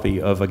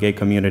healthy of a gay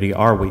community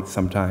are we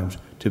sometimes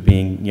to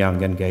being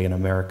young and gay in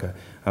America?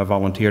 I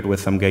volunteered with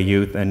some gay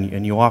youth,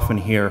 and you often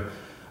hear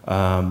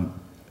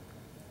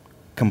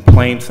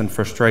complaints and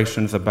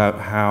frustrations about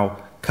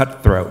how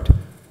cutthroat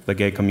the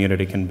gay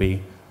community can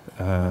be,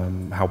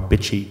 how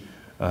bitchy,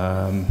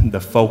 the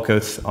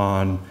focus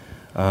on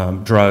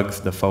drugs,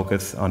 the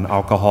focus on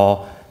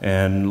alcohol,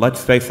 and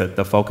let's face it,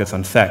 the focus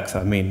on sex.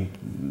 I mean,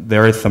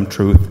 there is some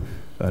truth,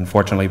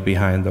 unfortunately,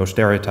 behind those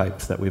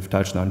stereotypes that we've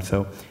touched on.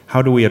 So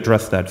how do we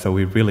address that so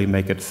we really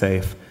make it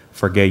safe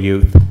for gay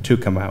youth to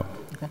come out?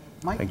 Okay.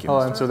 Mike? Thank you.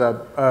 I'll answer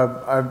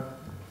that.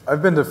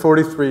 I've been to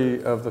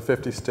 43 of the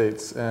 50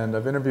 states, and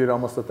I've interviewed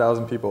almost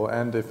 1,000 people.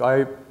 And if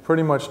I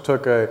pretty much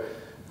took a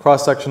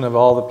cross-section of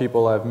all the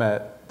people I've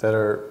met that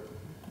are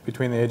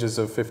between the ages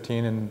of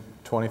 15 and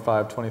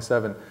 25,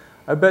 27,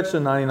 I bet you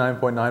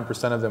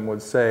 99.9% of them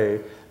would say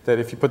that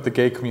if you put the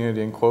gay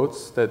community in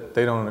quotes, that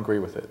they don't agree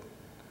with it.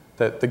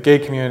 That the gay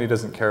community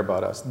doesn't care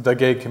about us. The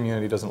gay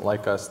community doesn't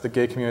like us. The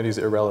gay community is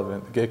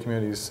irrelevant. The gay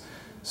community is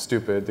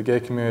stupid. The gay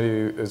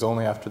community is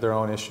only after their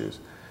own issues.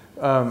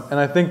 And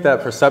I think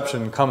that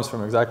perception comes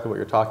from exactly what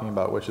you're talking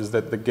about, which is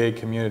that the gay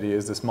community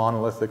is this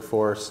monolithic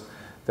force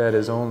that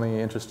is only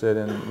interested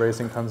in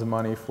raising tons of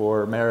money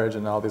for marriage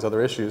and all these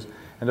other issues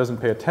and doesn't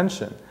pay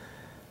attention.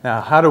 Now,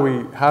 how do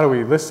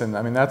we listen?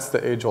 I mean, that's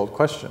the age-old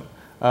question.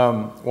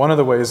 One of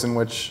the ways in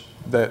which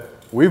that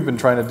we've been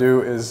trying to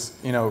do is,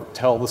 you know,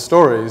 tell the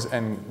stories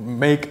and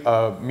make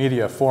a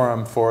media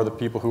forum for the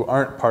people who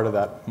aren't part of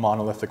that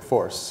monolithic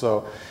force.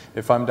 So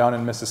if I'm down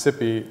in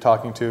Mississippi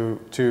talking to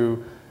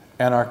two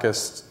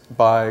anarchist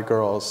bi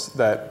girls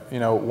that, you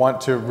know,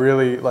 want to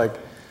really, like,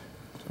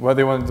 what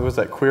they want, there was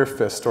that Queer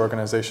Fist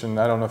organization.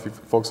 I don't know if you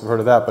folks have heard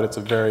of that, but it's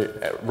a very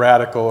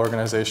radical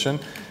organization.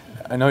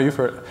 I know you've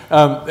heard.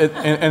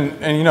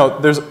 And you know,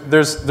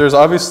 there's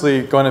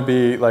obviously going to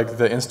be like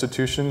the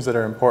institutions that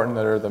are important,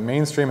 that are the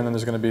mainstream, and then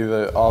there's going to be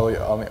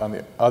on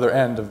the other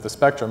end of the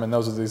spectrum, and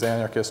those are these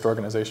anarchist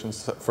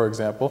organizations, for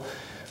example.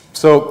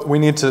 So we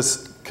need to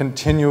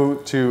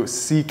continue to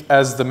seek,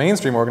 as the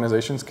mainstream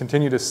organizations,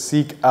 continue to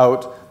seek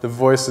out the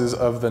voices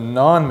of the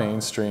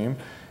non-mainstream,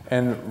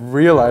 and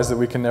realize that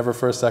we can never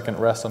for a second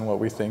rest on what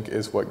we think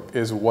is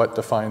what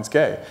defines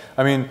gay.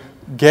 I mean,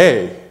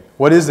 gay,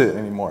 what is it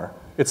anymore?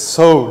 It's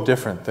so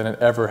different than it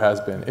ever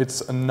has been.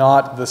 It's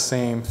not the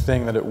same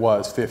thing that it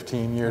was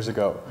 15 years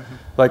ago.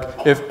 Like,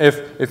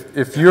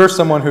 if you're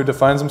someone who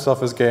defines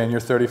himself as gay and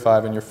you're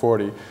 35 and you're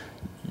 40,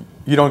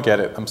 you don't get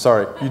it. I'm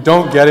sorry. You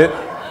don't get it.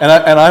 And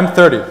I'm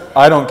 30.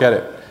 I don't get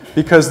it.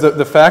 Because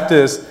the fact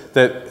is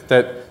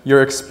that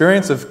your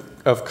experience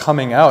of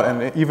coming out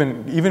and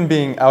even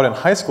being out in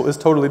high school is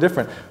totally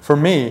different. For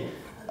me,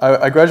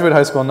 I graduated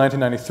high school in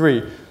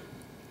 1993.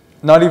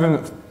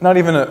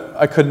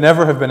 I could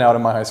never have been out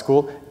in my high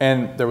school,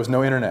 and there was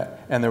no internet,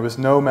 and there was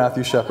no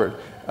Matthew Shepard,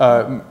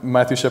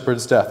 Matthew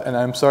Shepard's death. And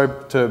I'm sorry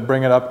to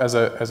bring it up as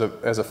a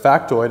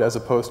factoid as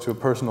opposed to a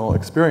personal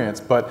experience,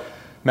 but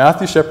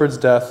Matthew Shepard's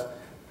death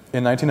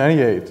in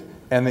 1998,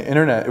 and the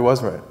internet, it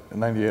was right, in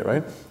 98,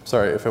 right?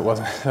 Sorry if it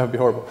wasn't, that would be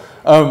horrible.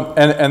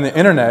 And the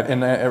internet,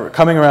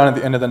 coming around at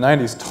the end of the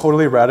 90s,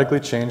 totally radically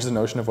changed the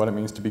notion of what it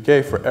means to be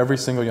gay for every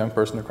single young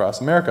person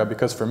across America.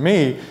 Because for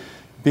me,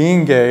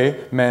 being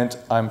gay meant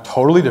I'm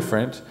totally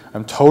different,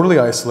 I'm totally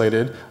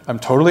isolated, I'm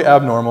totally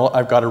abnormal,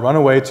 I've got to run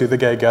away to the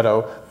gay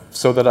ghetto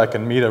so that I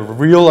can meet a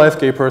real life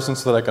gay person,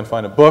 so that I can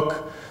find a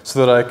book,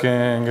 so that I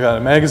can get a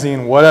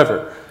magazine,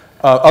 whatever.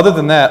 Other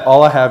than that,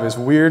 all I have is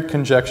weird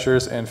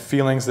conjectures and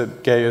feelings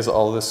that gay is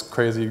all this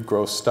crazy,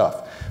 gross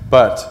stuff.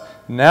 But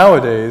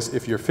nowadays,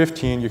 if you're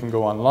 15, you can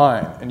go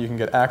online and you can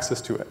get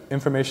access to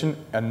information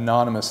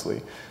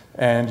anonymously.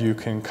 And you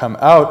can come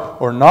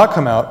out or not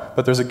come out,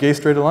 but there's a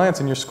gay-straight alliance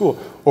in your school.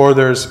 Or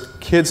there's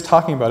kids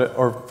talking about it,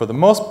 or for the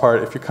most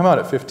part, if you come out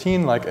at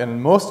 15, like in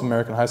most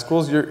American high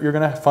schools, you're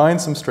going to find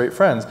some straight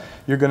friends.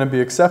 You're going to be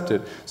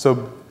accepted.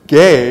 So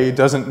gay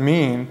doesn't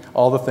mean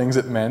all the things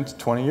it meant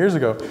 20 years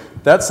ago.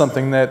 That's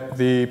something that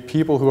the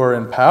people who are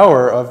in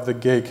power of the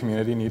gay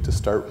community need to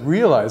start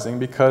realizing,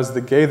 because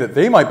the gay that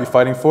they might be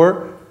fighting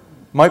for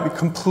might be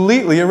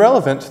completely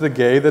irrelevant to the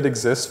gay that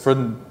exists for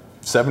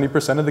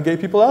 70% of the gay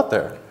people out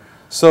there.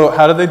 So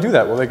how do they do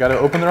that? Well, they got to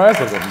open their eyes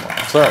a little bit more.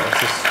 I'm sorry,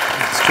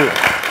 it's true.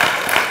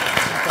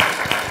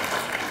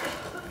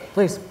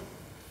 Please.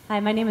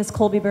 Hi, my name is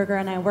Colby Berger,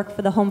 and I work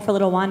for the Home for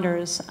Little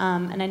Wanderers.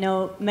 And I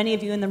know many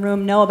of you in the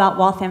room know about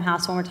Waltham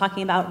House when we're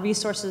talking about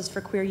resources for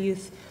queer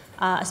youth,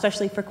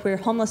 especially for queer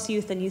homeless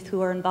youth and youth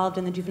who are involved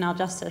in the juvenile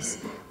justice,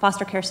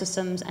 foster care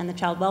systems, and the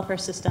child welfare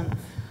system.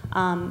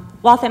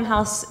 Waltham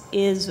House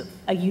is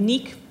a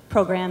unique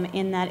program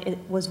in that it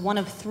was one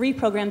of 3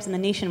 programs in the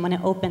nation when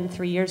it opened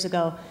 3 years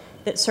ago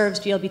that serves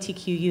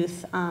GLBTQ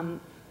youth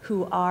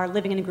who are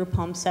living in a group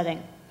home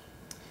setting.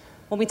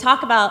 When we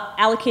talk about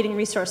allocating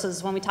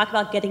resources, when we talk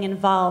about getting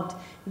involved,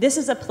 this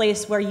is a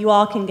place where you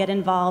all can get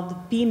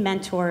involved, be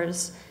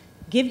mentors,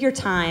 give your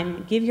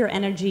time, give your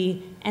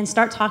energy, and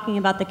start talking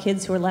about the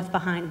kids who are left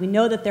behind. We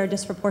know that there are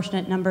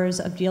disproportionate numbers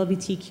of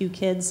GLBTQ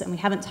kids, and we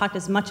haven't talked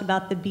as much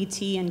about the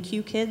BT and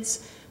Q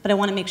kids, but I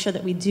want to make sure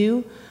that we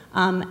do,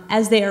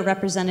 as they are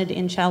represented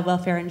in child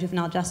welfare and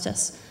juvenile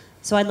justice.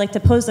 So I'd like to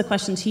pose the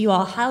question to you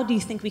all: how do you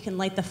think we can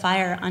light the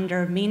fire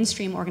under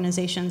mainstream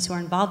organizations who are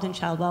involved in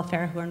child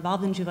welfare, who are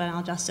involved in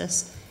juvenile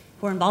justice,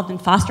 who are involved in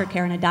foster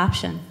care and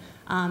adoption,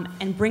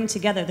 and bring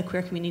together the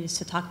queer communities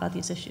to talk about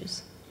these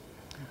issues?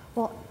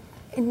 Well,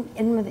 in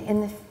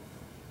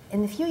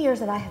the few years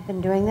that I have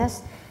been doing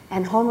this,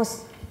 and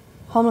homeless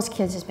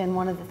kids has been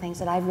one of the things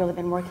that I've really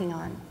been working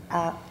on,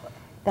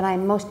 that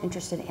I'm most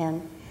interested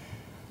in.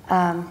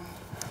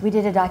 We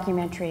did a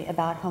documentary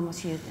about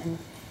homeless youth and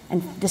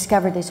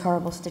discovered these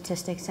horrible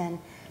statistics and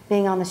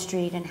being on the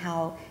street and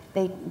how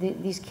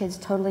these kids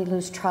totally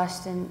lose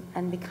trust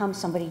and become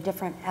somebody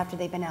different after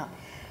they've been out.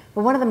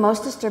 But one of the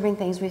most disturbing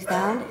things we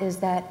found is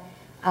that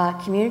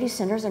community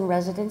centers and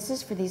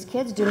residences for these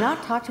kids do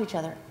not talk to each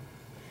other.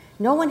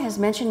 No one has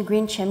mentioned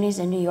Green Chimneys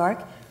in New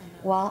York.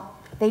 Well,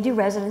 they do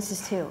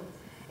residences too.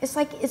 It's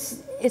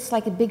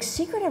like a big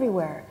secret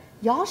everywhere.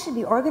 Y'all should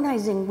be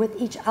organizing with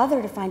each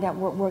other to find out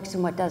what works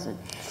and what doesn't.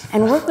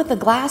 And work with the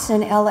Glass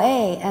in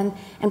LA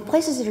and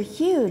places that are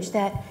huge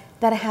that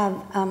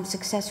have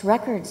success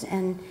records.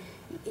 And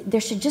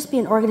there should just be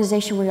an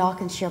organization where y'all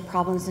can share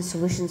problems and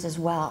solutions as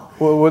well.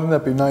 Well, wouldn't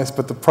that be nice?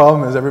 But the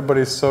problem is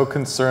everybody's so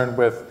concerned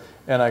with,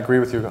 and I agree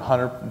with you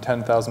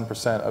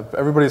 110,000%,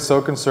 everybody's so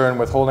concerned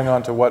with holding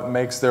on to what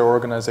makes their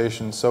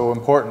organization so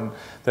important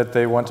that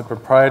they want to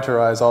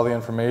proprietarize all the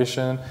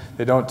information.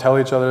 They don't tell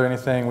each other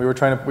anything. We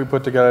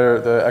put together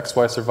the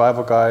XY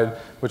Survival Guide,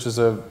 which is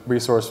a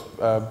resource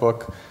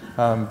book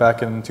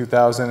back in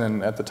 2000,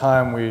 and at the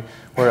time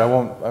I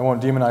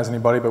won't demonize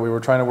anybody, but we were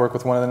trying to work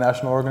with one of the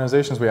national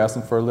organizations. We asked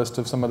them for a list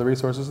of some of the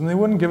resources, and they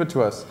wouldn't give it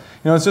to us.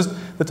 You know, it's just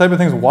the type of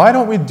things. Why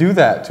don't we do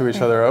that to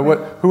each other?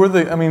 Who are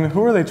they? I mean,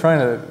 who are they trying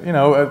to? You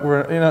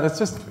you know, it's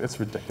just, it's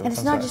ridiculous. And it's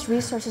I'm not sorry. just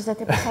resources that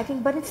they're protecting,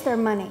 but it's their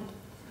money.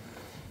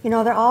 You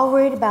know, they're all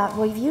worried about,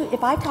 well,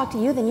 if I talk to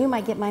you, then you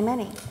might get my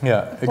money.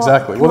 Yeah,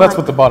 exactly. Well, that's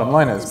what the bottom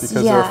line is,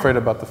 because they're Yeah. afraid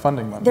about the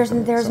funding money.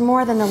 There's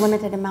more than a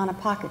limited amount of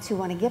pockets who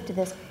want to give to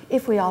this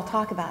if we all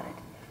talk about it.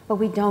 But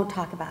we don't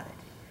talk about it.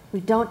 We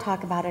don't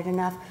talk about it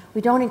enough.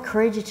 We don't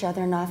encourage each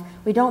other enough.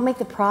 We don't make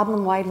the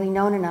problem widely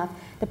known enough.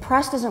 The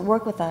press doesn't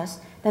work with us.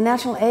 The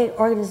national aid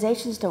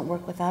organizations don't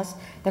work with us.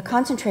 They're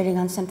concentrating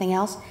on something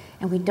else,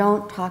 and we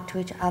don't talk to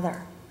each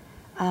other.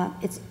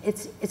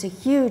 It's a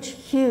huge,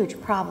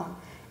 huge problem,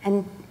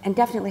 and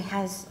definitely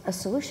has a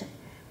solution.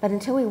 But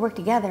until we work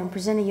together and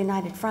present a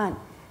united front,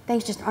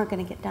 things just aren't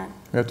going to get done.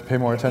 We have to pay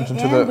more attention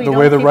to And we the don't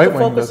way the keep right the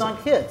wing focus does it.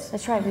 on kids.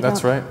 That's right. We That's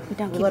don't, right. We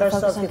don't We keep let the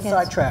focus ourselves on get kids.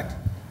 sidetracked.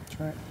 That's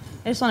right.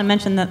 I just want to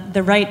mention that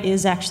the right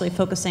is actually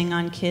focusing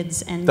on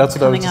kids and That's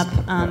what I was coming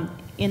up just-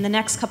 in the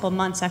next couple of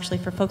months, actually,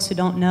 for folks who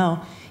don't know.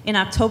 In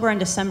October and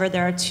December,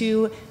 there are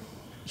two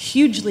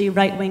hugely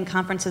right-wing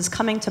conferences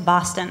coming to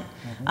Boston.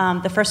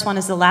 The first one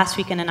is the last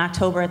weekend in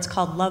October. It's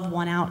called Love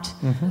One Out,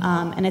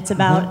 and it's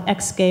about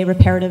ex-gay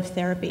reparative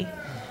therapy.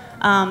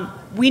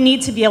 We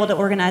need to be able to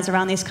organize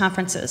around these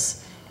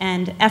conferences,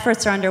 and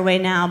efforts are underway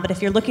now, but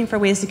if you're looking for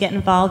ways to get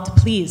involved,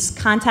 please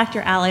contact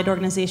your allied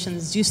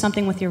organizations, do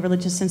something with your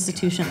religious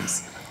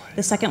institutions.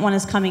 The second one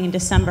is coming in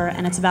December,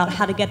 and it's about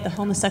how to get the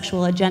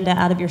homosexual agenda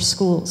out of your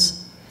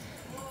schools.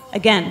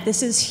 Again,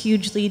 this is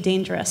hugely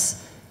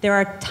dangerous. There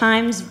are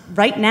times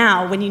right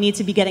now when you need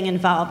to be getting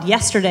involved,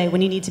 yesterday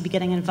when you need to be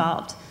getting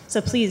involved.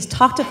 So please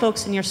talk to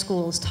folks in your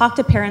schools, talk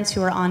to parents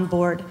who are on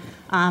board,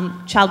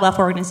 child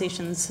welfare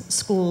organizations,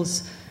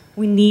 schools.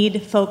 We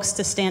need folks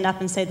to stand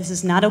up and say this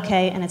is not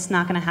okay and it's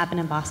not going to happen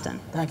in Boston.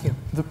 Thank you.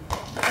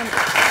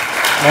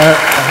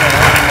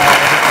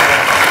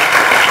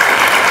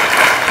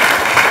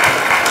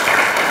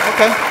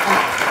 Okay.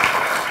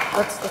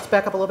 Let's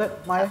back up a little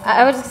bit, Maya.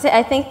 I would just say,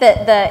 I think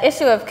that the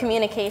issue of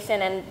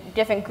communication and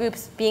different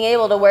groups being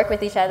able to work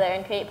with each other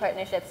and create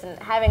partnerships and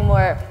having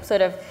more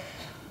sort of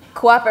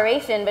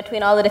cooperation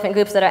between all the different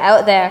groups that are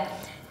out there,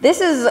 this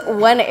is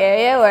one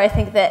area where I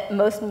think that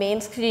most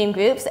mainstream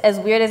groups, as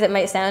weird as it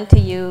might sound to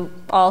you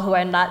all who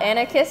are not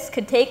anarchists,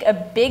 could take a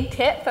big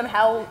tip from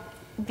how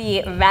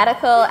the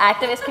radical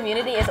activist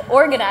community is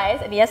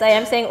organized, and yes, I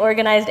am saying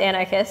organized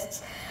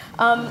anarchists,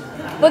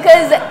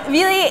 because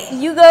really,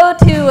 you go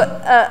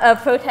to a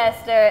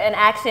protest or an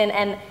action,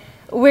 and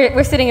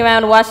we're sitting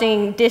around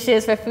washing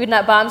dishes for Food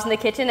Not Bombs in the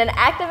kitchen, and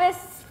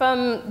activists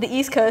from the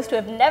East Coast who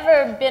have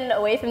never been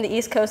away from the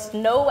East Coast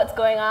know what's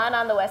going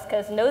on the West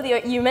Coast,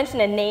 you mention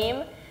a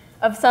name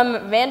of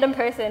some random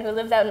person who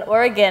lives out in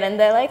Oregon, and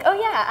they're like, oh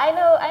yeah, I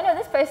know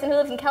this person who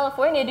lives in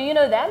California, do you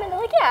know them? And they're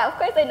like, yeah, of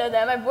course I know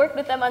them, I've worked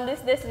with them on this,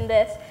 this, and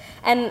this.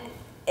 And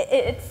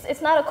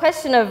it's not a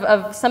question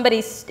of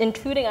somebody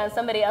intruding on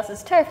somebody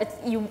else's turf, it's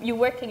you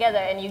work together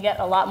and you get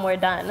a lot more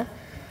done.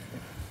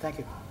 Thank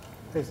you.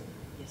 Please.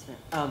 Yes,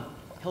 ma'am.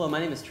 Hello, my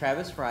name is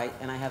Travis Wright,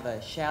 and I have a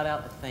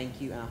shout-out, a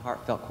thank you, and a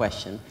heartfelt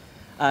question.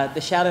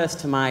 The shout-out is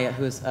to Maya,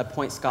 who is a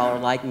point scholar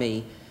like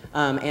me,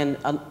 and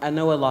I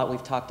know a lot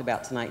we've talked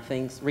about tonight,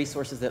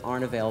 resources that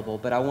aren't available,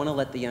 but I want to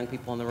let the young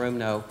people in the room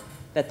know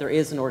that there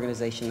is an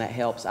organization that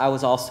helps. I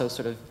was also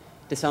sort of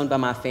disowned by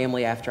my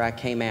family after I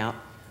came out,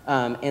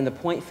 and the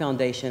Point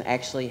Foundation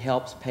actually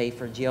helps pay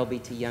for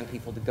GLBT young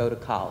people to go to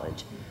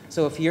college.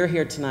 So if you're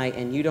here tonight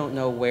and you don't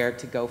know where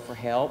to go for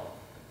help,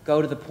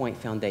 go to the Point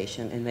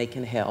Foundation and they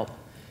can help.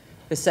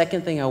 The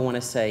second thing I want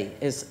to say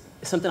is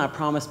something I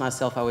promised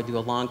myself I would do a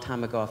long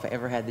time ago if I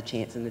ever had the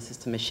chance, and this is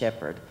to Ms.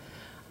 Shepard.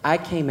 I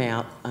came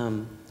out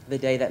the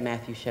day that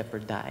Matthew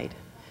Shepard died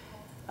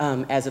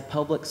as a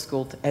public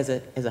school, as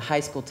a high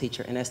school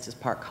teacher in Estes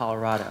Park,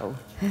 Colorado.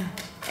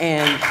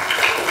 And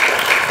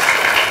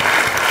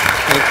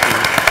thank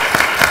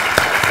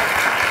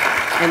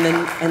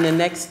you. And the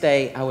next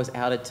day I was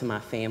outed to my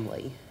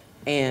family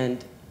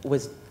and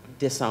was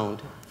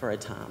disowned for a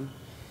time.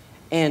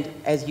 And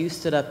as you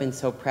stood up and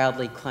so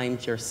proudly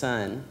claimed your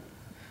son,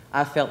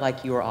 I felt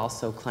like you were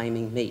also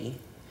claiming me.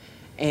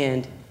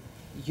 And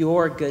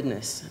your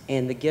goodness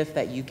and the gift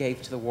that you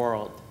gave to the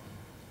world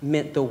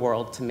meant the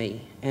world to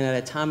me. And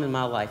at a time in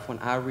my life when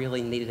I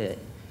really needed it,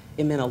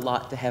 it meant a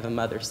lot to have a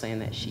mother saying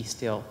that she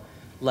still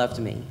loved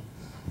me.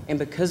 And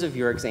because of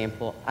your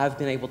example, I've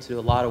been able to do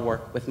a lot of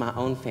work with my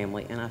own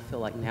family, and I feel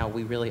like now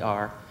we really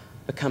are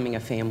becoming a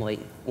family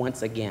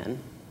once again.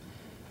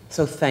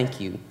 So thank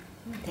you.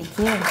 Thank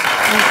you. Thanks.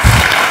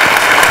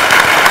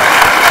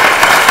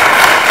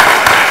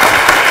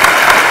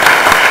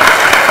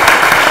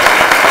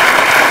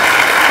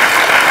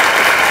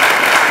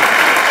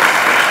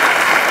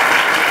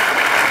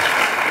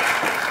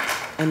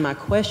 And my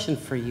question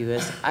for you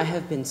is, I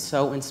have been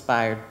so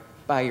inspired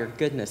by your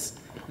goodness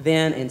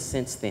then and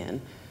since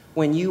then.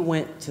 When you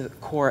went to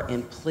court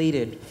and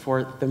pleaded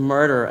for the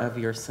murder of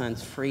your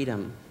son's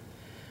freedom,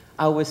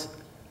 I was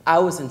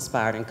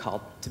inspired and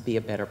called to be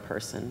a better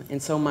person.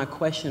 And so my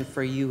question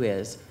for you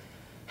is,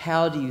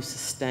 how do you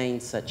sustain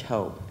such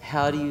hope?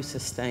 How do you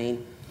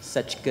sustain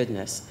such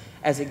goodness?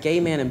 As a gay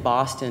man in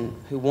Boston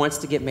who wants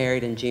to get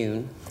married in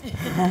June,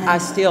 I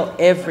still,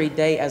 every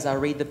day as I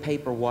read the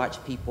paper,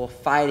 watch people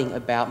fighting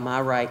about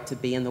my right to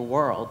be in the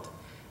world.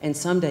 And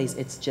some days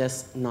it's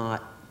just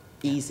not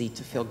easy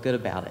to feel good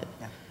about it.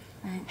 Yeah.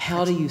 Right.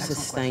 How do you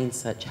sustain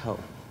such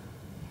hope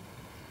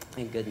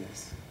and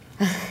goodness?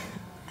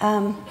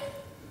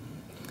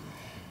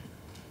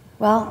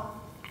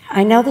 Well,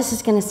 I know this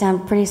is going to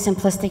sound pretty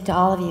simplistic to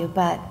all of you,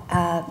 but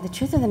the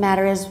truth of the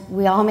matter is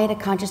we all made a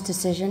conscious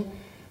decision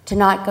to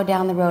not go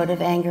down the road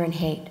of anger and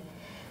hate,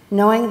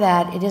 knowing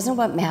that it isn't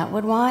what Matt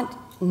would want,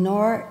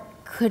 nor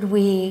could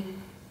we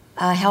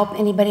help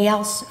anybody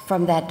else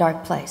from that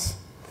dark place.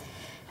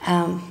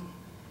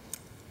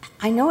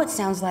 I know it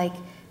sounds like,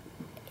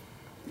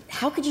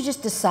 how could you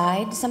just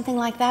decide something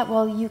like that?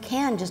 Well, you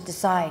can just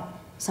decide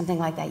something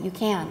like that. You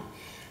can.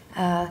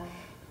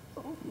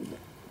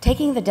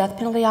 Taking the death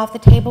penalty off the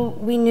table,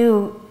 we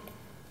knew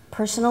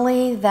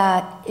personally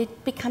that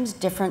it becomes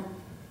different.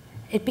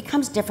 It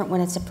becomes different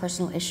when it's a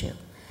personal issue.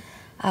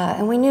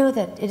 And we knew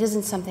that it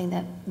isn't something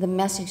that the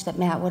message that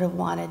Matt would have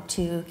wanted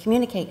to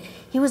communicate.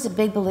 He was a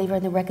big believer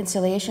in the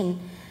reconciliation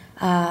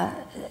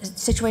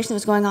situation that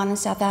was going on in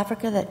South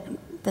Africa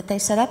that they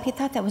set up. He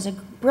thought that was a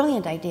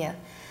brilliant idea.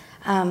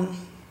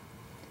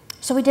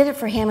 So we did it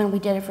for him and we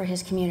did it for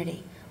his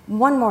community.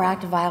 One more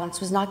act of violence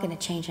was not going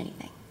to change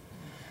anything.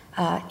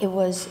 It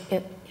was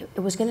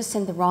going to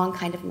send the wrong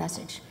kind of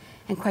message.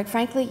 And quite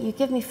frankly, you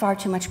give me far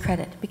too much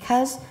credit,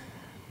 because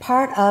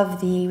part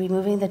of the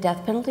removing the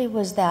death penalty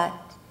was that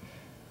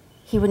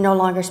he would no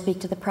longer speak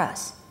to the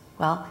press.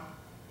 Well,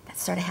 that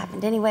sort of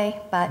happened anyway,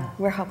 but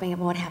we're hoping it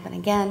won't happen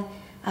again.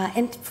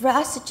 And for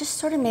us, it just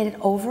sort of made it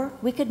over.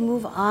 We could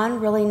move on,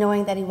 really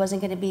knowing that he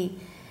wasn't going to be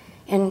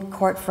in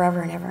court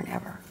forever and ever and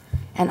ever.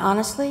 And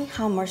honestly,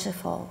 how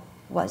merciful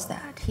was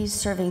that? He's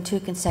serving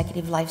 2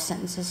 consecutive life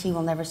sentences. He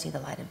will never see the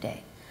light of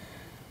day.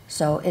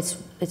 So it's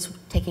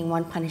taking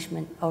one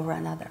punishment over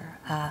another.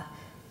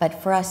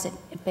 But for us, it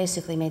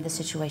basically made the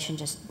situation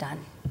just done,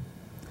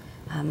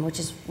 which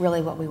is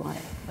really what we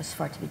wanted, was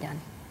for it to be done.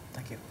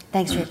 Thank you.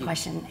 Thanks for your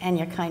question and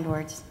your kind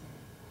words.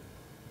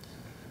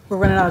 We're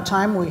running out of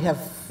time. We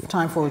have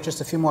time for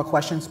just a few more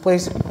questions,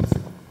 please.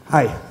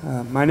 Hi,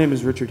 my name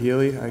is Richard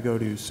Healy. I go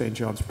to St.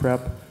 John's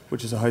Prep,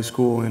 which is a high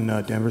school in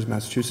Danvers,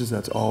 Massachusetts.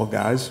 That's all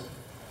guys.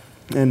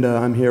 And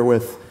I'm here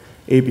with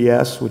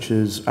ABS, which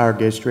is Our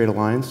Gay Straight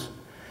Alliance.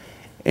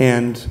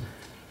 And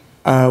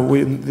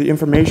the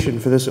information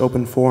for this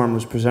open forum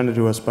was presented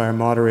to us by our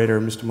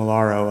moderator, Mr.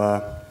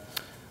 Malaro.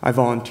 I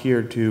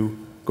volunteered to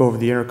go over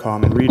the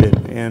intercom and read it.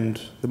 And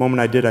the moment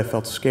I did, I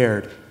felt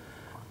scared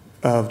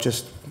of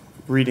just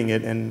reading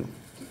it and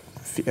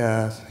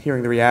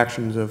hearing the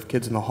reactions of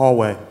kids in the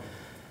hallway.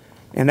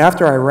 And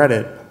after I read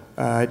it,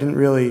 I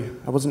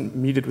wasn't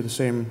greeted with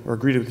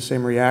the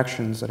same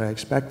reactions that I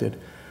expected.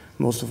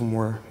 Most of them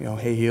were,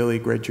 hey Healy,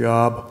 great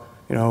job,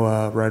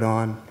 right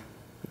on,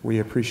 we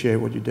appreciate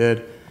what you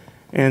did.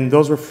 And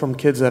those were from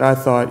kids that I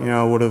thought,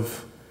 would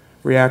have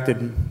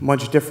reacted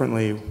much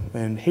differently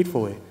and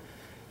hatefully.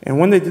 And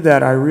when they did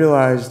that, I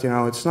realized,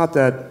 it's not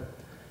that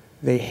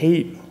they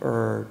hate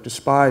or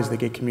despise the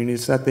gay community,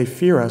 it's that they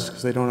fear us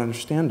because they don't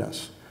understand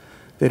us.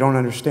 They don't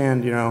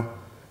understand,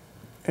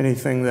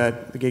 anything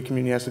that the gay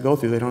community has to go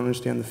through. They don't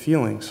understand the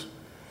feelings.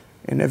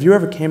 And have you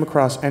ever came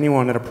across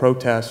anyone at a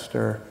protest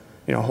or,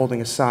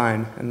 holding a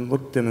sign and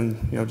looked at them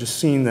and, just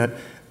seen that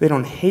they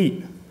don't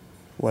hate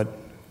what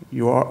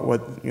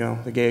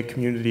the gay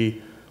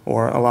community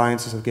or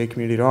alliances of the gay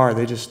community are.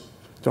 They just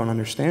don't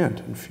understand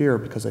and fear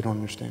because they don't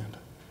understand.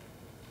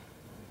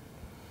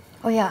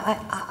 Oh yeah,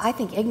 I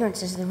think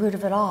ignorance is the root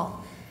of it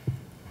all.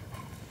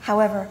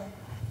 However,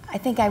 I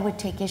think I would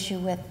take issue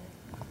with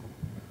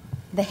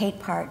the hate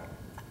part.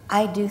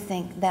 I do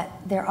think that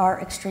there are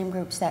extreme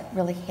groups that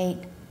really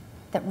hate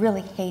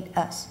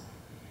us.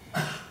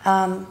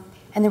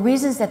 And the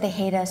reasons that they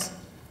hate us,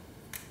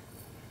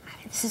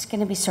 this is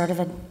going to be sort of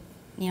a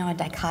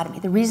dichotomy.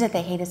 The reason that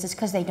they hate us is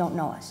because they don't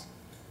know us.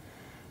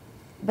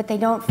 But they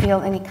don't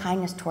feel any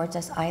kindness towards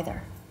us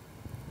either.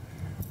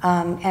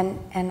 And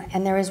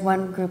there is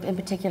one group in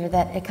particular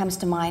that it comes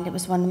to mind. It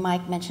was one that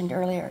Mike mentioned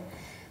earlier.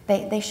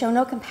 They show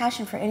no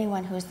compassion for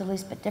anyone who is the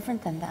least bit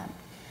different than them.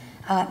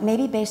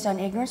 Maybe based on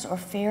ignorance or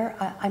fear,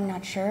 I'm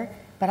not sure.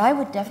 But I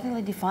would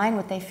definitely define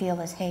what they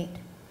feel as hate.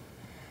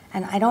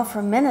 And I don't for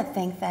a minute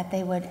think that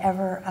they would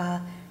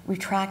ever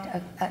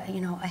retract a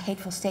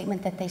hateful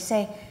statement that they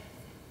say.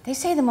 They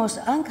say the most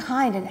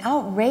unkind and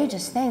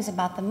outrageous things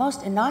about the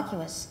most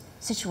innocuous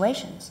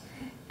situations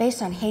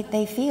based on hate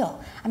they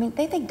feel. I mean,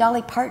 they think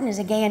Dolly Parton is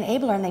a gay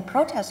enabler and they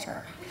protest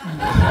her.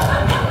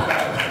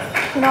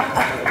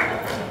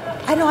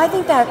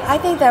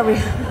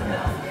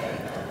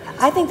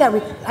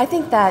 I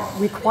think that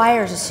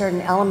requires a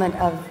certain element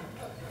of,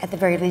 at the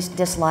very least,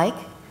 dislike.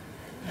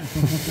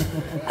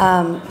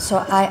 So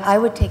I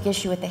would take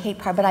issue with the hate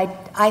part, but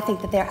I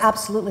think that they're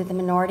absolutely the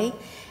minority,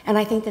 and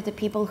I think that the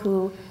people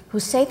who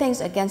say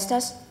things against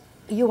us,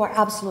 you are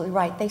absolutely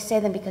right. They say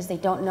them because they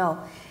don't know.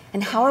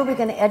 And how are we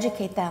going to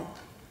educate them?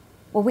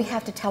 Well, we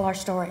have to tell our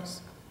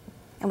stories.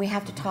 and we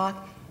have to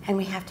talk, and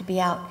we have to be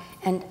out.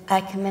 And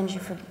I commend you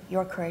for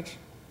your courage.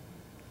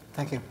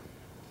 Thank you.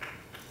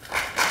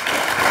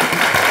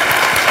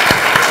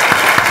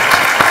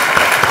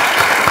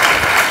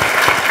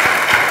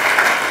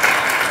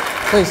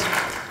 Please.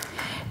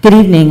 Good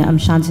evening. I'm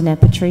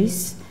Shantanette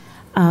Patrice.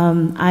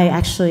 I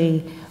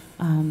actually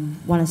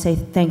want to say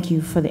thank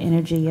you for the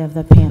energy of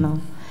the panel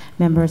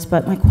members,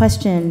 but my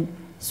question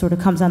sort of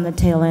comes on the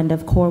tail end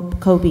of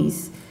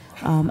Kobe's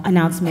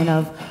announcement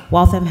of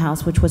Waltham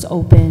House, which was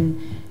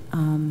open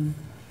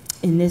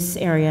in this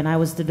area, and I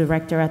was the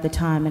director at the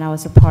time, and I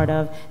was a part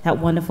of that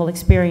wonderful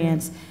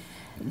experience.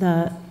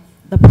 The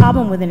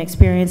problem with an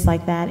experience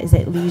like that is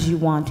it leaves you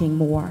wanting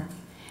more.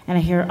 And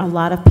I hear a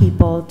lot of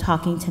people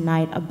talking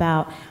tonight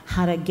about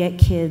how to get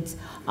kids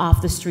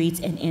off the streets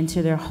and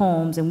into their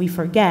homes, and we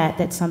forget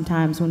that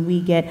sometimes when we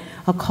get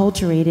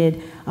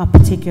acculturated a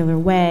particular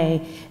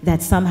way,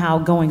 that somehow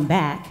going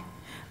back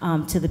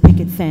to the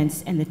picket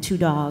fence and the two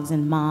dogs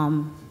and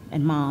mom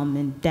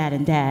and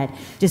dad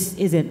just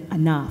isn't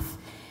enough.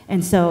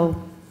 And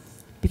so,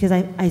 because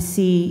I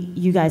see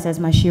you guys as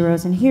my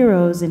sheroes and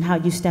heroes and how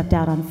you stepped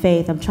out on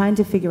faith, I'm trying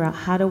to figure out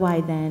how do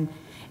I then,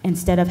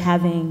 instead of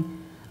having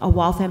a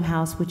Waltham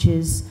House, which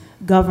is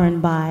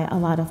governed by a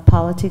lot of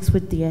politics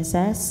with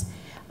DSS,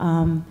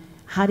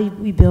 how do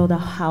we build a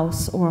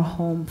house or a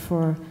home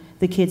for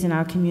the kids in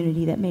our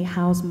community that may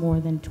house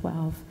more than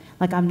 12?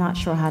 Like, I'm not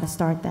sure how to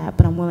start that,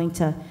 but I'm willing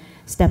to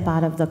step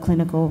out of the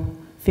clinical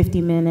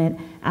 50-minute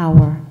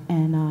hour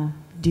and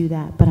do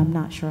that, but I'm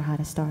not sure how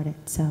to start it.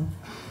 So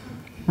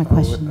my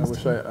question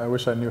is... I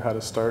wish I knew how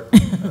to start,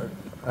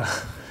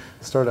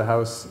 start a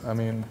house. I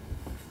mean,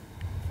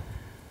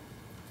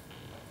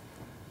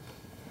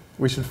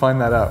 we should find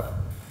that out.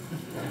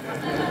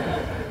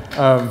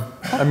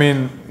 I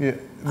mean,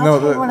 I'll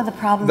tell you one of the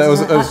problems.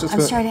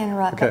 I'm sorry to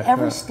interrupt, okay, but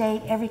every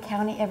state, every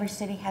county, every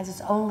city has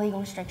its own legal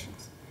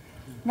restrictions.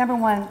 Number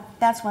one,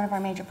 that's one of our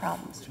major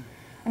problems.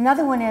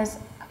 Another one is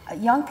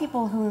young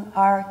people who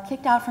are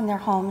kicked out from their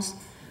homes,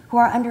 who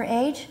are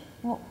underage,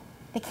 well,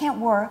 they can't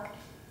work,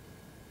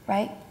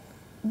 right?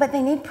 But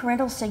they need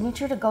parental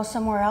signature to go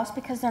somewhere else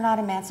because they're not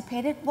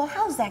emancipated. Well,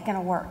 how's that going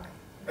to work?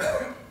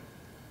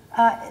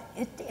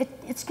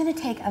 It's going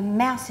to take a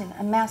massive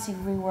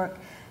rework.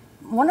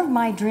 One of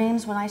my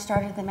dreams when I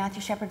started the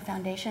Matthew Shepard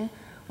Foundation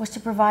was to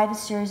provide a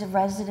series of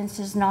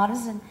residences not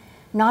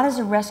as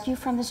a rescue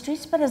from the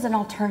streets, but as an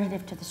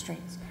alternative to the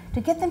streets,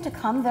 to get them to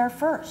come there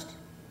first,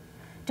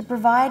 to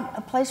provide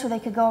a place where they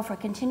could go for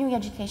continuing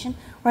education,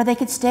 where they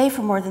could stay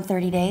for more than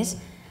 30 days,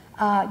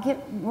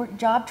 get work,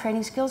 job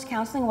training, skills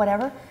counseling,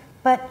 whatever.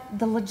 But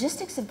the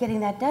logistics of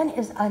getting that done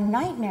is a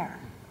nightmare.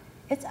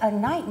 It's a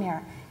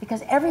nightmare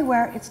because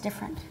everywhere it's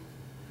different.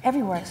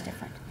 Everywhere it's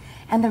different.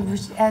 And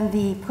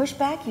the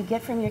pushback you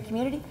get from your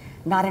community,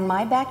 not in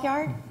my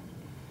backyard,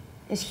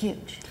 is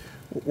huge.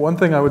 One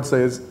thing I would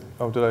say is,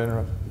 oh, did I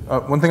interrupt?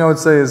 One thing I would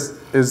say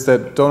is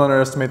that don't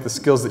underestimate the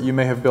skills that you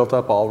may have built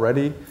up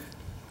already.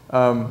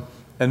 And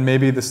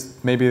maybe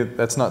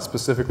that's not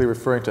specifically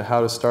referring to how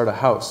to start a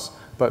house,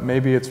 but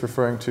maybe it's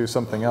referring to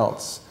something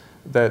else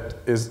that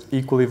is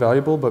equally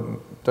valuable, but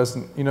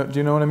doesn't, do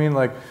you know what I mean?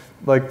 Like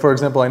for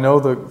example, I know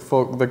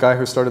the guy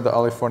who started the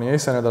Ali Fournier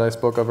Center that I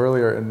spoke of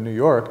earlier in New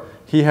York.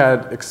 He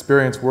had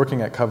experience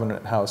working at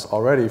Covenant House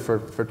already for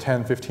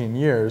 10, 15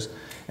 years,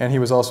 and he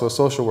was also a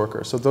social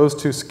worker. So those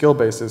two skill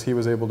bases he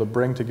was able to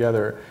bring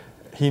together.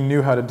 He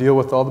knew how to deal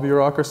with all the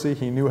bureaucracy.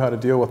 He knew how to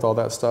deal with all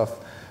that stuff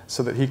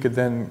so that he could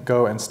then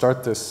go and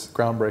start this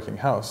groundbreaking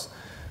house.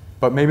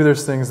 But maybe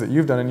there's things that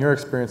you've done in your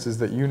experiences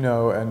that you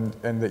know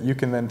and that you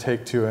can then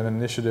take to an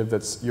initiative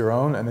that's your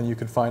own, and then you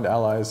can find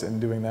allies in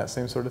doing that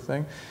same sort of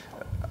thing.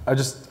 I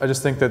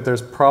just think that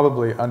there's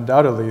probably,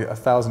 undoubtedly,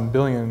 1,000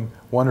 billion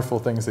wonderful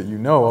things that you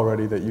know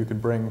already that you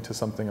could bring to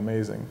something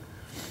amazing.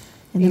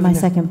 And then my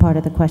second part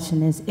of the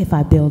question is, if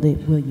I build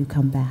it, will you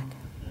come back?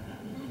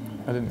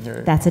 I didn't hear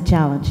it. That's a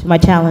challenge. My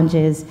challenge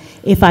is,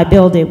 if I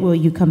build it, will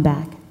you come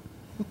back?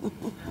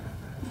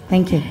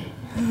 Thank you.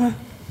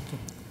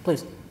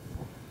 Please.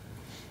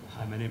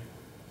 Hi,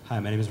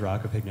 my name is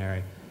Rocco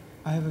Pigneri.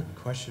 I have a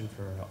question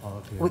for all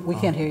of you. We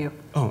can't hear you.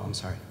 Oh, I'm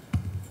sorry.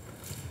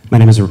 My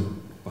name is...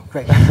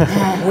 Great.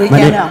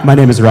 My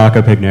name is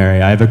Rocco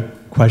Pigneri. I have a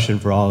question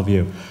for all of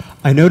you.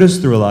 I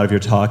noticed through a lot of your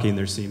talking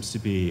there seems to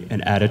be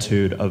an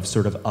attitude of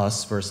sort of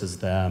us versus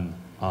them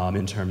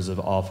in terms of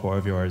all four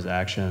of yours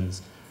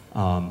actions.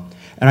 And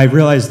I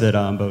realized that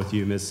both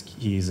you, Ms.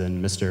 Keys,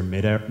 and Mr.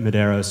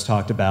 Medeiros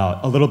talked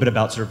about a little bit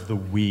about sort of the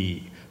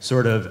we,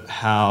 sort of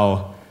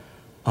how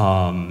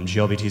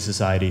GLBT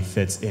society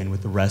fits in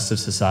with the rest of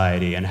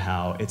society and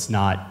how it's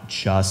not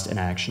just an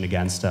action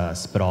against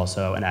us, but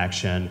also an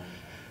action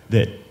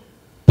that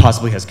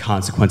possibly has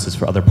consequences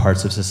for other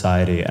parts of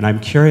society. And I'm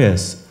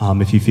curious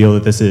if you feel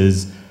that this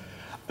is,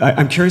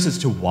 I'm curious as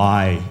to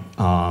why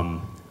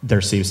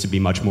there seems to be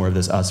much more of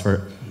this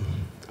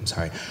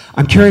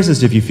I'm curious as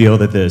to if you feel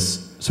that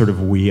this sort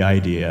of we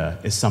idea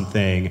is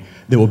something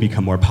that will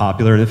become more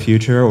popular in the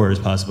future, or is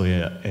possibly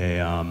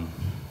a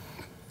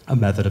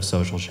method of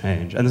social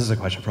change. And this is a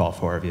question for all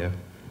four of you.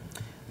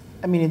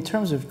 I mean, in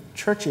terms of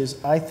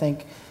churches, I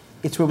think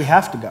it's where we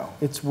have to go.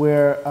 It's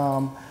where,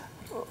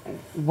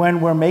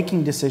 when we're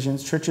making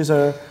decisions, churches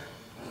are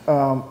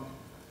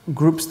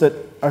groups that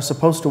are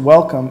supposed to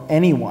welcome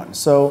anyone.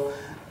 So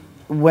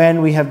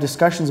when we have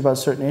discussions about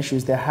certain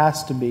issues, there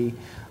has to be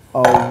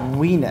a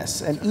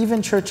we-ness. And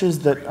even churches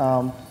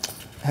that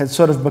had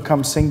sort of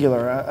become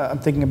singular, I'm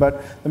thinking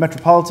about the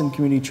Metropolitan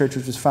Community Church,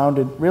 which was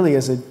founded really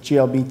as a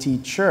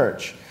GLBT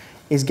church,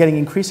 is getting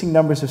increasing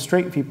numbers of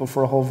straight people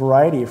for a whole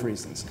variety of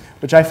reasons,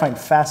 which I find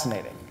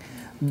fascinating.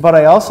 But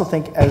I also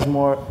think as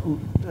more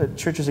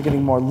churches are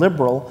getting more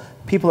liberal,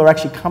 people are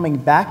actually coming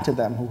back to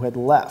them who had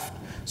left.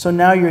 So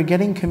now you're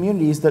getting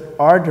communities that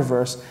are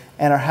diverse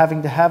and are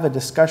having to have a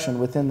discussion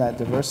within that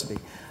diversity.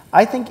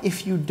 I think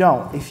if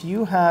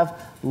you have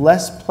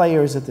less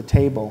players at the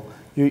table,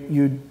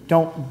 you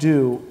don't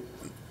do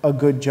a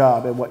good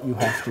job at what you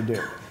have to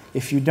do.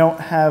 If you don't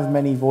have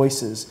many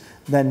voices,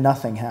 then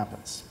nothing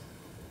happens.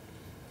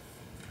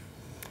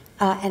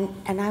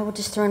 And I will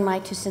just throw in my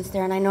 2 cents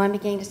there, and I know I'm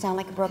beginning to sound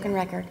like a broken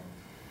record,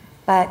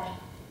 but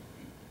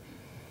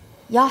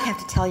y'all have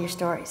to tell your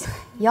stories.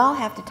 Y'all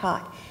have to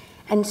talk.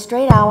 And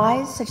straight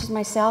allies, such as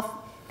myself,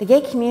 the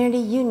gay community,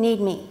 you need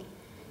me.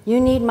 You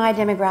need my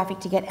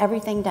demographic to get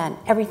everything done,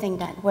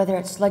 whether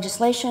it's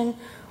legislation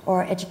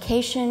or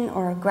education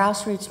or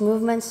grassroots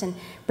movements and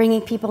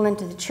bringing people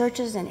into the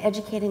churches and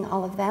educating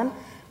all of them.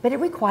 But it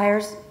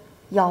requires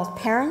y'all's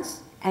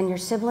parents and your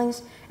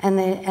siblings and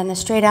the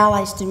straight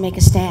allies to make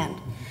a stand.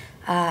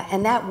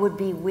 And that would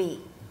be we.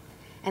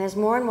 And as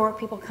more and more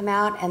people come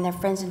out and their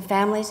friends and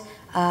families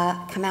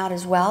come out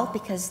as well,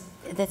 because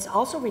that's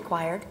also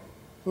required,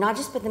 not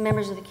just for the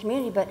members of the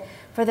community, but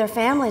for their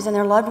families and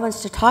their loved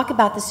ones to talk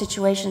about the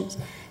situations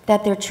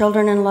that their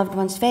children and loved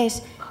ones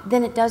face,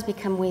 then it does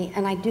become we.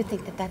 And I do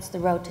think that that's the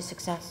road to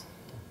success.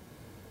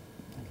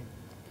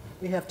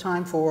 We have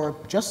time for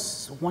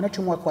just 1 or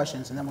 2 more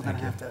questions, and then we're going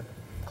to have to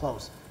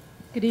close.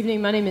 Good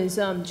evening. My name is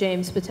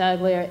James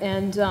Battaglia,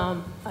 and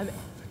I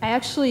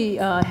actually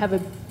have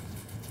a,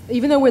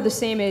 even though we're the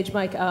same age,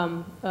 Mike,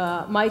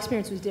 my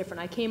experience was different.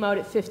 I came out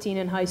at 15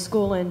 in high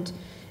school and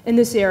in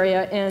this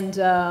area and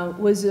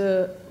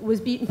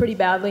was beaten pretty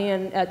badly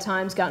and at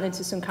times gotten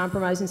into some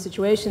compromising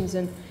situations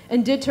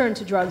and did turn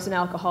to drugs and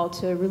alcohol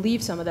to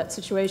relieve some of that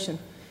situation.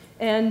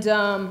 And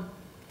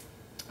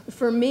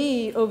for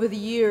me, over the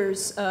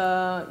years,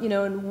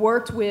 and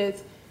worked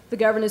with the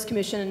Governor's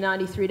Commission in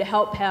 '93 to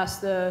help pass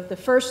the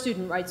first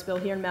student rights bill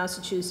here in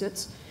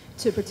Massachusetts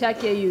to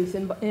protect gay youth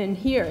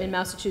here in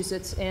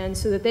Massachusetts, and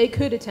so that they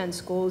could attend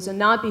schools and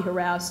not be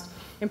harassed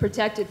and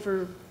protected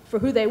for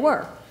who they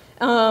were.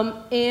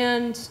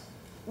 And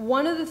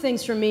one of the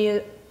things for me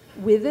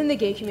within the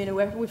gay community,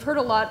 we've heard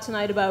a lot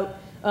tonight about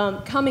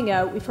coming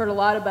out. We've heard a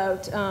lot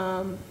about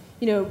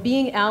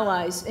being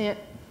allies.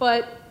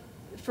 But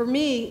for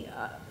me,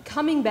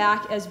 coming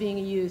back as being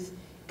a youth,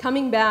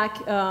 coming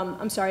back,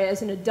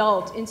 as an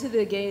adult into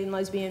the gay and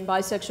lesbian,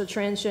 bisexual,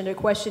 transgender,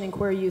 question and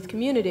queer youth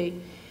community,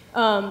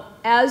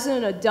 as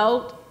an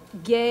adult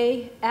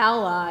gay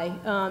ally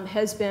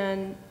has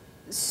been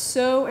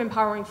so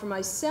empowering for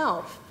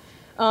myself.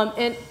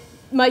 And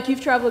Mike,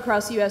 you've traveled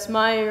across the U.S.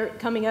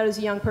 Coming out as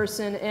a young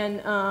person,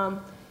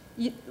 and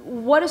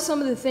what are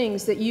some of the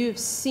things that you've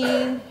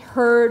seen,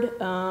 heard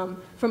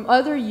from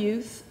other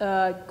youth,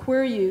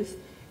 queer youth,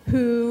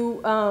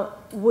 who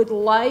would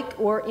like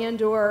or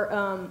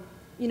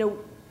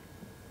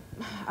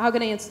how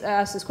can I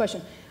ask this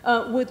question?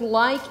 Would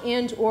like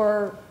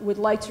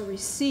to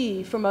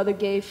receive from other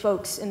gay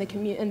folks in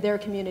their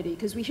community?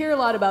 Because we hear a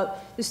lot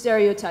about the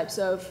stereotypes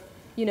of,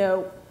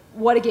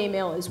 what a gay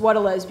male is, what a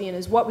lesbian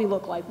is, what we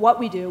look like, what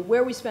we do,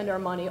 where we spend our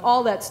money,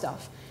 all that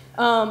stuff.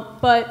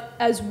 But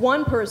as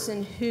one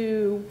person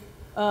who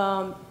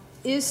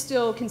is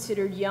still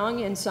considered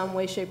young in some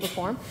way, shape, or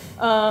form,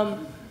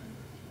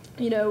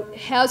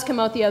 has come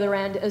out the other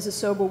end as a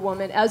sober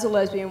woman, as a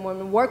lesbian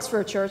woman, works for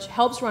a church,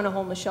 helps run a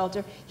homeless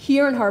shelter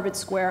here in Harvard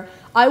Square.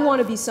 I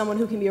want to be someone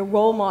who can be a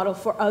role model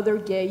for other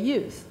gay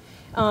youth.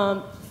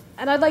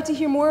 And I'd like to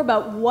hear more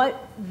about what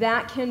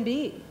that can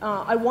be.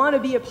 I want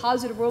to be a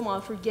positive role model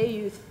for gay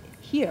youth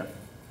here.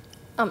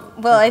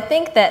 Well, I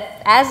think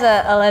that as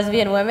a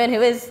lesbian woman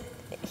who is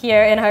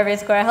here in Harvard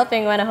Square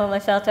helping run a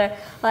homeless shelter,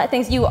 a lot of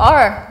things, you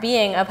are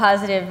being a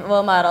positive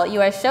role model.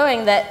 You are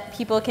showing that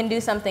people can do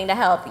something to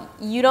help.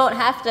 You don't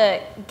have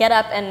to get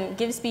up and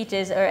give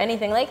speeches or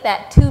anything like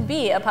that to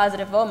be a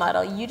positive role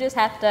model. You just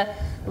have to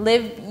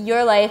live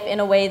your life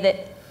in a way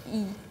that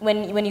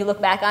when you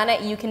look back on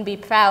it, you can be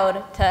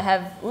proud to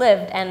have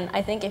lived. And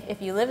I think if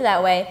you live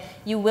that way,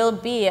 you will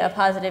be a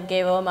positive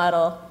gay role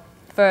model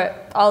for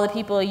all the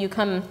people you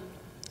come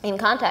in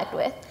contact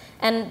with.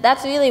 And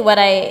that's really what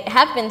I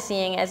have been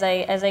seeing as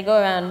I go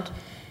around,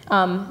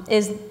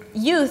 is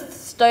youth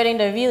starting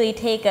to really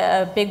take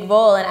a big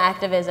role in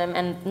activism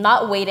and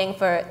not waiting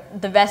for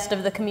the rest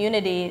of the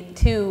community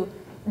to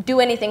do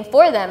anything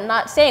for them,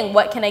 not saying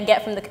what can I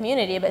get from the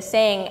community, but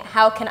saying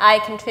how can I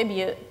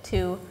contribute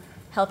to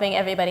helping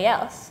everybody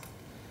else.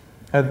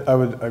 I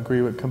would agree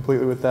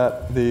completely with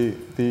that.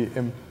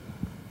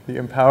 the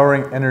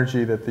empowering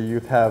energy that the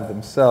youth have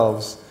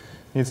themselves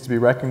needs to be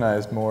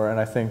recognized more. And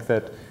I think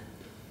that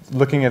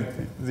looking at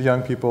the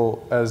young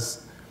people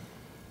as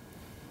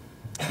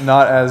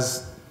not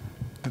as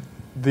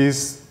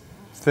these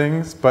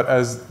things, but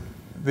as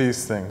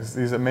these things,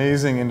 these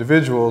amazing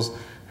individuals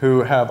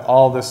who have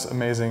all this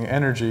amazing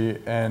energy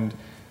and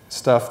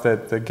stuff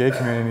that the gay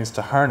community needs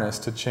to harness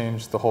to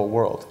change the whole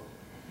world.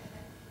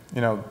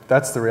 You know,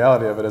 that's the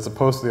reality of it, as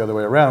opposed to the other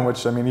way around,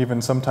 which, I mean,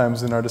 even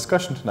sometimes in our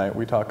discussion tonight,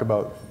 we talk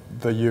about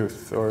the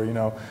youth, or, you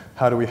know,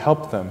 how do we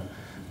help them?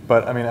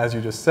 But, I mean, as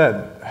you just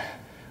said,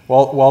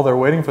 while they're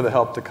waiting for the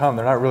help to come,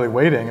 they're not really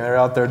waiting. They're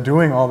out there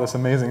doing all this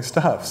amazing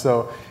stuff.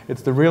 So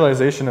it's the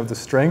realization of the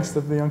strengths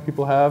that the young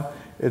people have.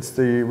 It's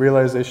the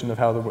realization of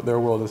how their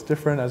world is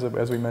different,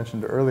 as we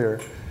mentioned earlier.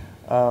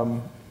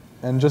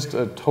 And just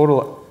a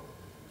total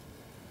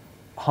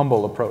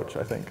humble approach,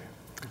 I think.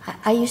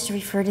 I used to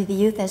refer to the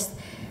youth as,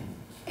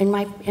 in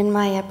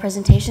my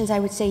presentations, I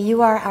would say,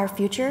 you are our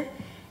future.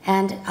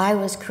 And I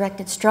was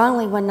corrected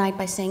strongly one night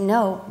by saying,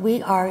 no,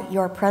 we are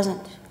your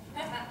present.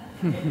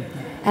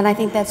 And I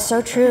think that's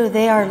so true.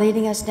 They are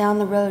leading us down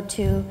the road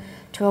to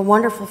a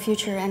wonderful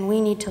future, and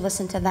we need to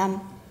listen to them.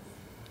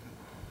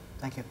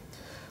 Thank you.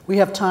 We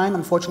have time,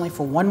 unfortunately,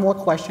 for one more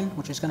question,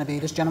 which is going to be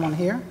this gentleman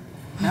here.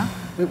 Yeah?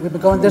 We've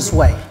been going this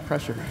way.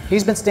 Pressure.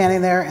 He's been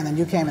standing there, and then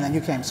you came, and then you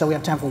came. So we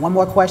have time for one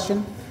more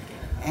question.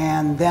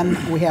 And then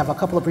we have a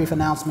couple of brief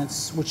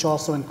announcements, which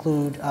also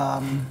include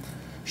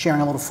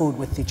sharing a little food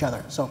with each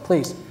other. So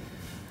please.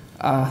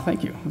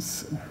 Thank you.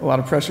 It's a lot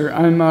of pressure.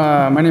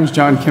 My name is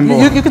John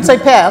Kimball. You can say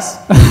pass.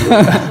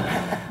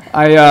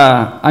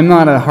 I'm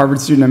not a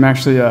Harvard student. I'm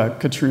actually a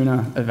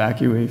Katrina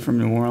evacuee from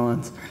New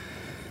Orleans.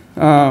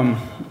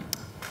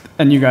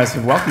 And you guys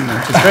have welcomed me,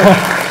 which is great.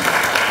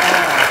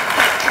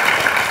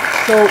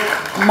 So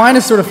mine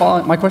is sort of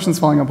my question's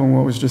following up on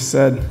what was just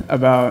said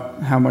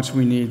about how much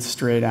we need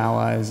straight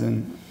allies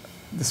and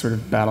the sort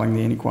of battling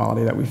the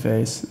inequality that we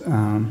face.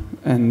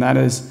 And that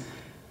is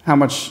how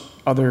much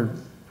other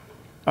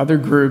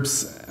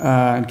groups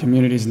and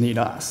communities need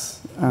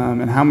us,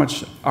 and how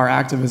much our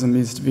activism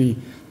needs to be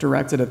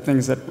directed at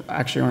things that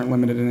actually aren't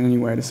limited in any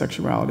way to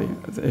sexuality,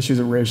 the issues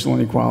of racial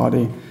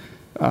inequality,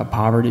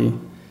 poverty,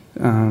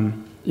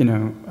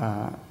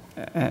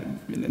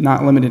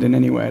 not limited in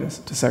any way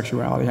to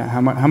sexuality.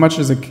 How much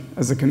as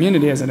a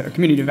community, as a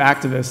community of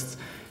activists,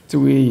 do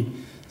we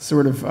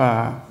sort of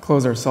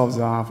close ourselves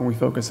off and we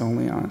focus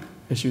only on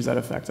issues that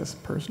affect us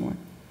personally?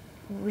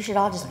 We should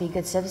all just be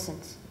good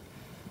citizens.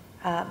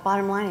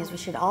 Bottom line is we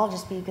should all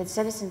just be good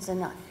citizens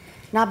and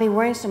not be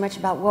worrying so much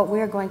about what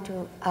we're going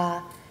to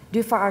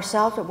do for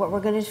ourselves, but what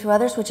we're going to do for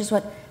others, which is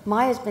what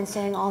Maya's been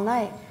saying all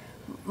night.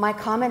 My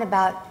comment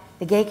about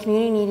the gay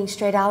community needing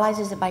straight allies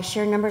is that by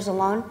sheer numbers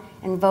alone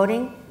and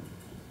voting,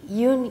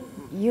 you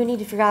need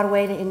to figure out a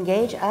way to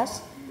engage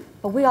us,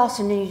 but we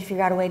also need to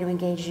figure out a way to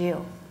engage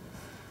you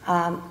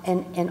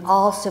in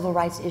all civil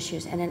rights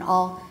issues and in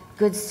all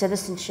good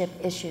citizenship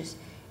issues.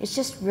 It's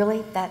just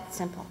really that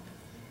simple.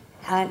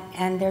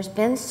 And there's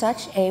been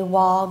such a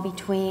wall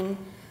between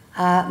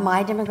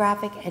my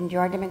demographic and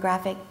your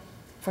demographic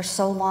for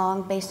so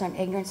long based on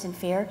ignorance and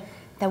fear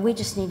that we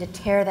just need to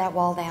tear that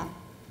wall down.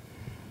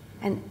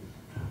 And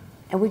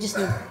we just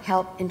need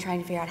help in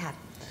trying to figure out how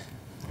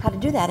to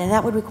do that. And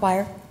that would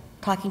require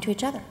talking to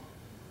each other.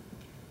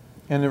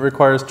 And it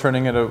requires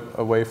turning it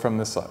away from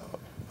this,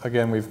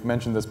 again, we've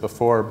mentioned this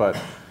before,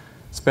 but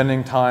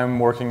spending time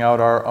working out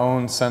our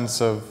own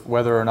sense of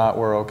whether or not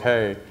we're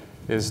okay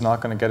is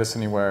not going to get us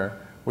anywhere.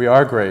 We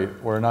are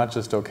great, we're not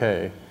just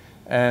okay.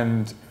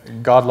 And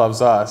God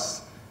loves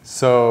us,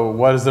 so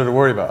what is there to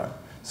worry about?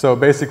 So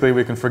basically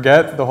we can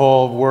forget the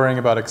whole worrying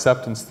about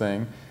acceptance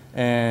thing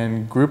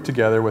and group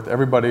together with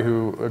everybody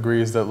who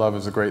agrees that love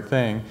is a great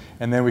thing,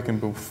 and then we can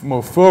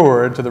move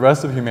forward to the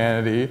rest of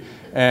humanity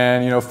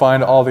and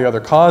find all the other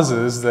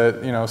causes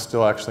that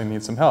still actually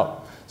need some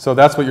help. So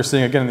that's what you're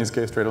seeing again in these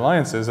gay-straight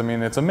alliances. I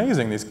mean, it's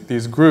amazing.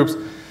 These groups,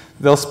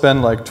 they'll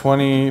spend like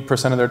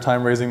 20% of their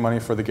time raising money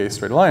for the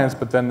Gay-Straight Alliance,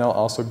 but then they'll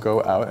also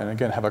go out and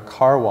again have a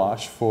car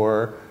wash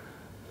for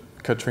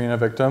Katrina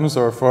victims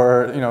or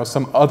for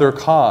some other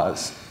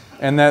cause.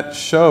 And that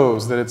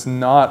shows that it's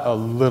not a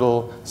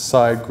little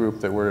side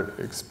group that we're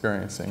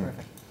experiencing.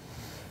 Terrific.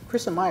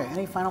 Chris and Maya,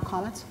 any final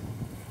comments?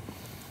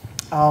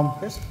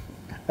 Chris?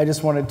 I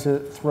just wanted to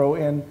throw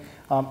in,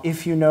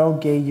 if you know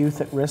Gay Youth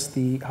at Risk,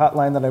 the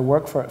hotline that I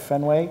work for at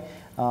Fenway,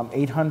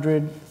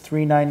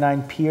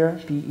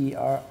 800-399-PEER,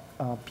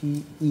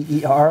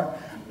 P-E-E-R,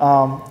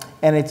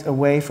 and it's a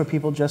way for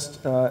people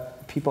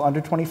people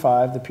under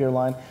 25, the PEER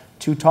line,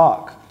 to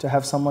talk, to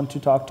have someone to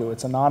talk to.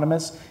 It's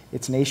anonymous,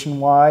 it's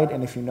nationwide,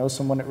 and if you know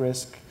someone at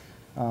risk,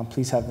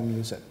 please have them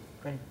use it.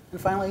 Great.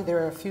 And finally,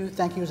 there are a few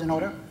thank yous in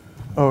order.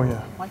 Oh,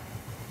 yeah. Mike?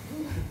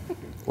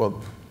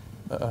 Well,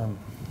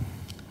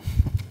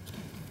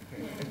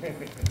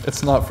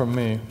 it's not from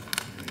me.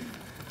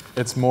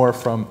 It's more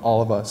from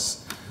all of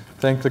us.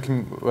 I'm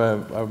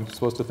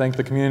supposed to thank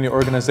the community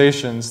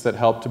organizations that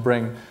helped to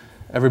bring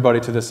everybody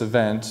to this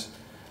event.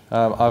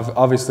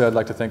 Obviously, I'd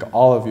like to thank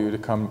all of you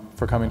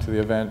for coming to the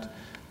event.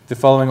 The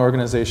following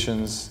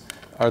organizations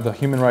are the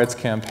Human Rights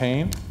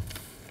Campaign,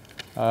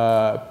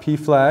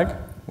 PFLAG,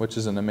 which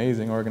is an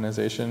amazing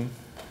organization,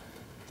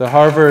 the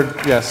Harvard,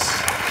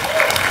 yes.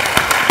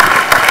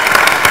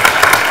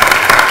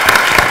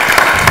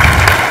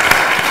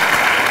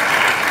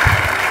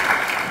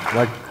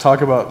 Like,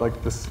 talk about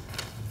like this,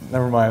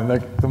 never mind,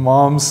 like the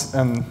moms,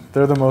 and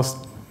they're the most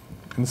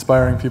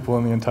inspiring people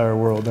in the entire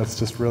world. That's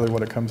just really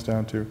what it comes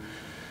down to.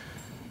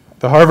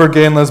 The Harvard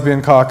Gay and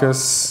Lesbian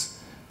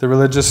Caucus, the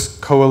Religious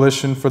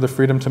Coalition for the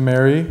Freedom to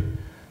Marry,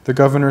 the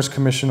Governor's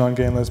Commission on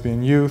Gay and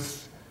Lesbian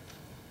Youth,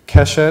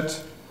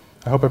 Keshet,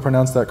 I hope I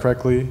pronounced that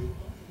correctly,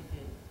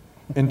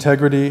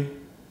 Integrity,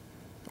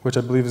 which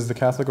I believe is the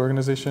Catholic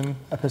organization.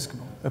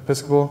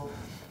 Episcopal,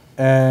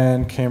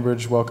 and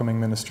Cambridge Welcoming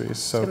Ministries.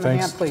 So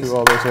thanks to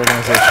all those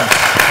organizations.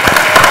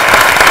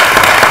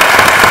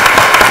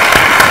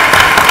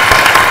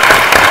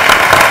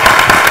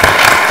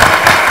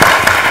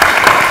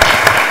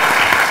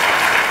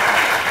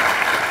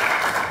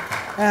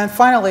 And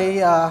finally,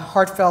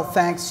 heartfelt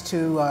thanks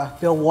to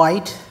Bill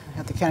White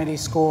at the Kennedy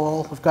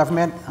School of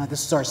Government.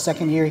 This is our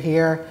second year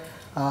here,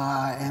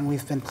 and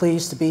we've been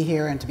pleased to be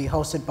here and to be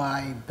hosted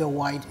by Bill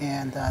White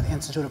and the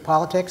Institute of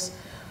Politics.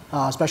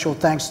 Special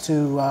thanks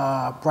to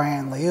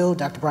Brian Liu,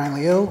 Dr. Brian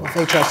Liu of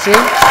HRC.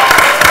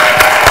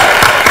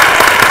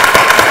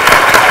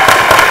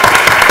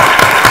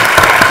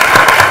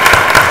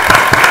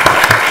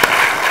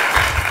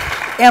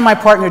 And my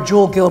partner,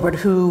 Jewel Gilbert,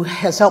 who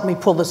has helped me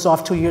pull this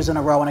off 2 years in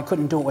a row, and I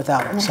couldn't do it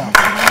without her. So.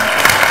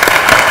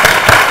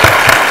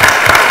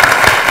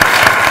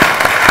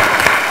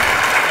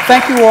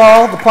 Thank you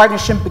all. The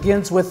partnership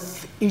begins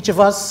with each of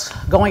us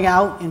going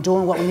out and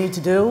doing what we need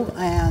to do.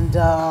 And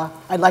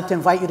I'd like to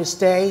invite you to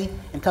stay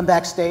and come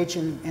backstage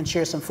and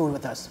share some food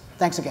with us.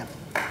 Thanks again.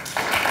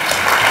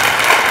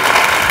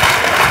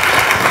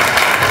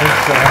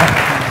 Thanks,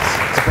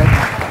 it's great.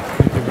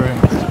 Thank you very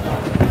much.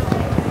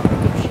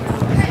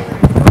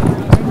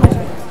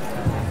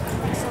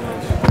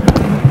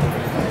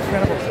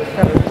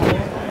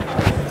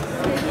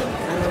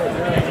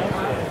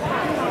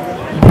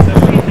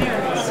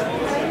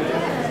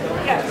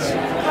 Yes,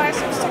 class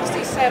of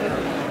 '67.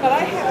 But I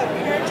have a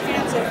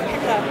paratransit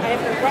pickup. I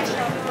have to rush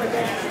on